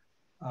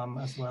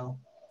as well.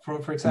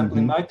 For example,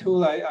 in my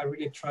tool, I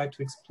really try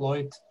to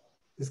exploit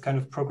this kind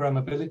of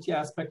programmability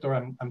aspect, or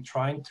I'm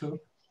trying to.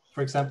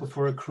 For example,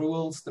 for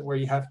accruals, where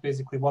you have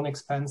basically one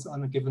expense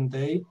on a given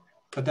day,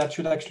 but that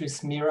should actually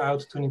smear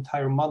out to an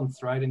entire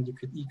month, right? And you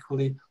could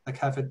equally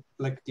have it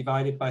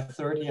divided by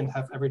 30 and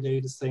have every day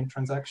the same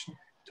transaction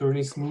to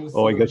really smooth.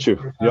 Oh, I get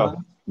you.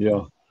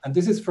 Yeah. And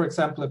this is, for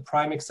example, a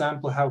prime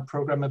example how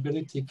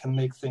programmability can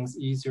make things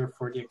easier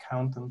for the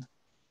accountant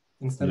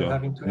instead of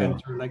having to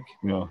enter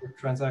the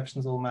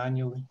transactions all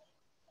manually.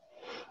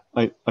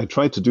 I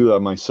tried to do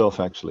that myself,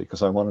 actually,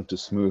 because I wanted to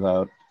smooth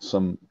out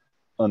some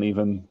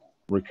uneven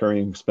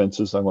recurring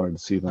expenses. I wanted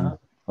to see them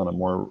on a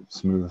more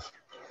smooth.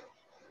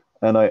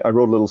 And I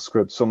wrote a little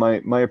script. So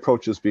my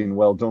approach has been,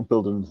 well, don't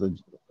build it into the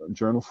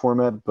journal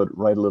format, but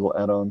write a little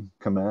add-on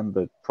command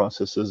that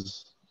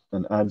processes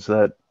and adds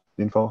that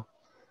info.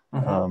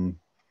 And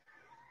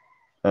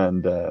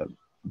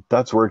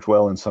that's worked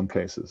well in some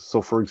cases.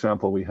 So for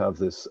example, we have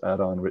this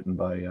add-on written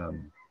by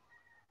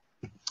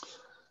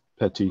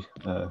Petty,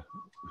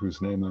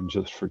 whose name I'm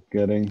just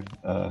forgetting.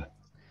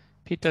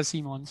 Peter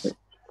Simons.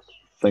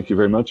 Thank you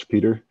very much,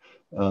 Peter.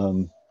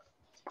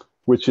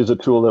 Which is a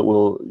tool that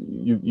will,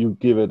 you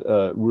give it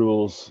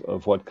rules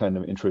of what kind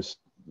of interest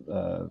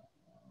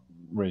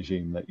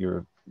regime that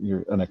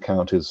an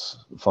account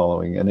is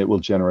following, and it will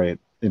generate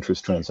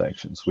interest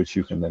transactions, which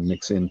you can then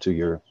mix into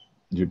your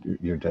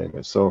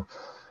data. So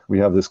we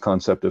have this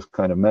concept of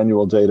kind of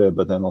manual data,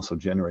 but then also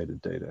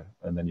generated data,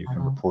 and then you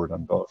can report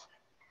on both.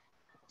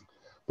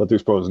 But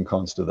there's pros and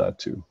cons to that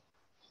too.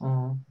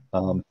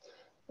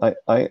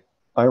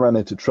 I ran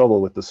into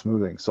trouble with the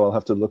smoothing, so I'll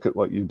have to look at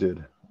what you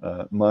did.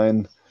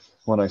 Mine,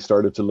 when I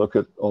started to look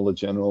at all the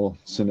general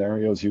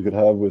scenarios you could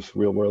have with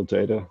real world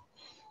data,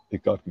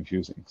 it got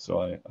confusing.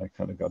 So I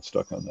kind of got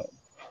stuck on that.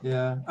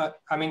 Yeah,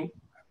 I mean,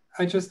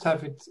 I just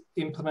have it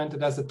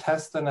implemented as a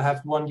test, and I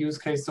have one use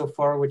case so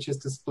far, which is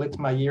to split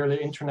my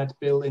yearly internet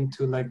bill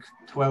into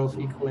 12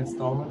 equal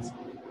installments,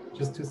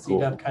 just to see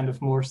that kind of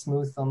more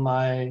smooth on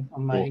my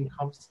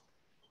incomes.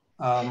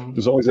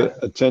 There's always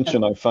a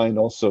tension I find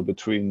also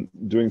between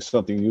doing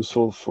something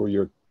useful for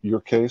your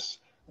case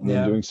and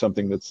then doing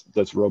something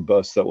that's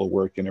robust that will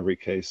work in every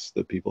case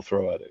that people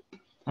throw at it.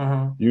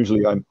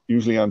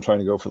 Usually I'm trying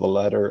to go for the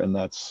latter, and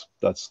that's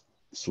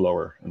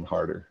slower and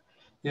harder.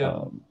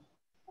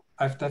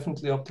 I've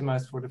definitely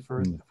optimized for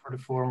the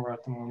former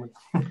at the moment.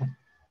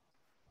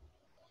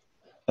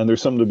 and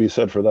there's something to be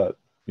said for that.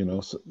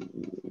 So,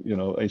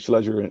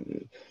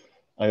 hledger,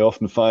 I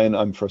often find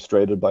I'm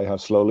frustrated by how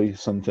slowly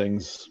some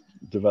things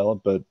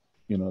develop, but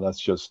that's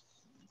just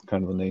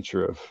kind of the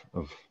nature of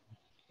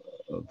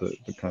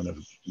the kind of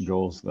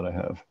goals that I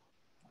have.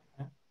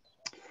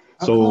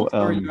 How So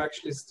are you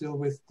actually still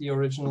with the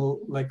original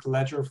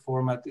ledger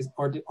format?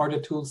 Are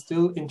the tools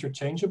still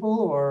interchangeable,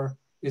 or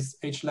is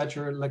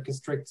hledger like a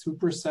strict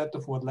superset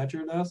of what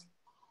ledger does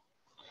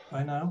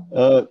by now?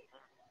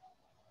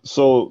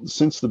 So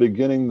since the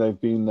beginning, they've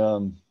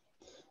been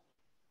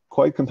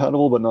quite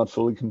compatible, but not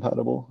fully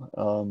compatible.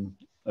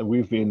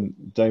 We've been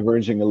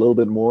diverging a little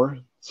bit more.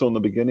 So in the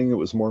beginning, it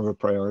was more of a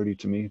priority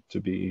to me to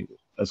be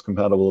as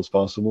compatible as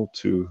possible,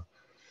 to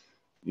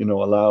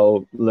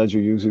allow ledger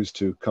users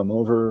to come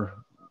over,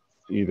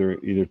 either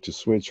to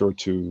switch or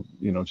to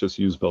just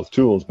use both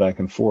tools back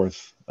and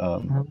forth,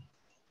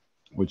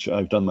 which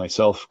I've done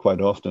myself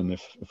quite often.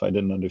 If I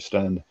didn't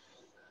understand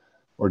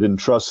or didn't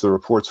trust the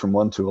reports from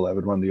one tool, I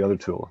would run the other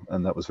tool,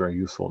 and that was very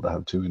useful to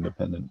have two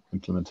independent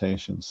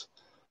implementations.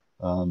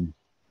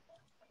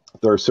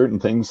 There are certain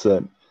things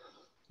that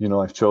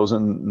I've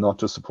chosen not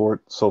to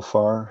support so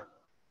far,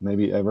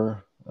 maybe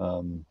ever.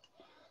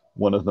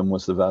 One of them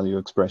was the value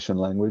expression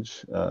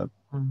language, and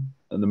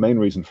the main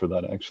reason for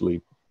that,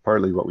 actually,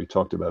 partly what we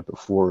talked about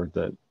before,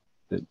 that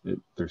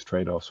there's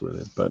trade-offs with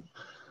it,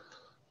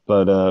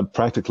 but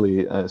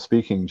practically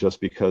speaking,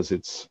 just because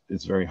it's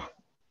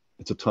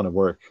a ton of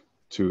work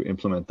to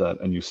implement that,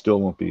 and you still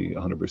won't be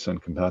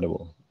 100%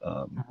 compatible,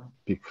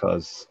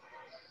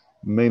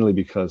 mainly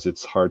because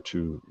it's hard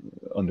to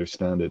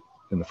understand it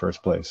in the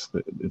first place.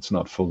 It's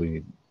not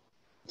fully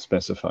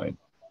specified,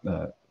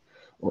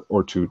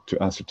 or to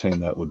ascertain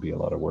that would be a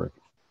lot of work.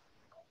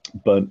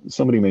 But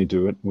somebody may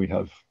do it. We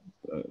have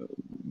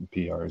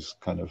PRs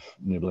kind of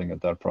nibbling at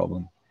that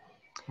problem.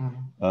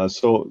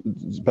 So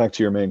back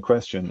to your main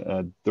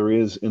question, there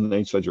is in the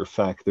hledger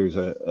FAQ, there's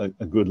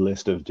a good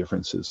list of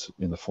differences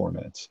in the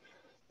formats.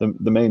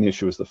 The main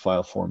issue is the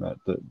file format.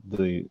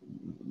 The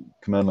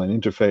command line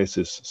interface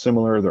is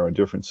similar. There are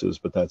differences,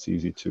 but that's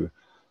easy to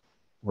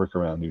work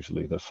around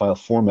usually. The file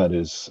format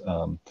is,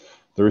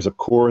 there is a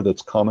core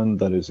that's common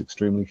that is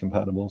extremely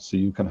compatible. So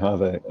you can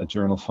have a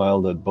journal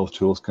file that both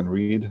tools can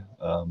read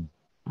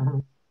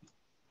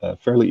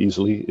fairly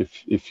easily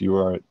if you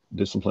are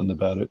disciplined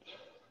about it.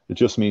 It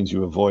just means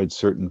you avoid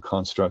certain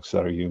constructs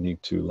that are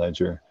unique to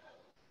Ledger.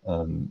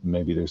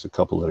 Maybe there's a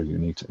couple that are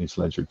unique to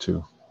hledger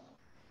too.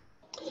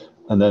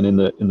 And then in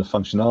the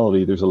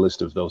functionality, there's a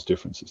list of those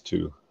differences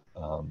too,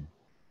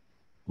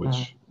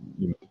 which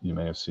you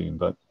may have seen.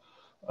 But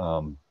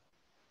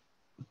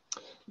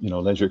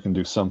Ledger can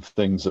do some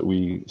things that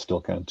we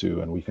still can't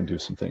do, and we can do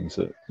some things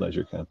that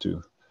Ledger can't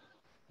do.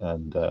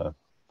 And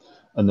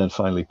then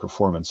finally,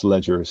 performance.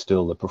 Ledger is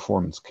still the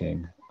performance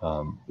king.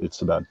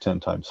 It's about 10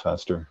 times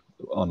faster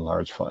on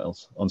large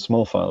files. On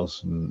small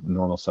files,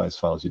 normal size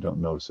files, you don't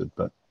notice it.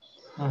 But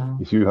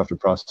if you have to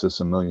process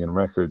 1 million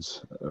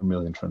records, 1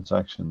 million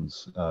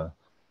transactions,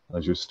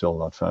 Ledger is still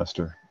a lot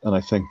faster. And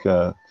I think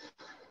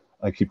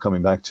I keep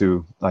coming back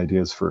to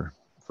ideas for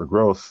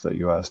growth that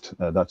you asked.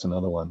 That's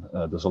another one.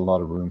 There's a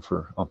lot of room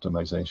for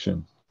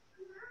optimization.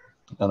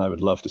 And I would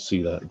love to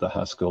see the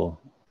Haskell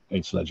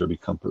hledger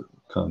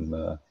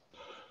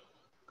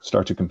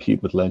start to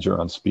compete with Ledger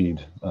on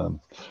speed.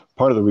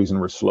 Part of the reason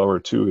we're slower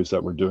too is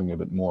that we're doing a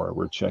bit more.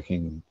 We're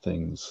checking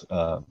things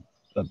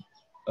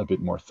a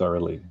bit more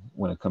thoroughly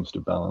when it comes to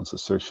balance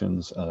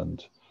assertions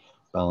and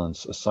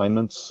balance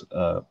assignments.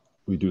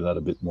 We do that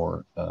a bit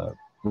more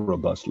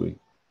robustly,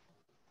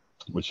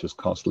 which is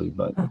costly,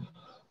 but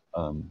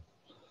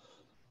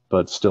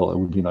still, it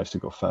would be nice to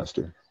go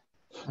faster.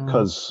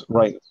 Because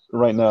right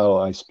now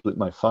I split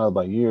my file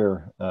by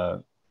year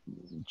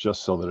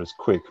just so that it's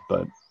quick,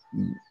 but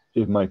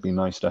it might be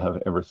nice to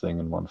have everything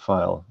in one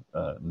file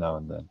now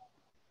and then.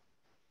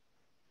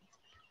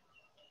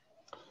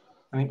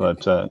 I mean,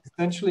 but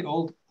essentially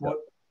all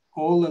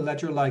a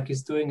ledger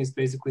is doing is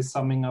basically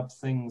summing up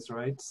things,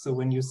 right? So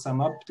when you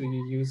sum up, do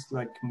you use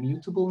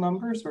mutable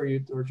numbers, or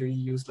do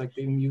you use the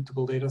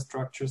immutable data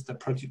structures that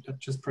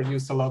just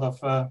produce a lot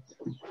of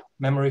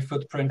memory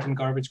footprint and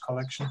garbage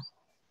collection?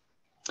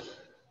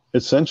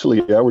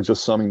 Essentially, yeah, we're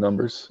just summing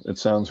numbers. It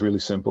sounds really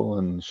simple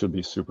and should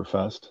be super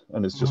fast,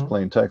 and it's just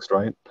plain text,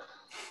 right?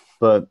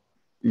 But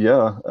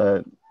yeah,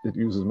 it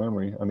uses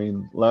memory. I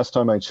mean, last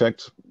time I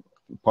checked,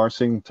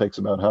 parsing takes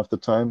about half the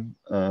time,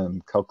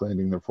 and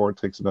calculating the report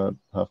takes about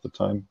half the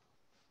time.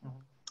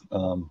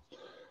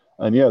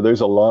 And yeah,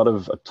 there's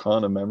a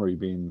ton of memory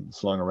being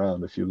slung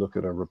around. If you look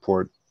at a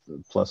report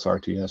plus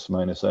RTS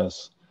minus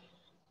S,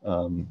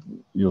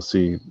 you'll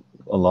see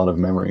a lot of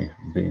memory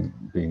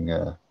being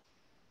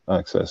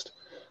accessed.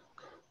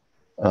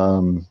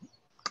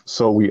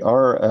 So we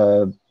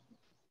are,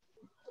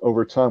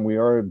 over time, we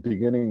are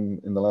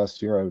beginning in the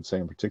last year, I would say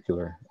in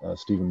particular,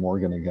 Stephen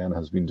Morgan again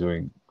has been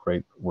doing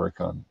great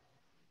work on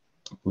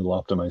little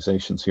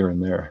optimizations here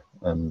and there.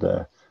 And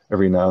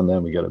every now and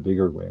then we get a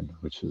bigger win,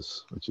 which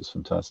is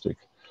fantastic.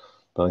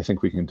 But I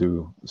think we can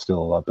do still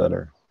a lot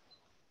better.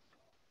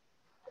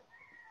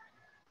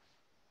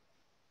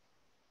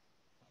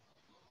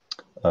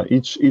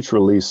 Each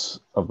release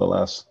of the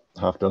last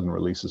half dozen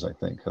releases, I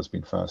think, has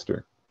been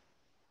faster.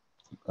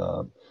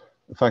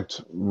 In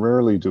fact,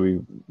 rarely do we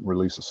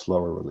release a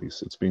slower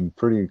release. It's been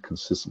pretty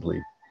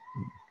consistently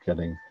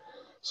getting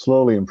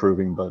slowly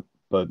improving,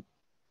 but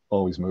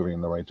always moving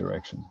in the right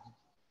direction.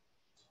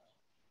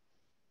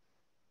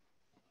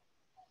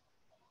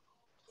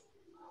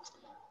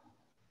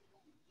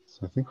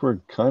 So I think we're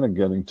kind of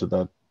getting to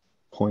that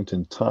point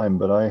in time,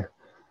 but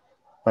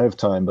I have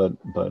time,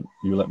 but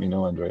you let me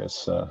know,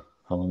 Andreas,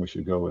 how long we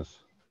should go with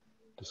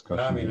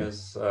discussion. I mean,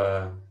 as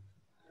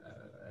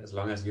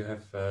long as you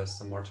have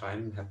some more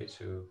time, I'm happy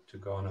to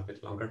go on a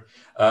bit longer.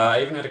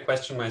 I even had a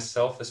question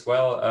myself as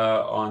well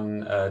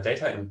on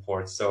data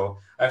imports. So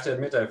I have to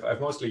admit,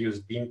 I've mostly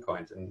used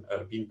Beancount and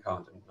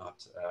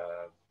not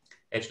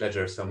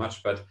hledger so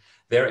much, but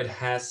there it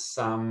has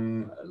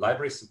some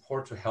library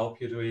support to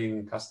help you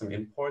doing custom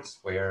imports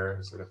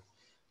where sort of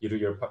you do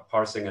your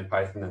parsing in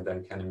Python and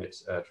then can emit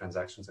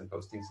transactions and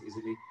postings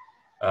easily.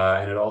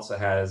 And it also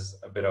has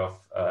a bit of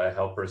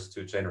helpers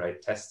to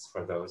generate tests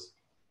for those.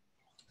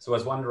 So I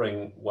was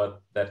wondering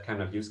what that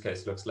kind of use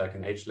case looks like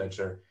in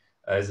hledger.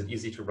 Is it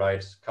easy to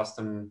write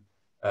custom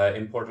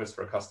importers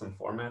for custom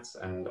formats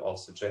and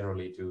also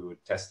generally do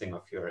testing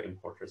of your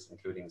importers,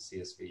 including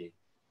CSV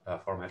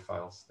format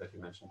files that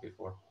you mentioned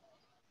before?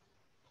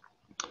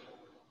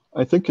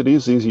 I think it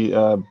is easy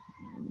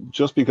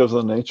just because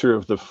of the nature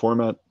of the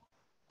format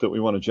that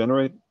we want to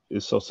generate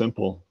is so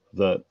simple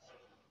that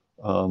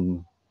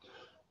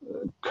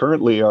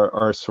currently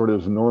our sort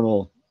of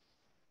normal,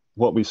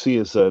 what we see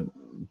is that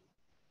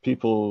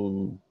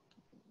people,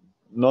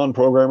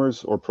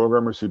 non-programmers or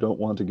programmers who don't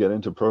want to get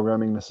into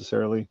programming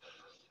necessarily,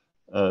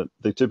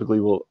 they typically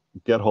will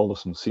get hold of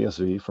some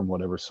CSV from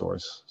whatever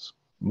source.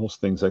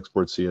 Most things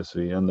export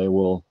CSV, and they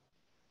will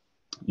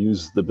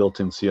use the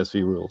built-in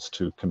CSV rules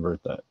to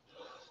convert that.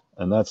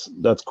 And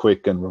that's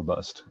quick and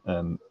robust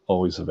and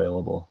always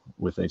available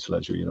with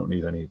hledger. You don't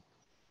need any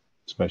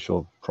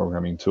special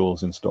programming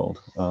tools installed.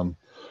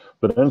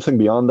 But anything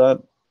beyond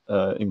that,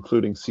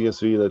 including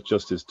CSV that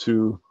just is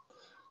too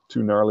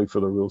gnarly for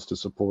the rules to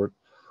support,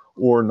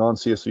 or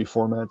non-CSV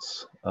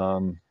formats,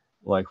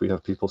 like we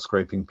have people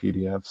scraping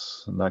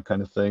PDFs and that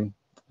kind of thing,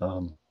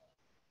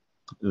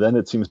 then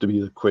it seems to be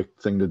the quick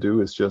thing to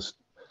do is just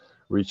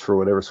reach for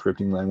whatever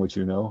scripting language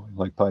you know,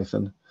 like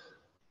Python,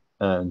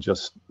 and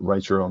just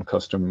write your own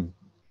custom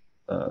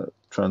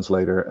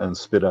translator and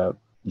spit out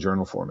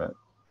journal format,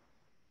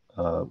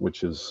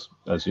 which is,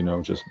 as you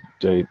know, just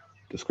date,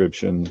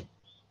 description,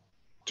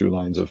 2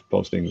 lines of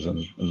postings,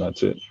 and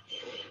that's it.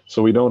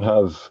 So we don't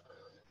have,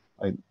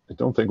 I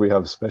don't think we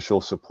have special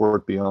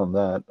support beyond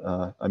that.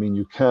 I mean,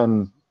 you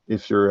can,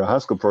 if you're a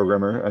Haskell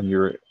programmer and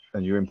you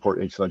import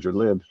hledger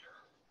lib,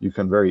 you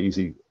can very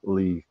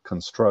easily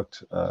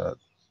construct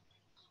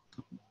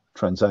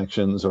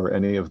transactions or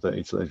any of the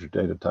hledger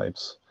data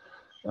types.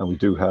 And we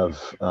do have,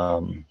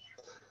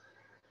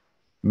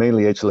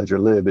 mainly hledger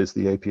lib is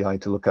the API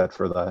to look at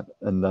for that.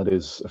 And that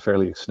is a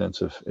fairly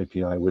extensive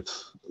API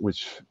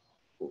which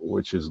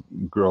is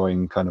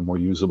growing kind of more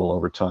usable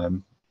over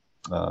time.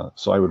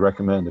 So I would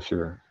recommend, if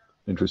you're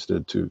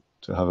interested, to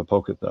have a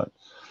poke at that.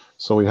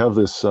 So we have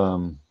this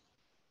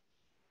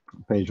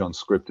page on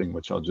scripting,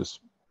 which I'll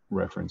just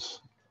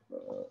reference,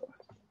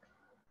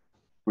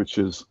 which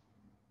is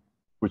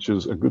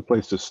a good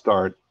place to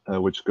start,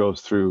 which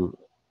goes through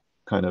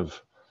kind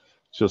of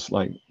just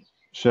like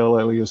shell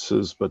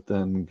aliases, but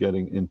then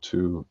getting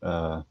into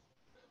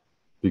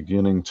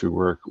beginning to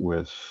work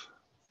with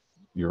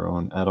your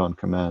own add-on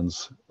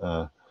commands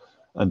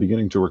and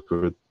beginning to work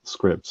with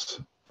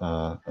scripts.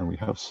 And we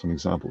have some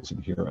examples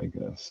in here, I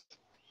guess.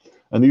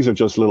 And these are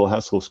just little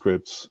Haskell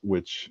scripts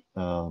which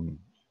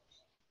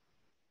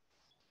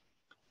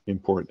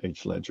import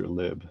hledger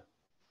lib.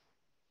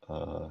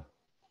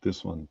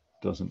 This one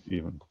doesn't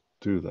even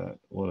do that.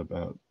 What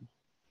about,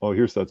 oh,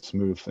 here's that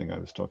smooth thing I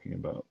was talking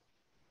about.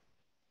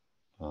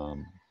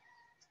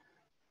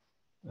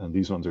 And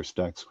these ones are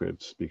stack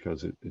scripts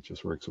because it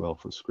just works well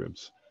for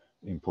scripts,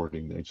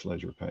 importing the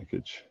hledger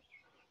package.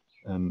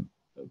 And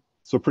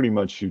so pretty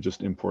much you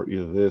just import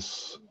either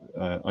this,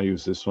 I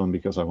use this one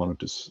because I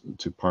wanted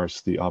to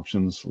parse the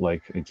options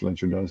like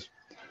hledger does.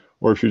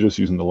 Or if you're just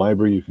using the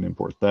library, you can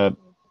import that.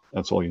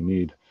 That's all you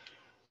need.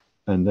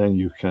 And then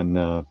you can,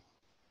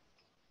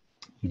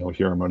 you know,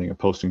 here I'm running a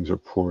postings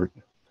report.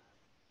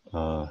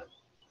 And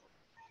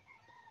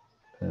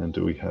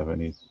do we have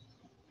any?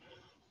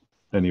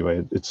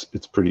 Anyway, it's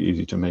pretty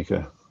easy to make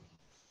a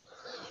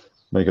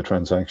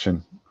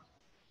transaction.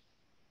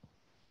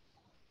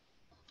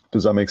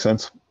 Does that make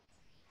sense?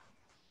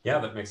 Yeah,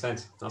 that makes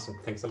sense. Awesome.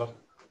 Thanks a lot.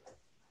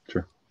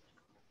 Sure.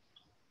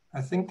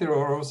 I think there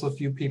are also a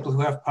few people who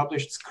have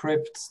published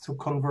scripts to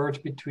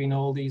convert between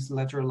all these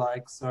ledger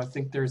likes. So I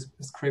think there's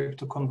a script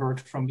to convert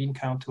from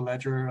beancount to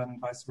ledger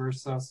and vice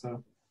versa.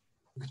 So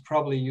you could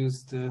probably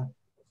use the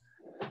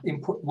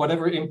import,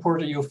 whatever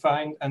importer you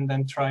find, and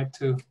then try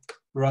to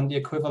run the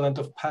equivalent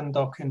of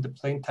pandoc in the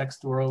plain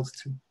text world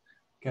to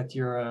get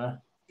your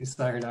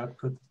desired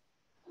output.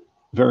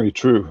 Very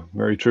true,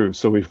 very true.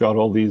 So we've got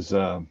all these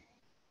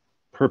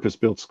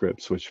purpose-built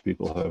scripts which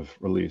people have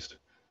released,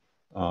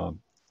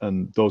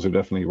 and those are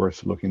definitely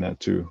worth looking at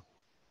too.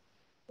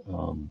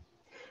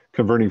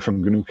 Converting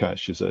from GNU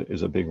cache is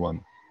a big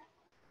one.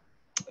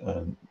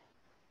 I'm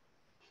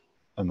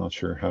not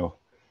sure how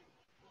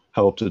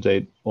up to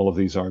date all of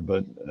these are,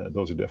 but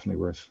those are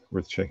definitely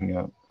worth checking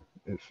out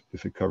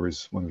if it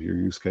covers one of your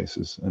use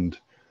cases. And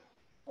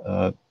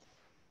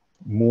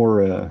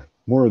more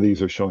of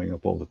these are showing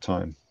up all the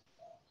time.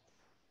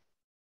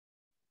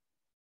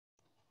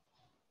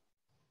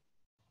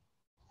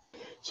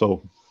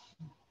 So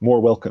more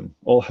welcome,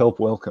 all help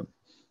welcome.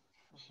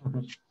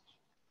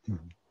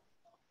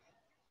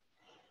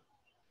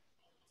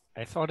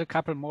 I thought a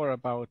couple more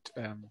about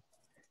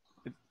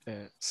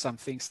some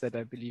things that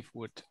I believe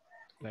would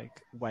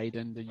like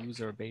widen the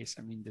user base.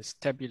 I mean, this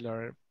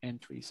tabular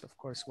entry is of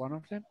course one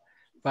of them,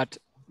 but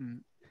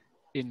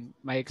in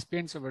my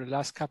experience over the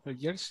last couple of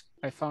years,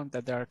 I found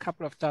that there are a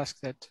couple of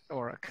tasks that,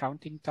 or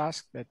accounting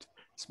tasks that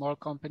small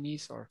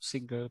companies or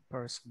single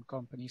person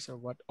companies or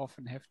what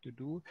often have to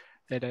do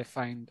that I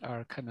find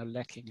are kind of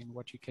lacking in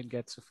what you can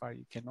get so far.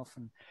 You can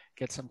often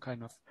get some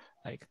kind of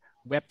like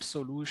web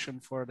solution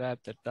for that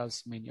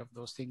does many of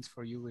those things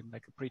for you in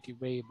like a pretty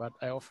way, but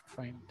I often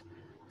find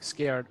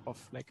scared of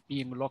like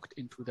being locked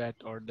into that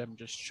or them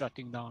just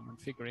shutting down and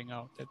figuring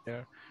out that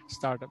their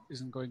startup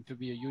isn't going to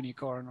be a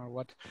unicorn or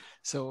what.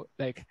 So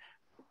like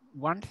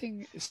one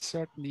thing is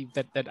certainly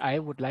that I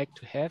would like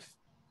to have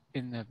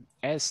in a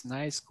as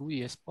nice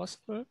GUI as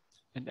possible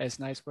and as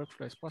nice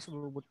workflow as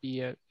possible would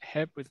be a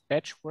help with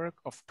batch work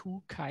of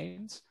two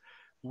kinds.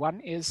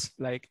 One is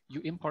like you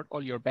import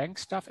all your bank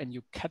stuff and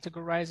you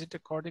categorize it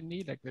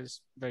accordingly. Like this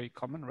is very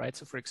common, right?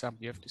 So for example,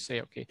 you have to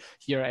say, okay,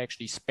 here I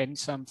actually spend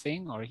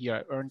something, or here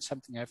I earned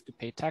something, I have to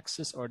pay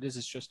taxes, or this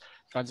is just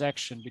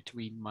transaction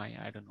between my,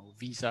 I don't know,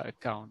 Visa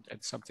account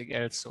and something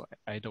else. So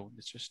I don't,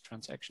 it's just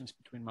transactions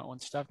between my own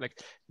stuff. Like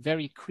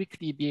very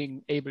quickly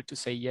being able to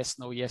say yes,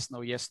 no, yes, no,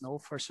 yes, no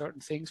for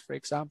certain things, for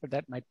example,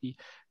 that might be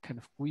kind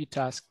of GUI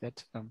task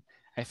that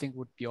I think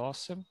would be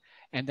awesome.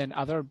 And then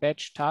other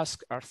batch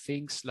tasks are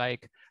things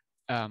like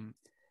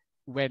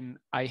when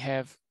I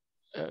have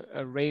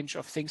a range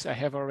of things I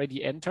have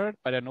already entered,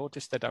 but I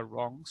noticed that are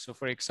wrong. So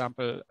for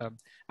example,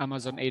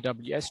 Amazon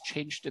AWS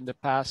changed in the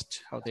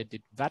past how they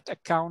did VAT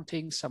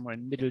accounting somewhere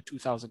in middle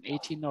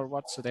 2018 or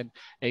what. So then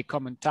a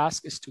common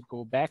task is to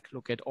go back,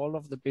 look at all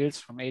of the bills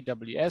from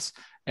AWS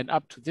and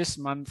up to this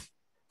month,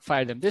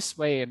 file them this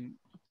way, and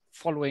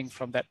following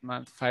from that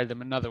month, file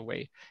them another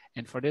way.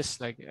 And for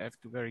this, like I have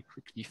to very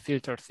quickly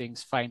filter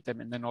things, find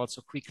them, and then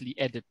also quickly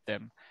edit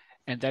them.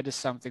 And that is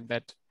something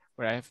that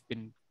where I have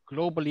been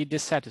globally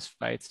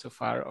dissatisfied so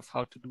far of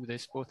how to do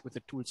this, both with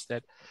the tools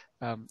that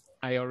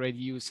I already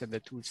use and the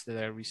tools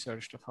that I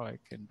researched of how I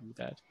can do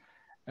that.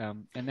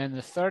 And then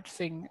the third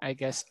thing, I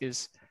guess,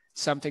 is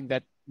something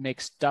that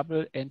makes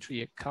double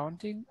entry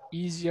accounting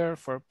easier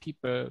for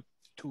people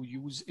to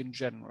use in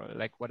general.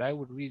 Like what I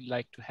would really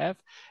like to have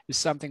is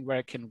something where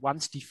I can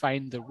once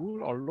define the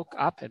rule or look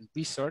up and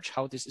research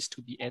how this is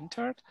to be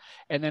entered.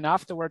 And then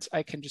afterwards,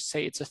 I can just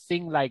say it's a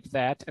thing like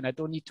that. And I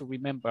don't need to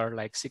remember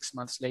like 6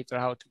 months later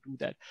how to do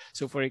that.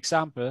 So for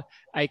example,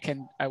 I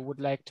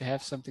would like to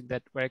have something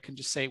that where I can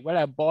just say, well,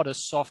 I bought a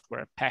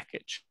software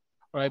package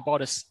or I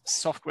bought a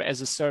software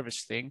as a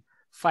service thing,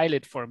 file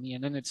it for me.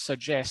 And then it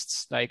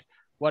suggests like,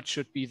 what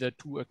should be the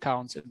two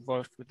accounts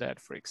involved with that,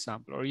 for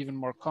example, or even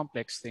more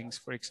complex things.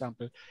 For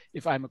example,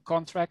 if I'm a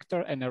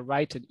contractor and I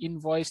write an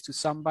invoice to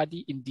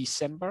somebody in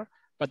December,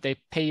 but they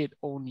pay it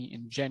only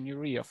in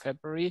January or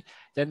February,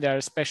 then there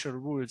are special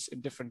rules in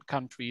different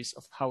countries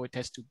of how it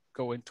has to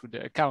go into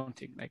the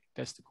accounting. Like it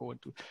has to go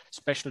into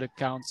special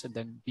accounts and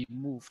then be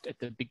moved at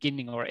the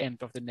beginning or end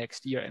of the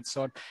next year and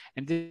so on.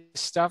 And this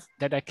stuff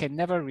that I can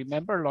never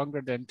remember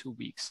longer than 2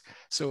 weeks.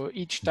 So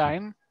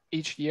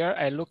each year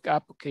I look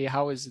up, okay,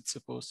 how is it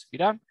supposed to be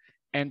done?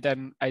 And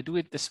then I do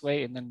it this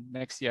way. And then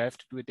next year I have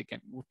to do it again.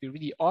 It would be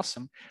really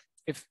awesome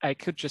if I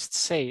could just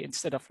say,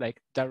 instead of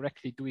like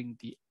directly doing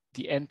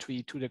the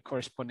entry to the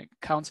corresponding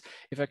accounts,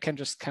 if I can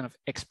just kind of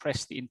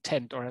express the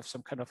intent or have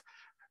some kind of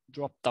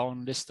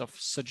drop-down list of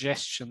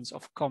suggestions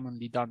of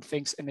commonly done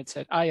things. And it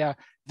said, yeah,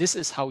 this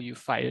is how you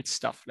file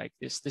stuff like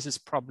this. This is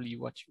probably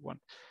what you want.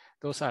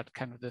 Those are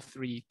kind of the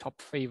 3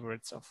 top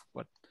favorites of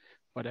what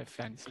I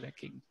find is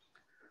lacking.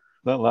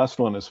 That last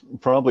one is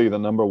probably the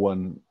number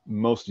one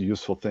most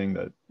useful thing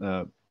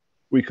that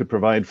we could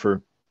provide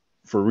for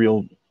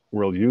real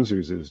world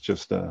users, is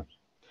just a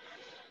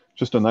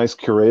nice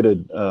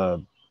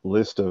curated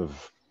list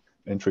of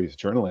entries,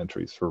 journal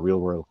entries for real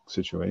world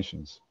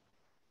situations.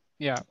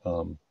 Yeah.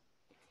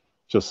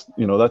 Just,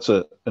 that's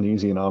an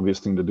easy and obvious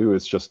thing to do.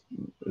 It's just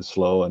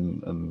slow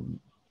and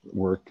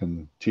work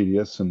and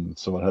tedious, and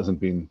so it hasn't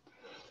been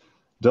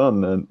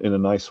done in a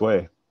nice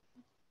way.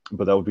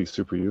 But that would be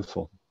super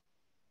useful.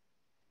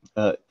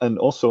 And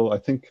also, I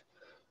think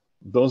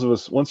those of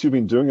us, once you've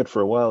been doing it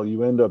for a while,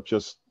 you end up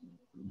just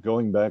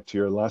going back to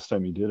your last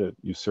time you did it.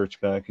 You search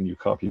back and you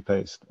copy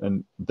paste,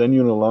 and then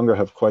you no longer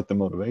have quite the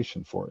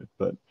motivation for it.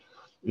 But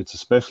it's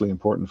especially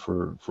important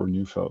for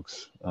new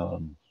folks,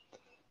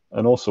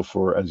 and also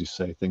for, as you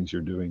say, things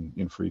you're doing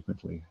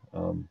infrequently.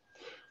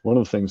 One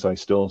of the things I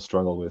still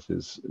struggle with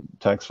is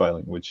tax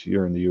filing, which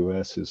here in the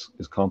US is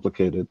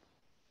complicated.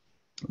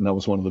 And that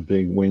was one of the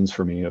big wins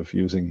for me of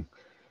using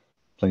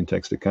plain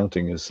text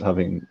accounting, is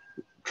having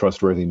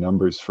trustworthy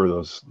numbers for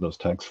those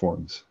tax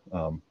forms.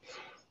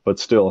 But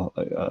still,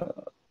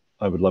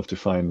 I would love to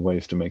find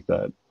ways to make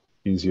that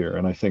easier.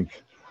 And I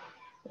think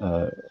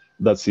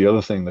that's the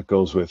other thing that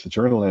goes with the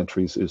journal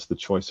entries, is the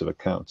choice of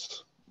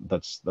accounts.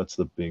 That's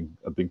a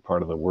big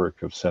part of the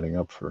work of setting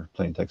up for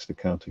plain text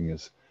accounting,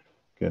 is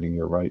getting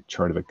your right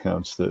chart of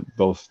accounts that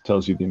both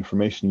tells you the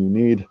information you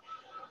need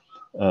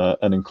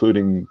and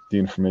including the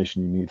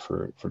information you need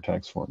for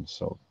tax forms.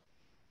 So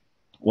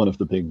one of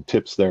the big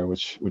tips there,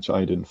 which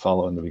I didn't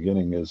follow in the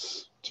beginning,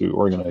 is to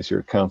organize your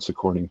accounts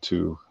according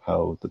to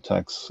how the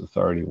tax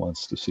authority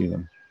wants to see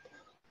them.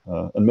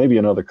 And maybe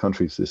in other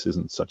countries this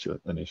isn't such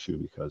an issue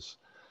because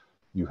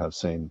you have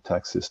same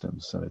tax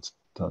systems and it's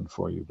done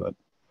for you. But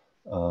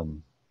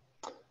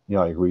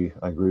yeah, I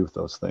agree with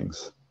those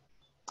things.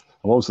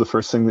 And what was the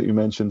first thing that you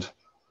mentioned?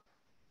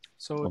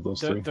 So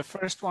the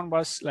first one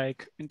was,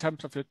 like, in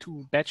terms of the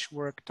two batch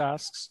work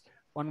tasks,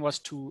 one was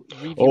to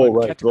review and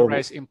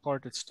categorize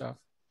imported stuff.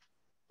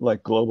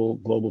 Like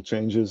global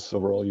changes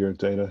over all your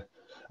data.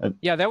 And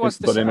yeah, that was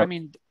I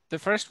mean, the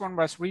first one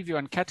was review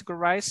and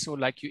categorize. So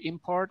like you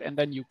import and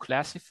then you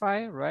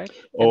classify, right?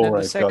 And then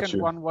the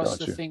second one was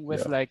the thing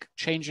with like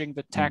changing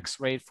the tax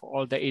rate for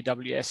all the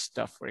AWS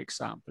stuff, for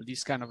example,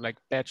 these kind of like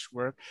batch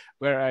work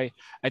where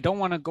I don't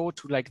want to go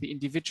to like the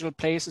individual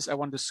places. I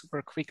want to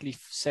super quickly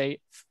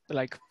say,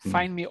 like,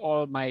 find me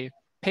all my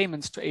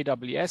payments to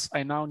AWS.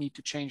 I now need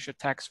to change the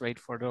tax rate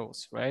for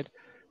those, right?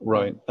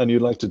 Right, and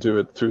you'd like to do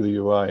it through the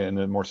UI in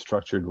a more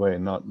structured way,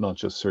 not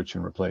just search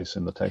and replace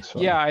in the text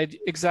file. Yeah,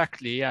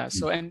 exactly. Yeah.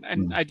 So and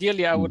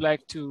ideally, I would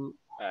like to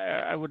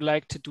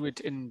do it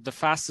in the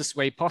fastest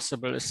way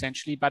possible,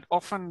 essentially. But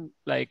often,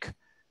 like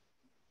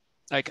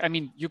I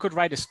mean, you could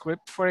write a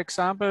script, for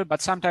example,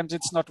 but sometimes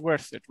it's not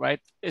worth it,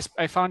 right?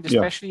 I found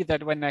especially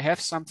that when I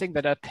have something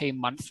that I pay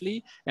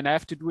monthly and I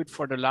have to do it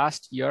for the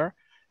last year,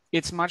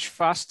 it's much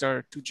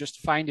faster to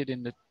just find it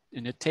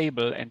in a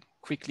table and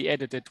quickly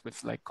edit it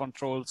with like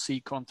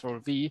Control-C,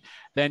 Control-V,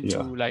 than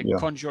to like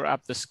conjure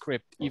up the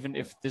script, even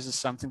if this is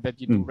something that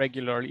you do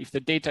regularly. If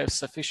the data is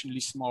sufficiently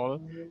small,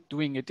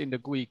 doing it in the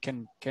GUI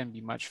can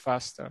be much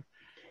faster.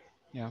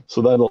 Yeah.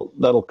 So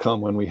that'll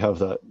come when we have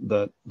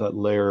that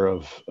layer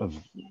of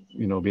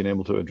being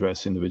able to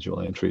address individual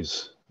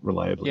entries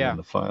reliably in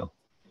the file.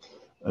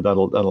 And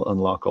that'll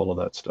unlock all of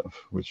that stuff,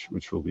 which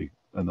will be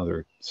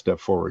another step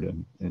forward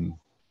in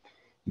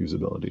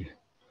usability.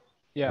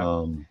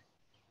 Yeah.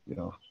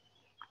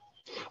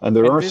 And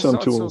there are some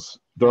tools.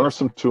 There are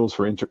some tools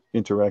for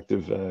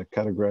interactive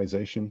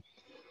categorization.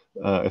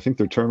 I think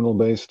they're terminal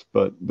based,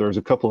 but there's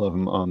a couple of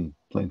them on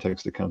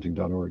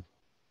plaintextaccounting.org.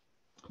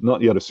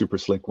 Not yet a super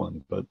slick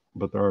one, but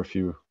there are a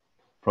few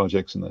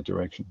projects in that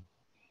direction.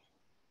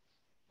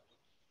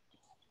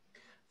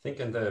 I think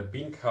in the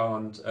bean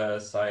count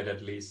side,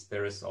 at least,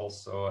 there is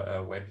also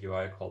a web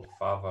UI called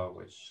Fava,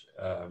 which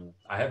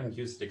I haven't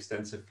used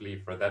extensively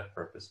for that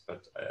purpose,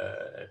 but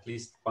at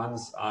least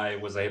once I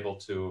was able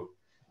to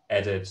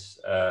edit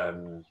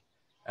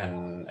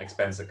an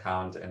expense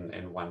account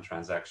in one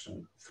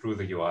transaction through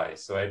the UI.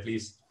 So at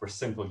least for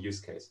simple use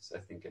cases, I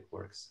think it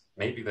works.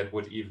 Maybe that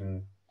would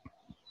even,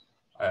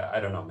 I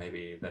don't know,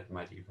 maybe that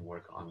might even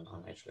work on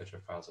hledger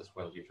files as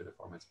well due to the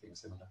formats being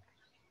similar.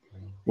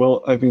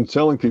 Well, I've been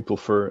telling people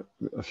for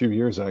a few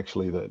years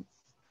actually that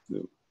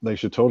they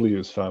should totally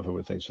use Fava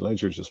with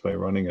hledger just by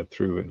running it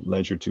through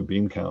ledger to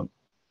bean count,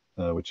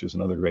 which is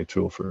another great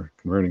tool for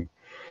converting.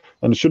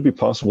 And it should be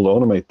possible to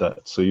automate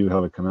that. So you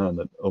have a command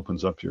that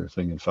opens up your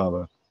thing in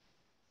Fava,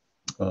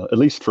 at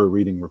least for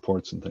reading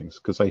reports and things,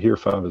 because I hear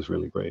Fava is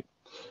really great.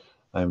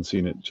 I haven't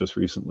seen it just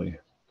recently.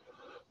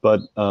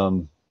 But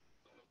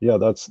yeah,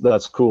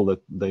 that's cool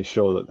that they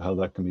show that how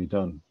that can be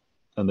done.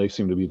 And they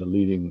seem to be the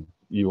leading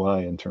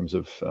UI in terms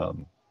of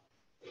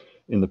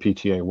in the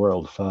PTA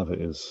world. Fava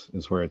is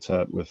where it's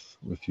at with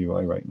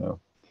UI right now.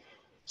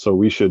 So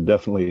we should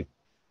definitely,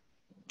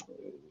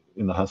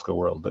 in the Haskell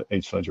world, the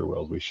hledger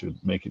world, we should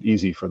make it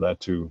easy for that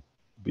to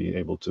be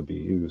able to be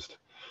used,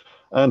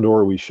 and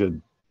or we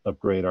should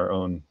upgrade our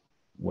own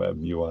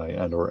web UI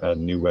and or add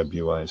new web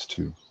UIs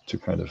to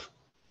kind of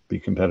be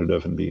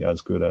competitive and be as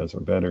good as or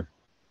better.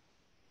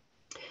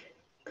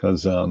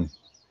 Because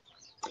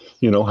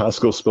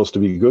Haskell's supposed to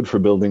be good for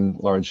building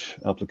large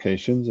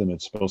applications, and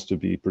it's supposed to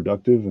be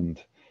productive. And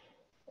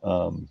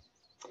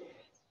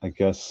I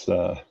guess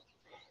I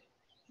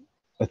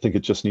think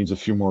it just needs a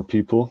few more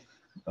people,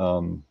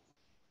 and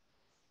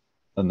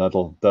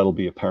that'll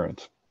be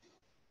apparent.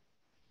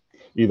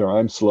 Either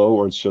I'm slow,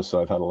 or it's just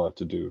I've had a lot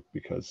to do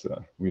because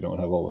we don't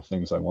have all the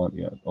things I want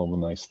yet, all the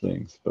nice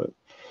things, but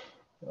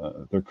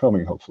they're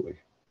coming hopefully.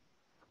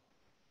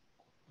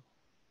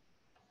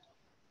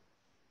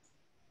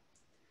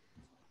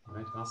 All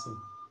right,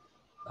 awesome.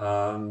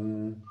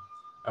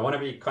 I want to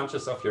be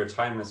conscious of your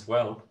time as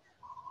well.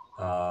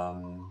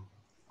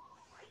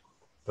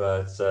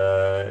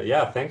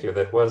 Yeah, thank you.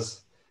 That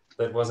was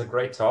a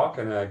great talk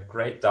and a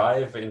great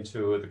dive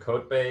into the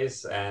code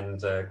base, and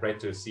great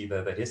to see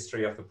the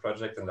history of the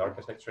project and the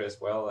architecture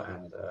as well,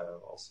 and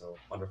also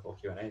wonderful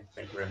Q&A.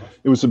 Thank you very much.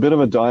 It was a bit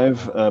of a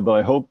dive, but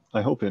I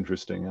hope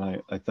interesting.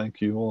 I thank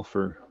you all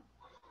for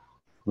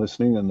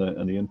listening and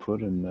the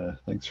input, and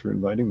thanks for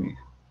inviting me.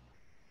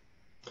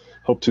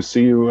 Hope to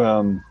see you.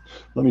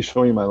 Let me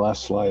show you my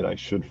last slide. I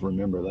should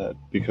remember that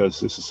because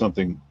this is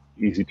something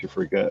easy to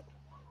forget.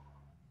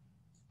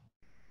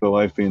 So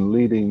I've been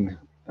leading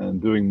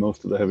and doing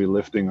most of the heavy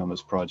lifting on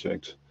this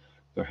project.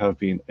 There have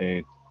been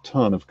a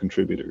ton of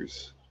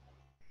contributors.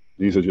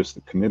 These are just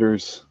the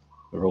committers.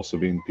 There have also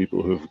been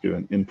people who have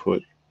given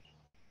input.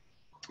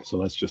 So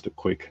that's just a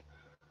quick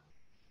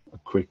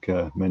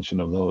mention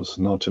of those,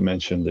 not to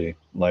mention the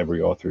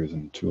library authors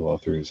and tool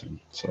authors. And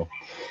so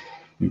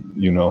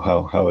you know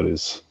how it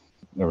is.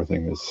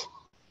 Everything is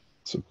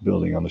sort of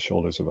building on the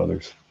shoulders of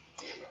others.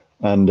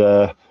 And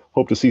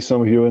hope to see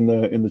some of you in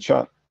the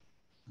chat.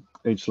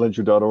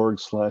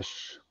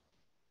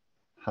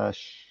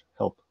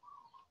 hledger.org/help.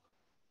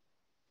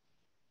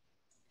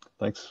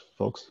 Thanks,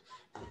 folks.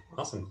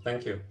 Awesome.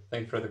 Thank you.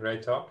 Thank you for the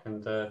great talk,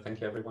 and thank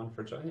you everyone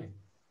for joining.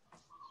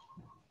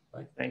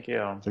 Bye. Thank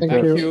you.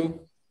 Thank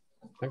you.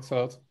 Thanks a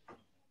lot.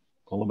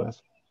 All the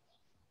best.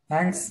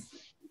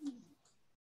 Thanks.